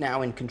are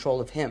now in control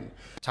of him.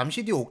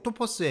 잠시 뒤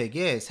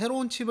옥토퍼스에게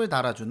새로운 칩을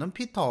달아주는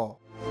피터.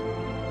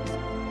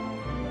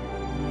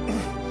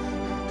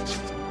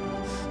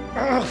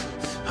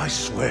 I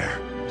swear,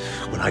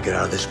 when I get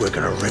out of this, we're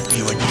gonna rip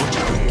you a new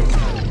tongue.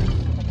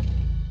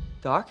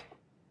 Doc?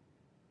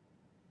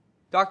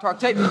 Doc,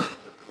 tape.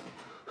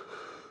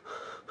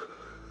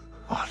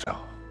 Otto.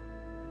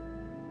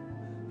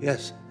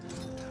 Yes,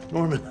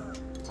 Norman.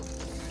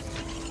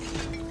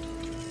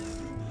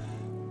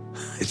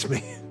 It's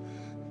me.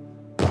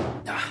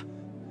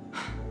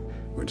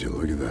 Would you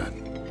look at that?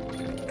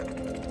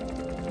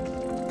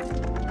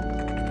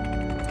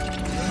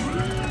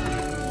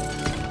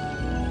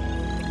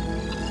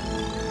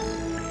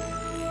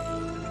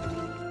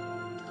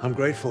 I'm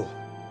grateful,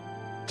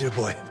 dear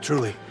boy,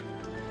 truly.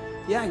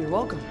 Yeah, you're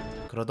welcome.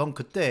 그러던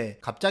그때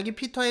갑자기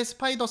피터의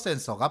스파이더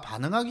센서가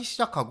반응하기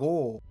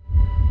시작하고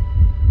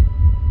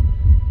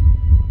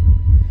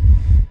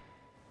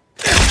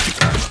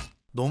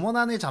노먼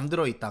안에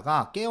잠들어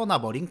있다가 깨어나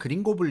버린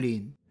그린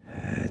고블린.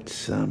 That's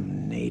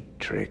some neat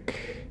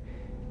trick.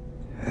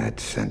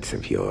 That sense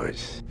of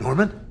yours.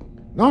 Norman?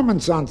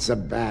 Norman's on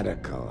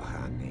sabbatical,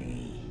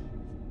 honey.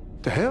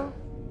 The hell?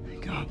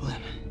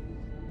 Goblin.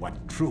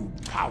 What true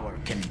power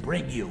can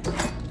bring you?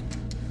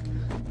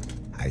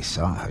 I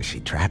saw how she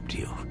trapped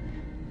you,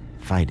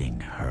 fighting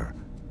her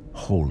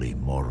holy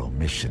moral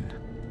mission.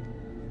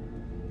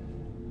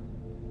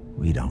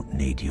 We don't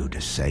need you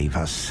to save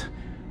us.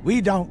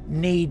 We don't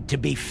need to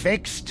be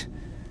fixed.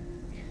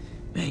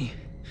 May,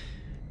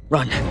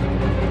 run.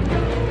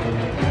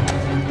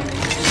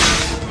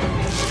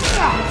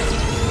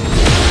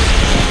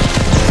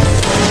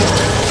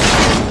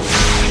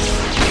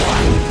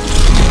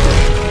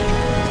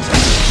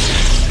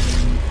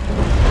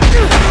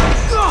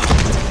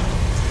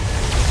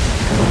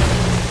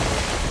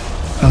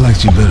 I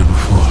liked you better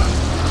before.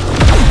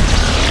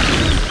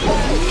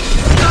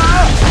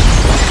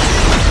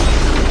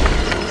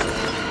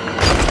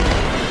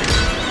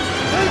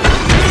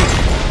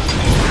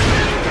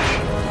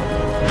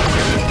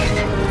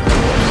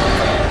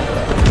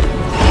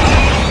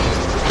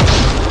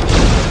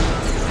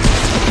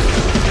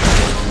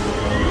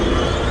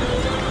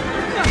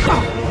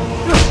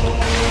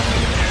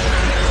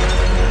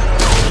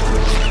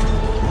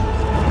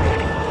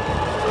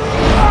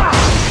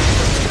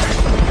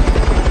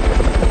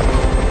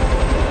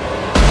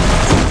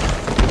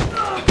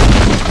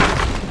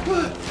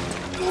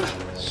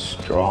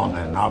 Strong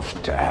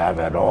enough to have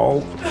it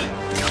all.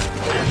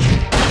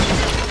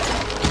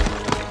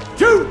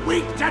 Too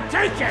weak to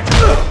take it!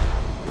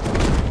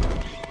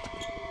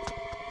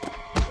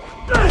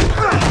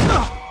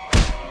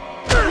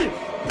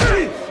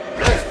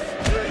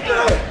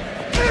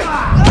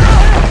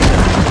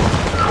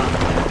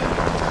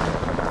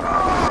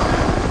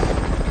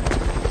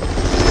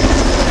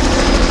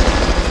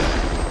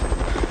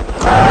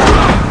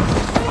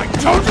 I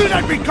told you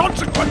there'd be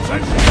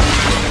consequences!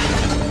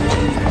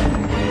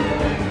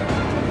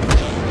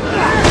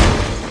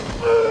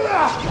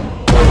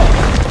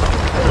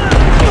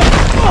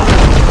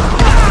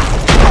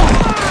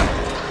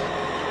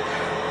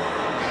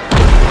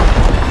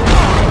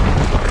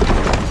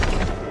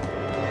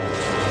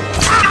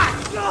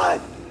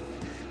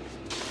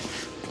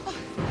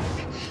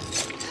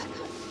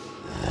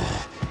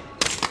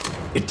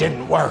 It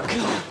didn't work.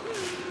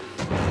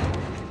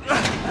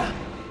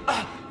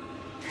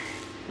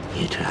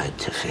 You tried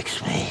to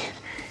fix me.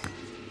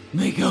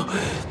 Miko.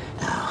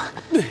 Now,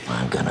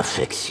 I'm gonna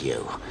fix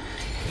you.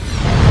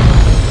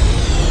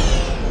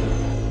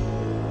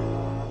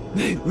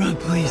 May, run,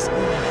 please.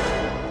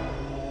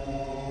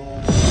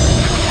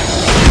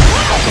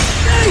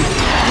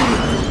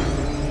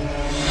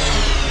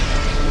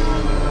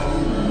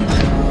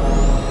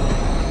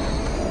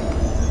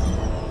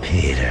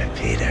 Peter,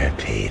 Peter,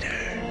 Peter.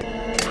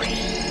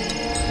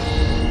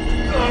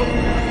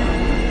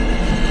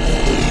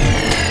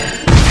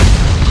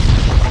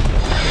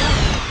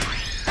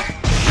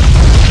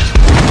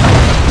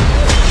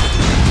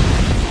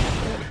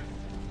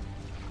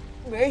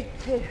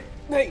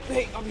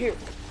 May, I'm here.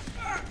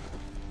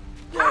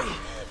 May,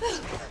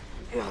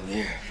 I'm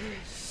here.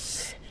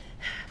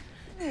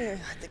 I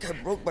think I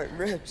broke my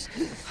ribs.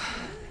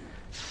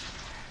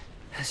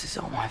 This is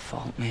all my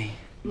fault, May.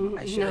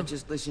 I should have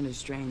just listened to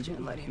Strange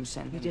and let him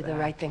send me. You did the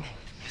right thing.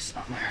 It's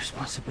not my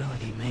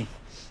responsibility, May.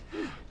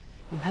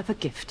 You have a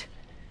gift.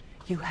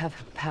 You have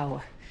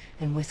power.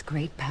 And with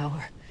great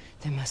power,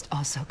 there must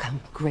also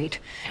come great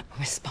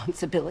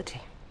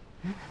responsibility.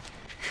 I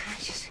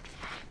just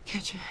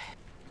can't you?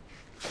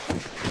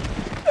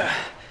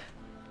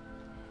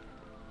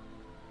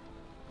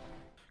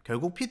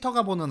 결국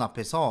피터가 보는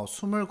앞에서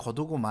숨을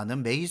거두고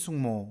마는 메이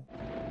숙모.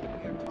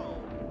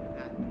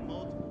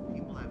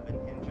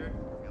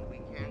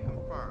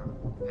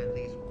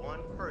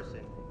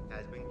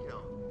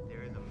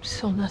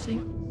 Still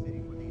nothing?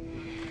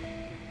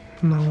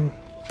 No.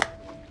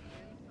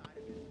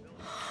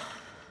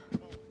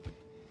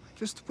 I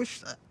just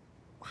wish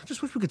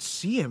we could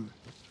see him.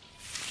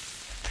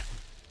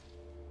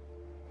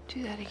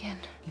 Do that again.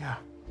 Yeah.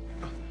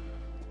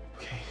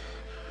 Okay.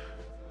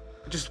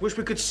 I just wish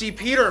we could see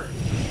Peter.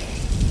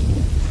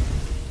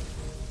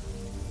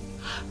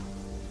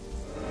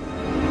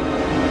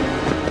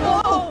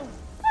 Oh!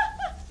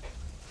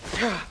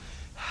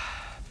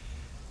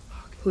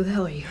 Who the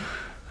hell are you?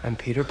 I'm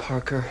Peter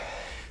Parker.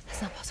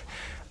 That's not possible.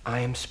 I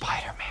am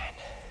Spider-Man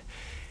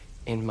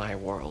in my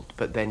world.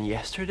 But then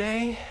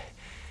yesterday,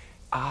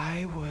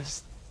 I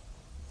was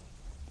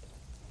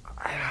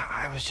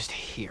just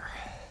here.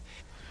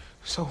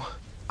 So,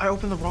 I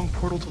opened the wrong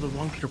portal to the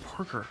wrong Peter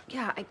Parker.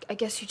 Yeah, I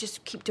guess you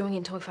just keep doing it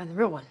until we find the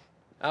real one.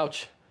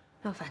 Ouch.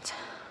 No offense.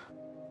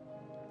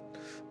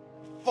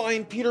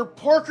 Find Peter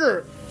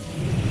Parker!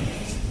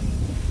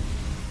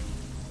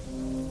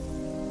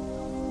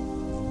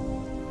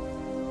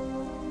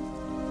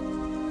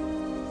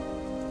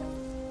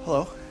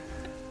 Hello.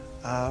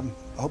 I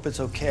hope it's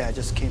okay. I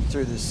just came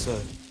through this,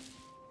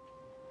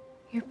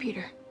 You're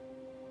Peter.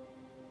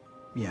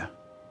 Yeah.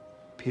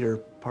 Peter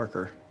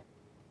Parker.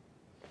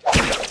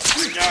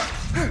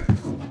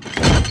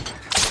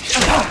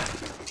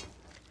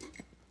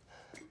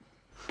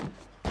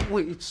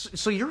 Wait,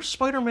 so you're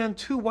Spider-Man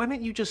too? Why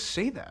didn't you just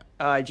say that?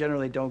 I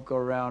generally don't go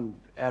around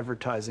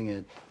advertising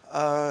it.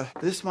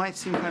 This might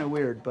seem kind of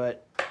weird,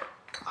 but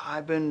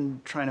I've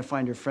been trying to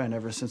find your friend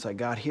ever since I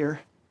got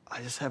here.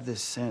 I just have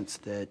this sense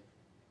that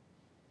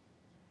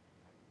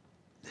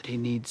he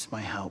needs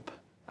my help.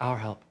 Our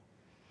help?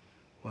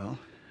 Well,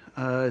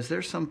 is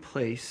there some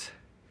place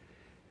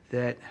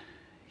that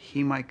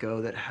he might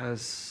go that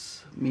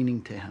has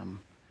meaning to him?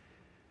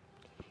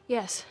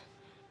 Yes.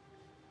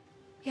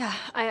 Yeah,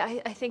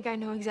 I think I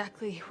know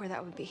exactly where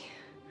that would be.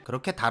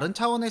 그렇게 다른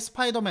차원의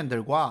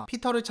스파이더맨들과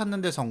피터를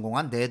찾는 데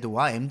성공한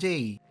네드와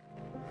MJ.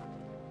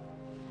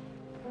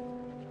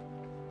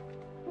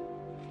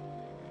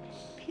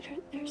 Peter,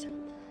 there's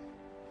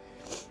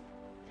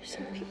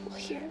some people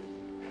here.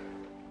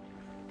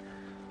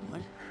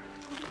 What?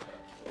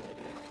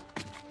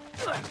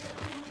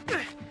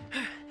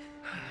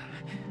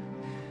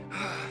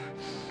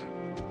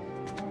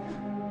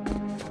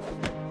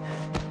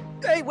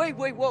 Hey,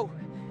 wait, whoa.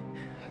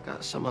 I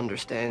got some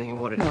understanding of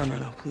what it is.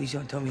 No, please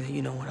don't tell me that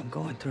you know what I'm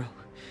going through.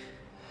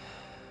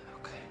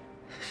 Okay.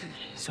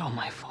 It's all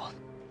my fault.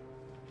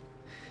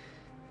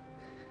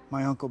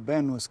 My Uncle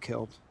Ben was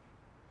killed.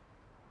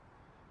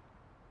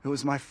 It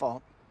was my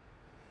fault.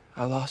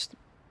 I lost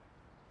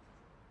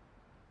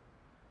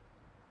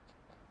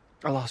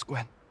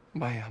Gwen.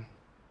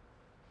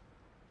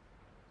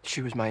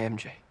 She was my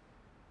MJ.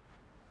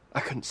 I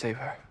couldn't save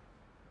her.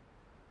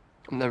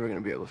 I'm never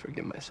gonna be able to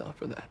forgive myself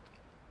for that.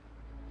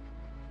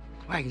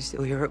 I can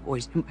still hear her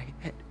voice in my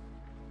head.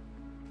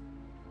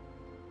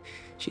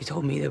 She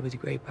told me that with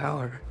great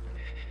power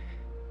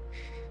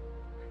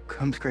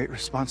comes great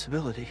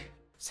responsibility.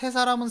 세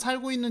사람은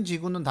살고 있는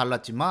지구는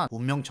달랐지만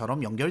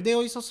운명처럼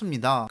연결되어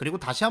있었습니다. 그리고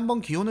다시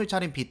한번 기운을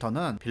차린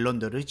피터는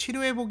빌런들을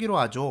치료해보기로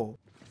하죠.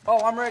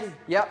 Oh, I'm ready.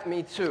 Yep,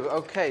 me too.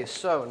 Okay,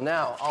 so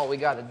now all we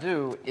gotta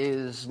do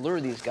is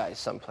lure these guys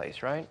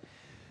someplace, right?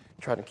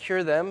 Try to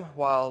cure them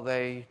while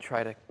they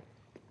try to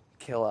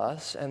kill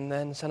us and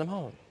then send them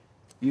home.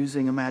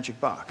 Using a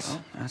magic box.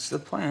 Well, that's the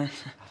plan.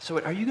 So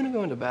wait, are you gonna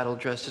go into battle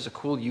dressed as a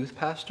cool youth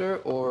pastor,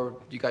 or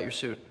you got your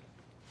suit?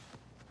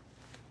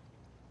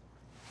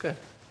 Good.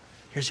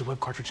 Here's your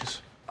web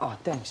cartridges. Oh,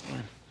 thanks,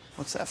 man.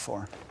 What's that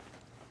for?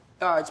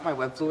 It's my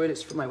web fluid.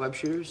 It's for my web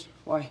shooters.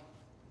 Why?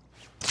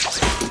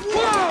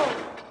 Whoa!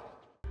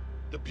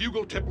 The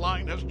bugle tip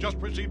line has just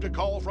received a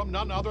call from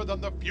none other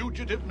than the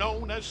fugitive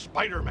known as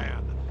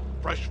Spider-Man,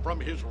 fresh from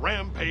his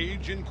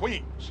rampage in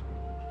Queens.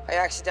 I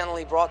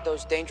accidentally brought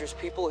those dangerous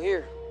people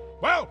here.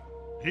 Well,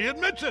 he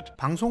admits it.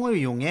 방송을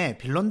이용해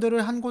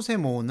빌런들을 한 곳에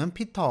모으는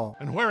피터.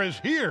 And where is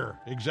here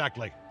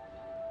exactly?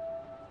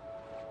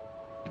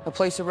 A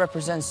place that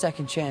represents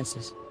second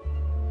chances.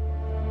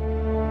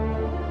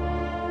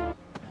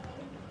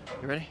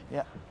 You ready?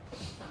 Yeah.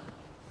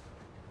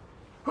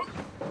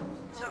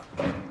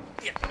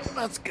 Yeah,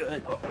 that's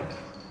good.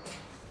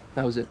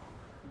 That was it.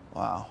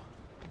 Wow.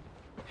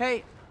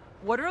 Hey,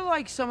 what are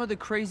like some of the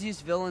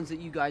craziest villains that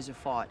you guys have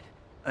fought?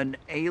 An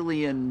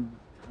alien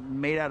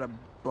made out of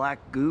black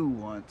goo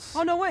once.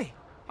 Oh, no way.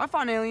 I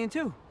fought an alien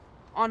too.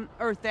 On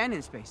Earth and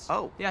in space.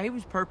 Oh. Yeah, he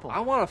was purple.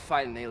 I want to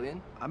fight an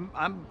alien.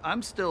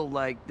 I'm still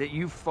like that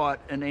you fought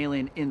an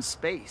alien in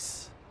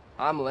space.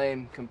 I'm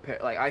lame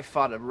compared. Like I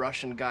fought a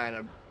Russian guy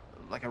in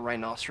a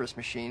rhinoceros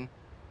machine.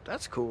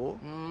 That's cool.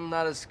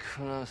 Not as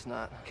cool. No, it's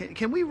not.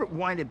 Can we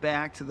rewind it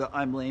back to the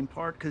I'm lame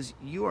part? Because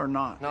you are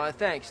not. No,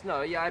 thanks.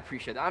 No, yeah, I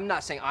appreciate it. I'm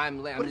not saying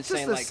I'm lame. But I'm it's just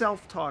saying the like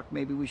self-talk.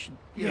 Maybe we should,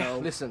 you know.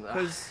 Listen,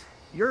 because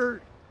you're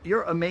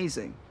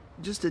amazing.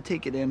 Just to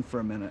take it in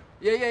for a minute.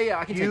 Yeah.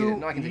 I can take it in.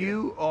 No, I can take it in.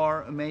 You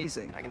are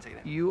amazing. I can take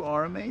it in. You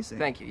are amazing.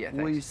 Thank you. Yeah,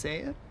 thanks. Will you say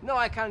it? No,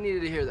 I kind of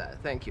needed to hear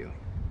that. Thank you.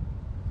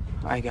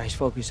 All right, guys,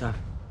 focus up.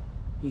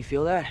 You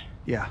feel that?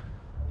 Yeah.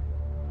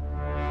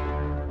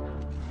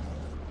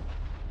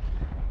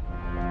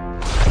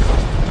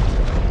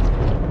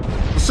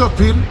 What's up,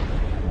 Peter?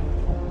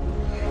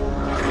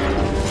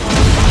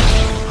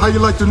 How you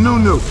like the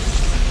new?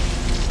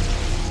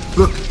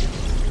 Look,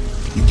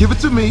 you give it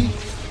to me,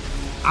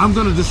 I'm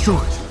gonna destroy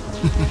it.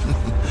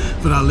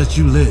 But I'll let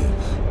you live.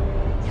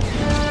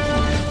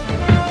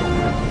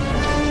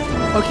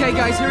 Okay,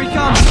 guys, here he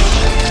comes.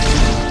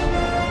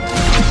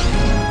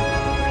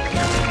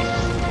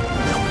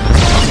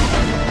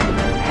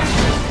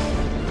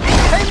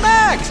 Hey,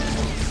 Max!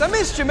 I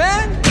missed you,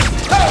 man.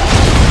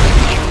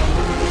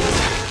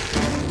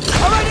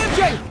 All right,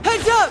 MJ,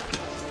 heads up.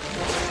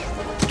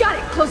 Got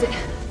it. Close it.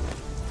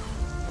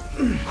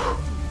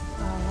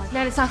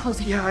 No, it's not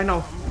closing. Yeah, I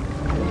know.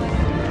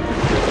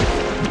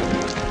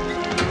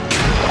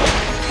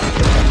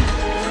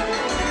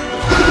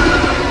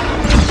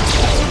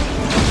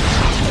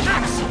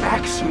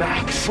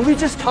 Max. Will we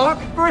just talk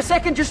for a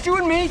second? Just you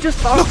and me, just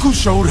talk. Look who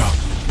showed up.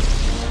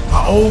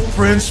 My old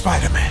friend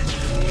Spider-Man.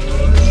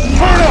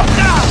 Turn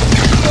up!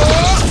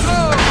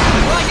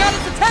 Well, I got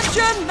his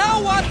attention.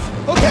 Now what?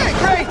 Okay,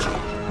 great.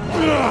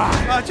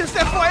 Just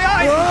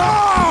FYI,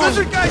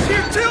 Lizard Guy's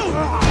here too.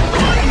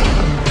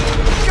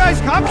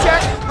 Guys, comp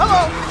check.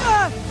 Hello.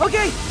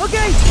 Okay.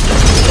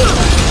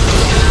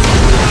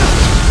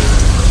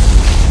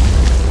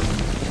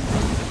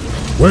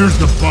 Where's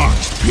the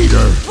box, Peter?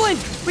 Flint,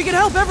 we can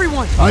help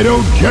everyone. I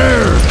don't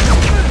care.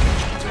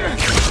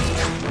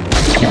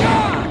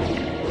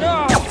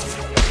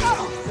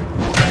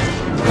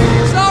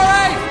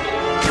 Sorry.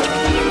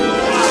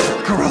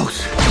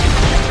 Gross.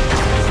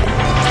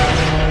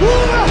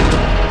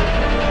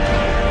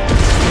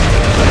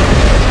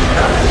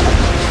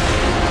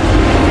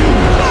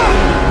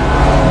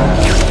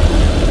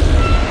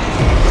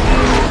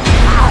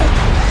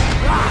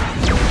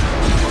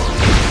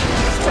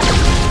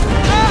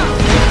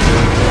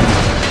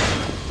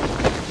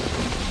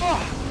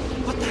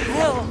 What the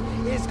hell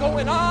is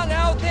going on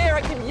out there?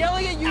 I keep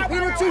yelling at you,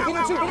 Peter 2,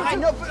 Peter 2, Peter 2. I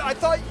know, but I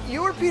thought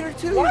you were Peter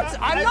 2. What?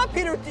 I'm not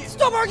Peter 2.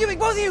 Stop arguing,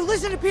 both of you.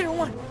 Listen to Peter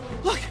 1.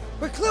 Look,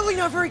 we're clearly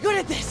not very good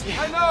at this.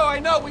 I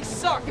know, we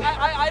suck.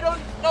 I don't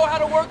know how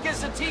to work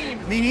as a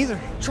team. Me neither.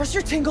 Trust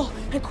your tingle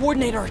and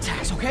coordinate our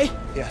attacks, okay?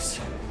 Yes.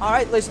 All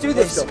right, let's do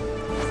this. Let's go.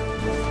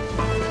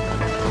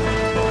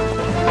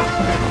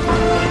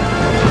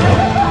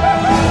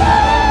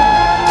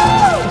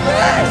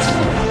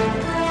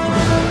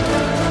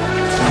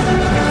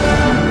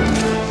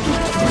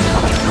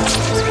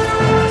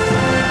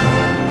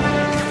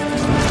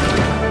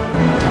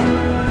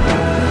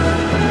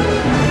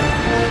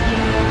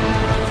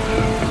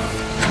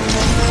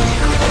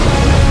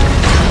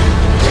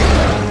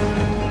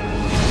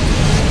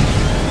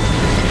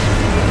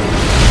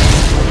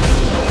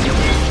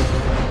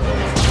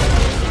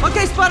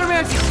 Okay,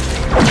 Spider-Man.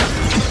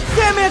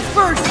 Sandman's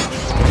first.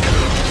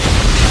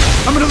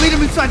 I'm gonna lead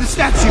him inside the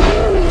statue.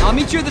 I'll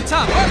meet you at the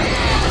top.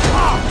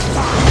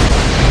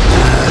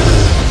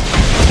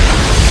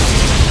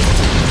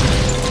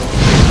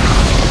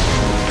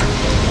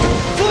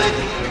 Flint,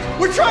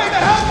 we're trying to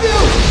help you.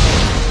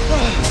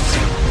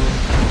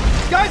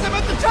 Guys, I'm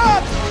at the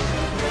top.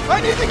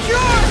 I need the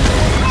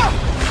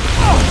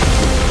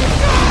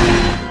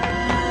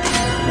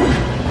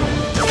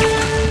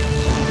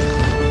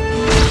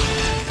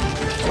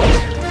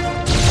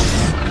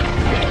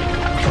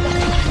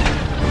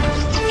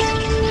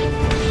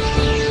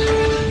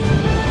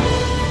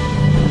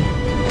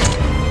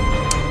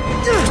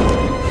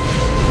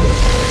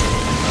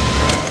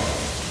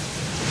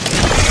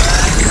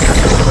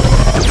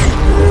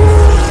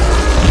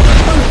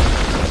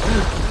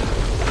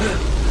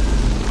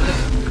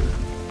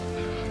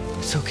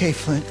It's okay,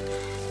 Flint.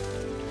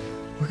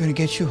 We're gonna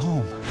get you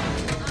home.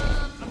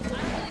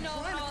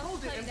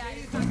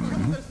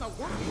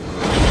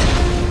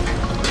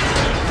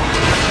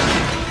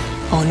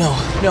 Oh, no.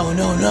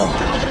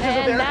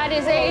 And that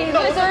is a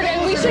lizard,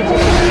 and we should...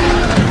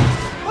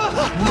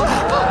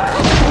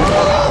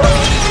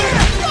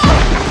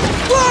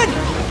 Run!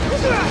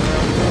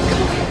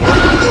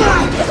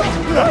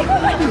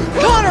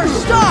 Connor,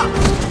 stop!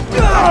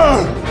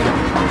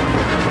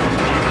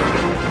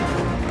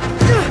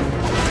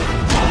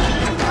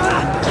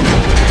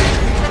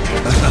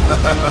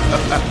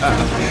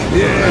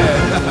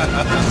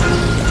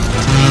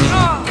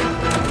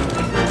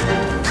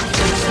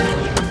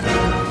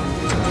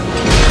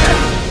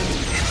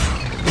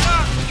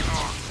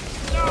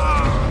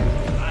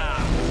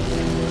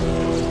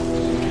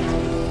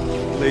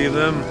 Leave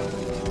them.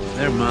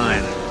 They're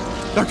mine.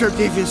 Dr.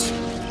 Octavius,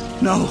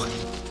 no.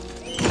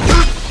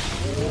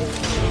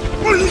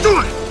 What are you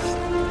doing?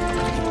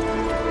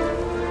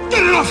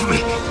 Get it off of me!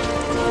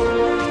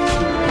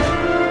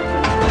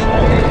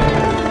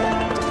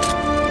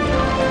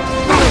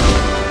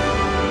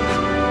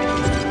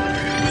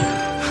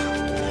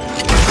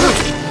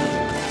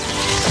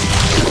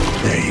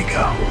 There you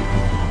go.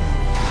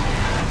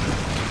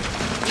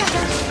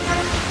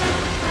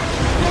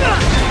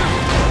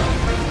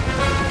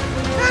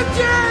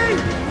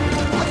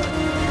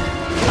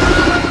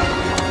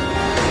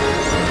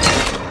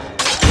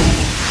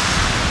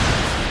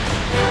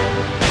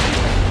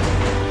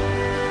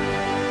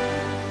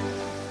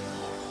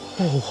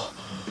 Oh.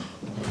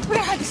 We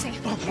gotta hide this thing.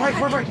 Right.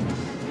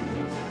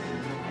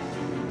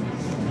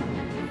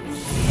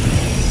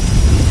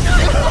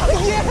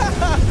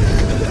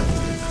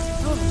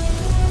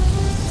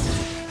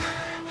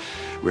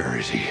 Where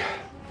is he?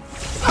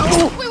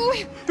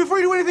 Wait. Before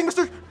you do anything,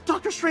 Mr.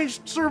 Doctor Strange,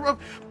 sir,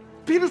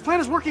 Peter's plan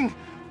is working.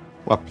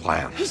 What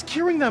plan? He's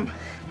curing them.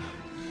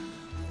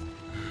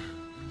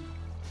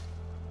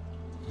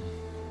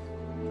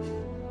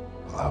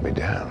 Well, I'll be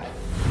damned.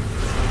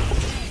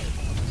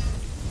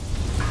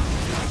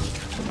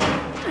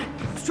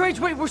 Strange,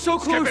 wait, we're so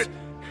close. Skip it.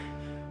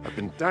 I've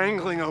been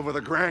dangling over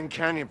the Grand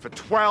Canyon for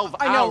 12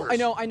 I hours.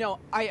 know.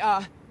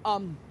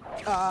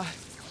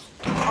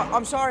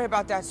 I'm sorry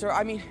about that, sir.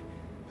 I mean...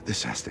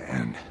 This has to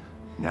end.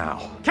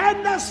 Now.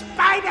 Can the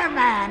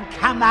Spider-Man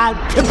come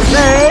out to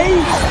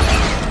play?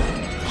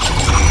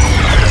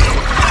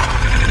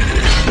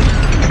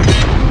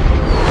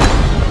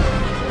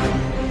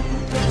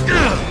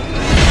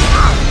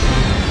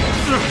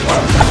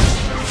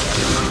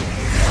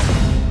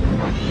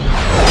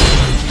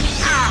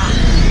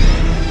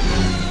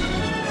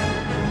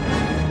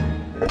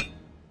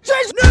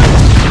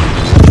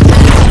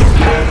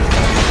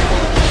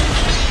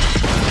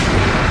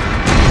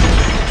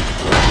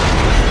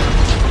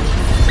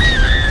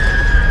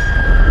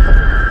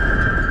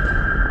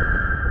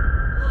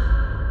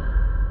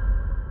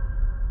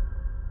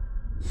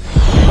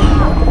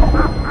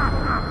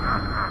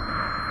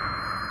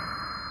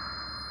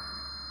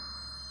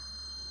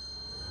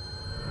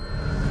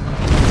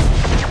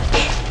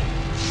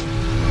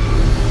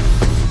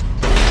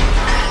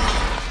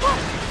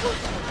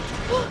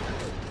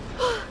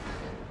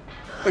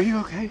 Are you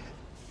okay?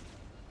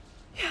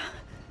 Yeah,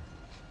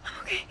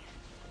 I'm okay.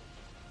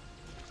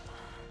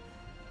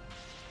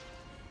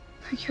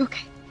 Are you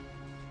okay?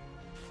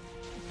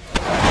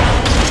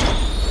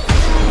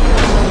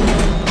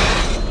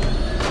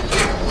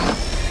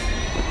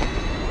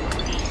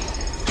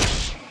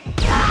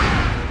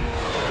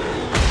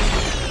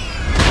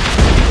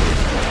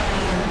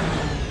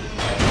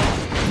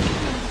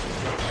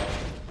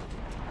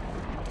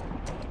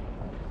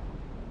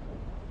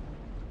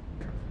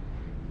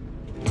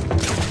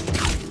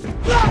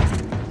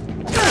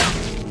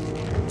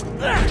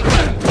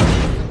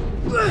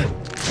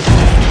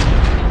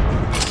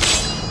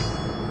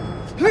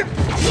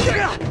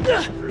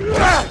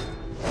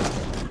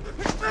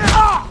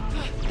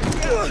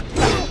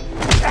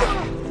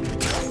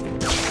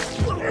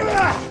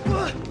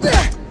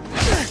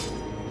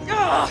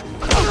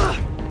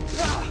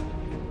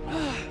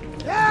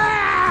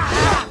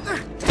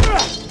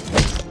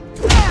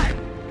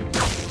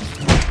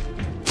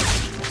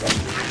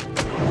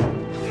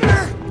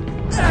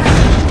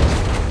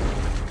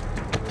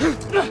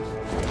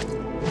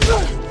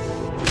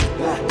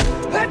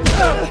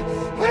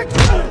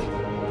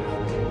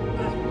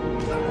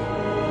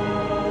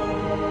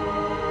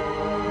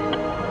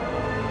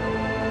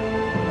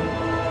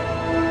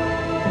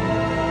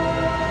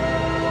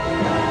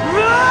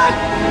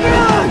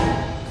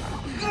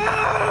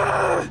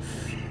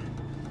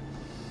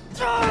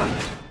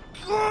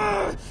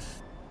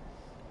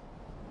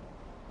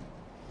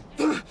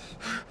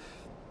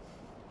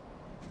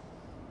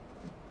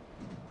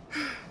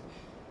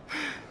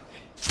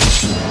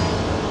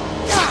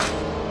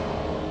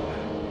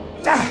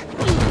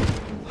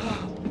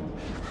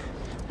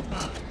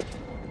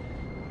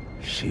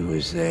 She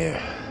was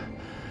there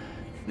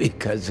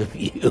because of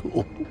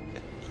you.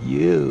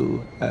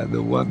 You are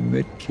the one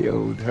that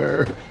killed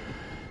her.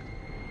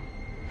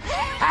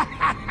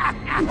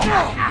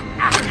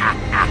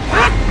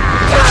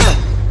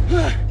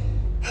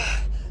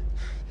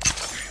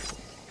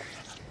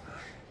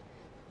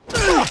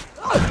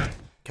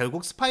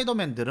 결국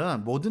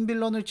스파이더맨들은 모든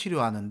빌런을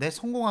치료하는데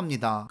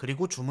성공합니다.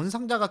 그리고 주문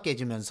상자가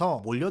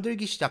깨지면서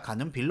몰려들기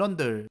시작하는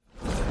빌런들.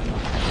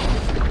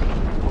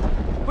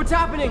 What's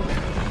happening?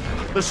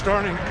 They're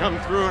starting to come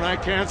through and I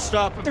can't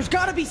stop them. There's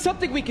gotta be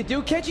something we could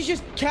do. Can't you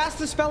just cast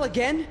the spell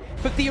again?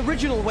 But the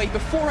original way,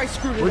 before I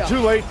screwed it We're up. too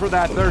late for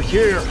that. They're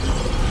here.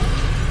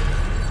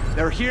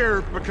 They're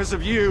here because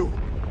of you.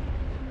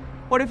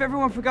 What if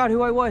everyone forgot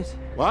who I was?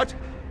 What?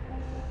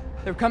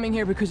 They're coming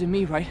here because of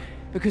me, right?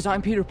 Because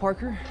I'm Peter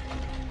Parker?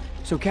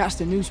 So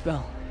cast a new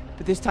spell.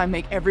 But this time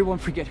make everyone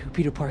forget who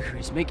Peter Parker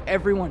is. Make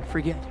everyone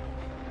forget.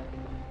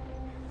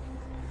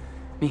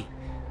 Me.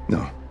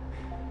 No.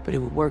 But it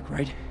would work,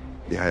 right?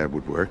 Yeah, it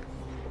would work.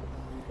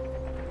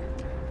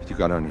 But you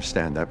gotta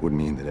understand, that would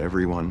mean that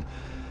everyone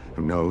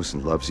who knows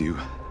and loves you,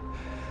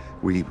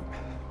 we'd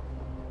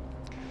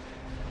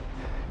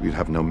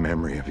have no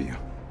memory of you.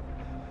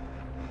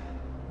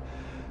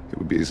 It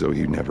would be as though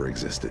you never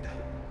existed.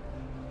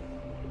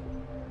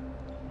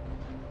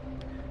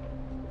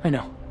 I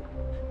know.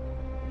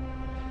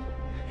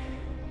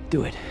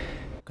 Do it.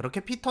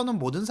 그렇게 피터는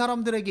모든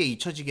사람들에게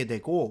잊혀지게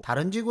되고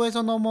다른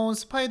지구에서 넘어온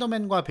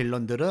스파이더맨과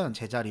빌런들은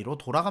제자리로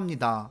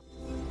돌아갑니다.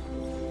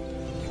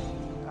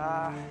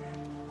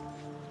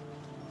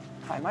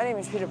 Hi, my name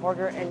is Peter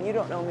Parker, and you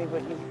don't know me,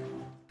 but you...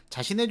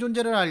 자신의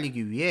존재를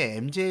알리기 위해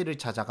MJ를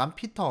찾아간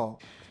피터.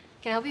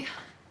 Can I help you?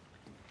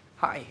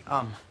 Hi,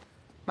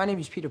 my name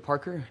is Peter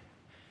Parker,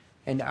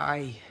 and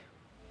I...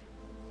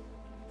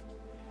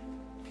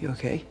 You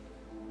okay?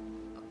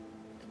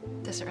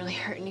 Doesn't really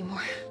hurt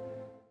anymore.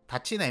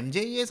 다친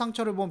MJ의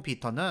상처를 본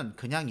피터는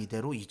그냥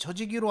이대로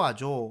잊혀지기로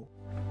하죠.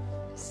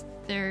 Is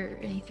there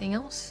anything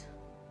else?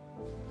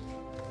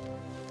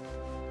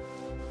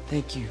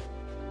 Thank you.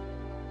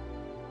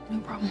 No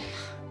problem.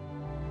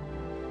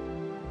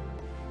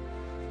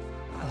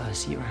 I'll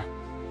see you around.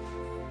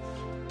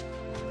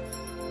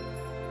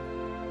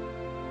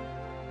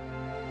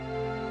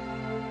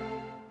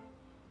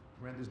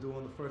 Rent is due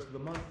on the 1st of the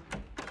month.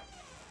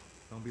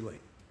 Don't be late.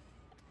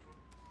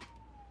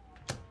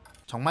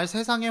 정말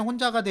세상에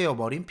혼자가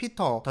되어버린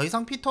피터. 더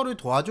이상 피터를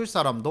도와줄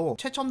사람도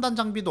최첨단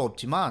장비도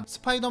없지만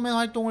스파이더맨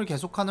활동을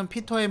계속하는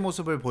피터의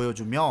모습을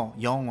보여주며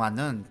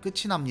영화는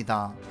끝이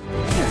납니다.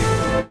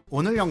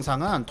 오늘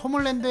영상은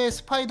톰홀랜드의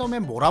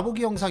스파이더맨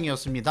몰아보기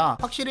영상이었습니다.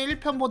 확실히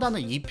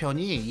 1편보다는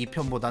 2편이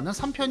 2편보다는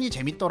 3편이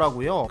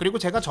재밌더라고요. 그리고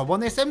제가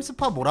저번에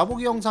쌤스파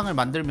몰아보기 영상을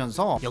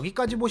만들면서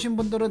여기까지 보신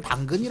분들은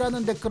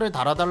당근이라는 댓글을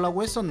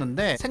달아달라고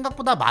했었는데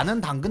생각보다 많은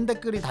당근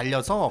댓글이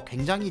달려서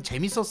굉장히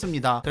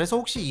재밌었습니다. 그래서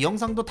혹시 이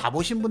영상도 다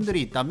보신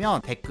분들이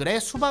있다면 댓글에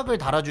수박을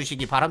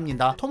달아주시기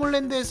바랍니다.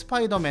 톰홀랜드의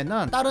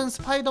스파이더맨은 다른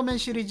스파이더맨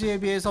시리즈에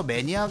비해서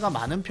매니아가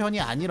많은 편이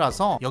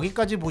아니라서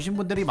여기까지 보신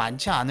분들이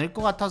많지 않을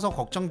것 같아서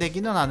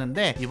걱정되기는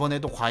하는데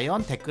이번에도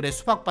과연 댓글에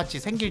수박밭이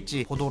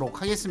생길지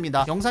보도록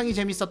하겠습니다. 영상이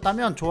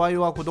재밌었다면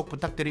좋아요와 구독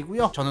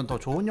부탁드리고요. 저는 더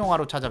좋은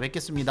영화로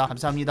찾아뵙겠습니다.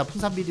 감사합니다.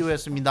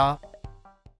 풍산비디오였습니다.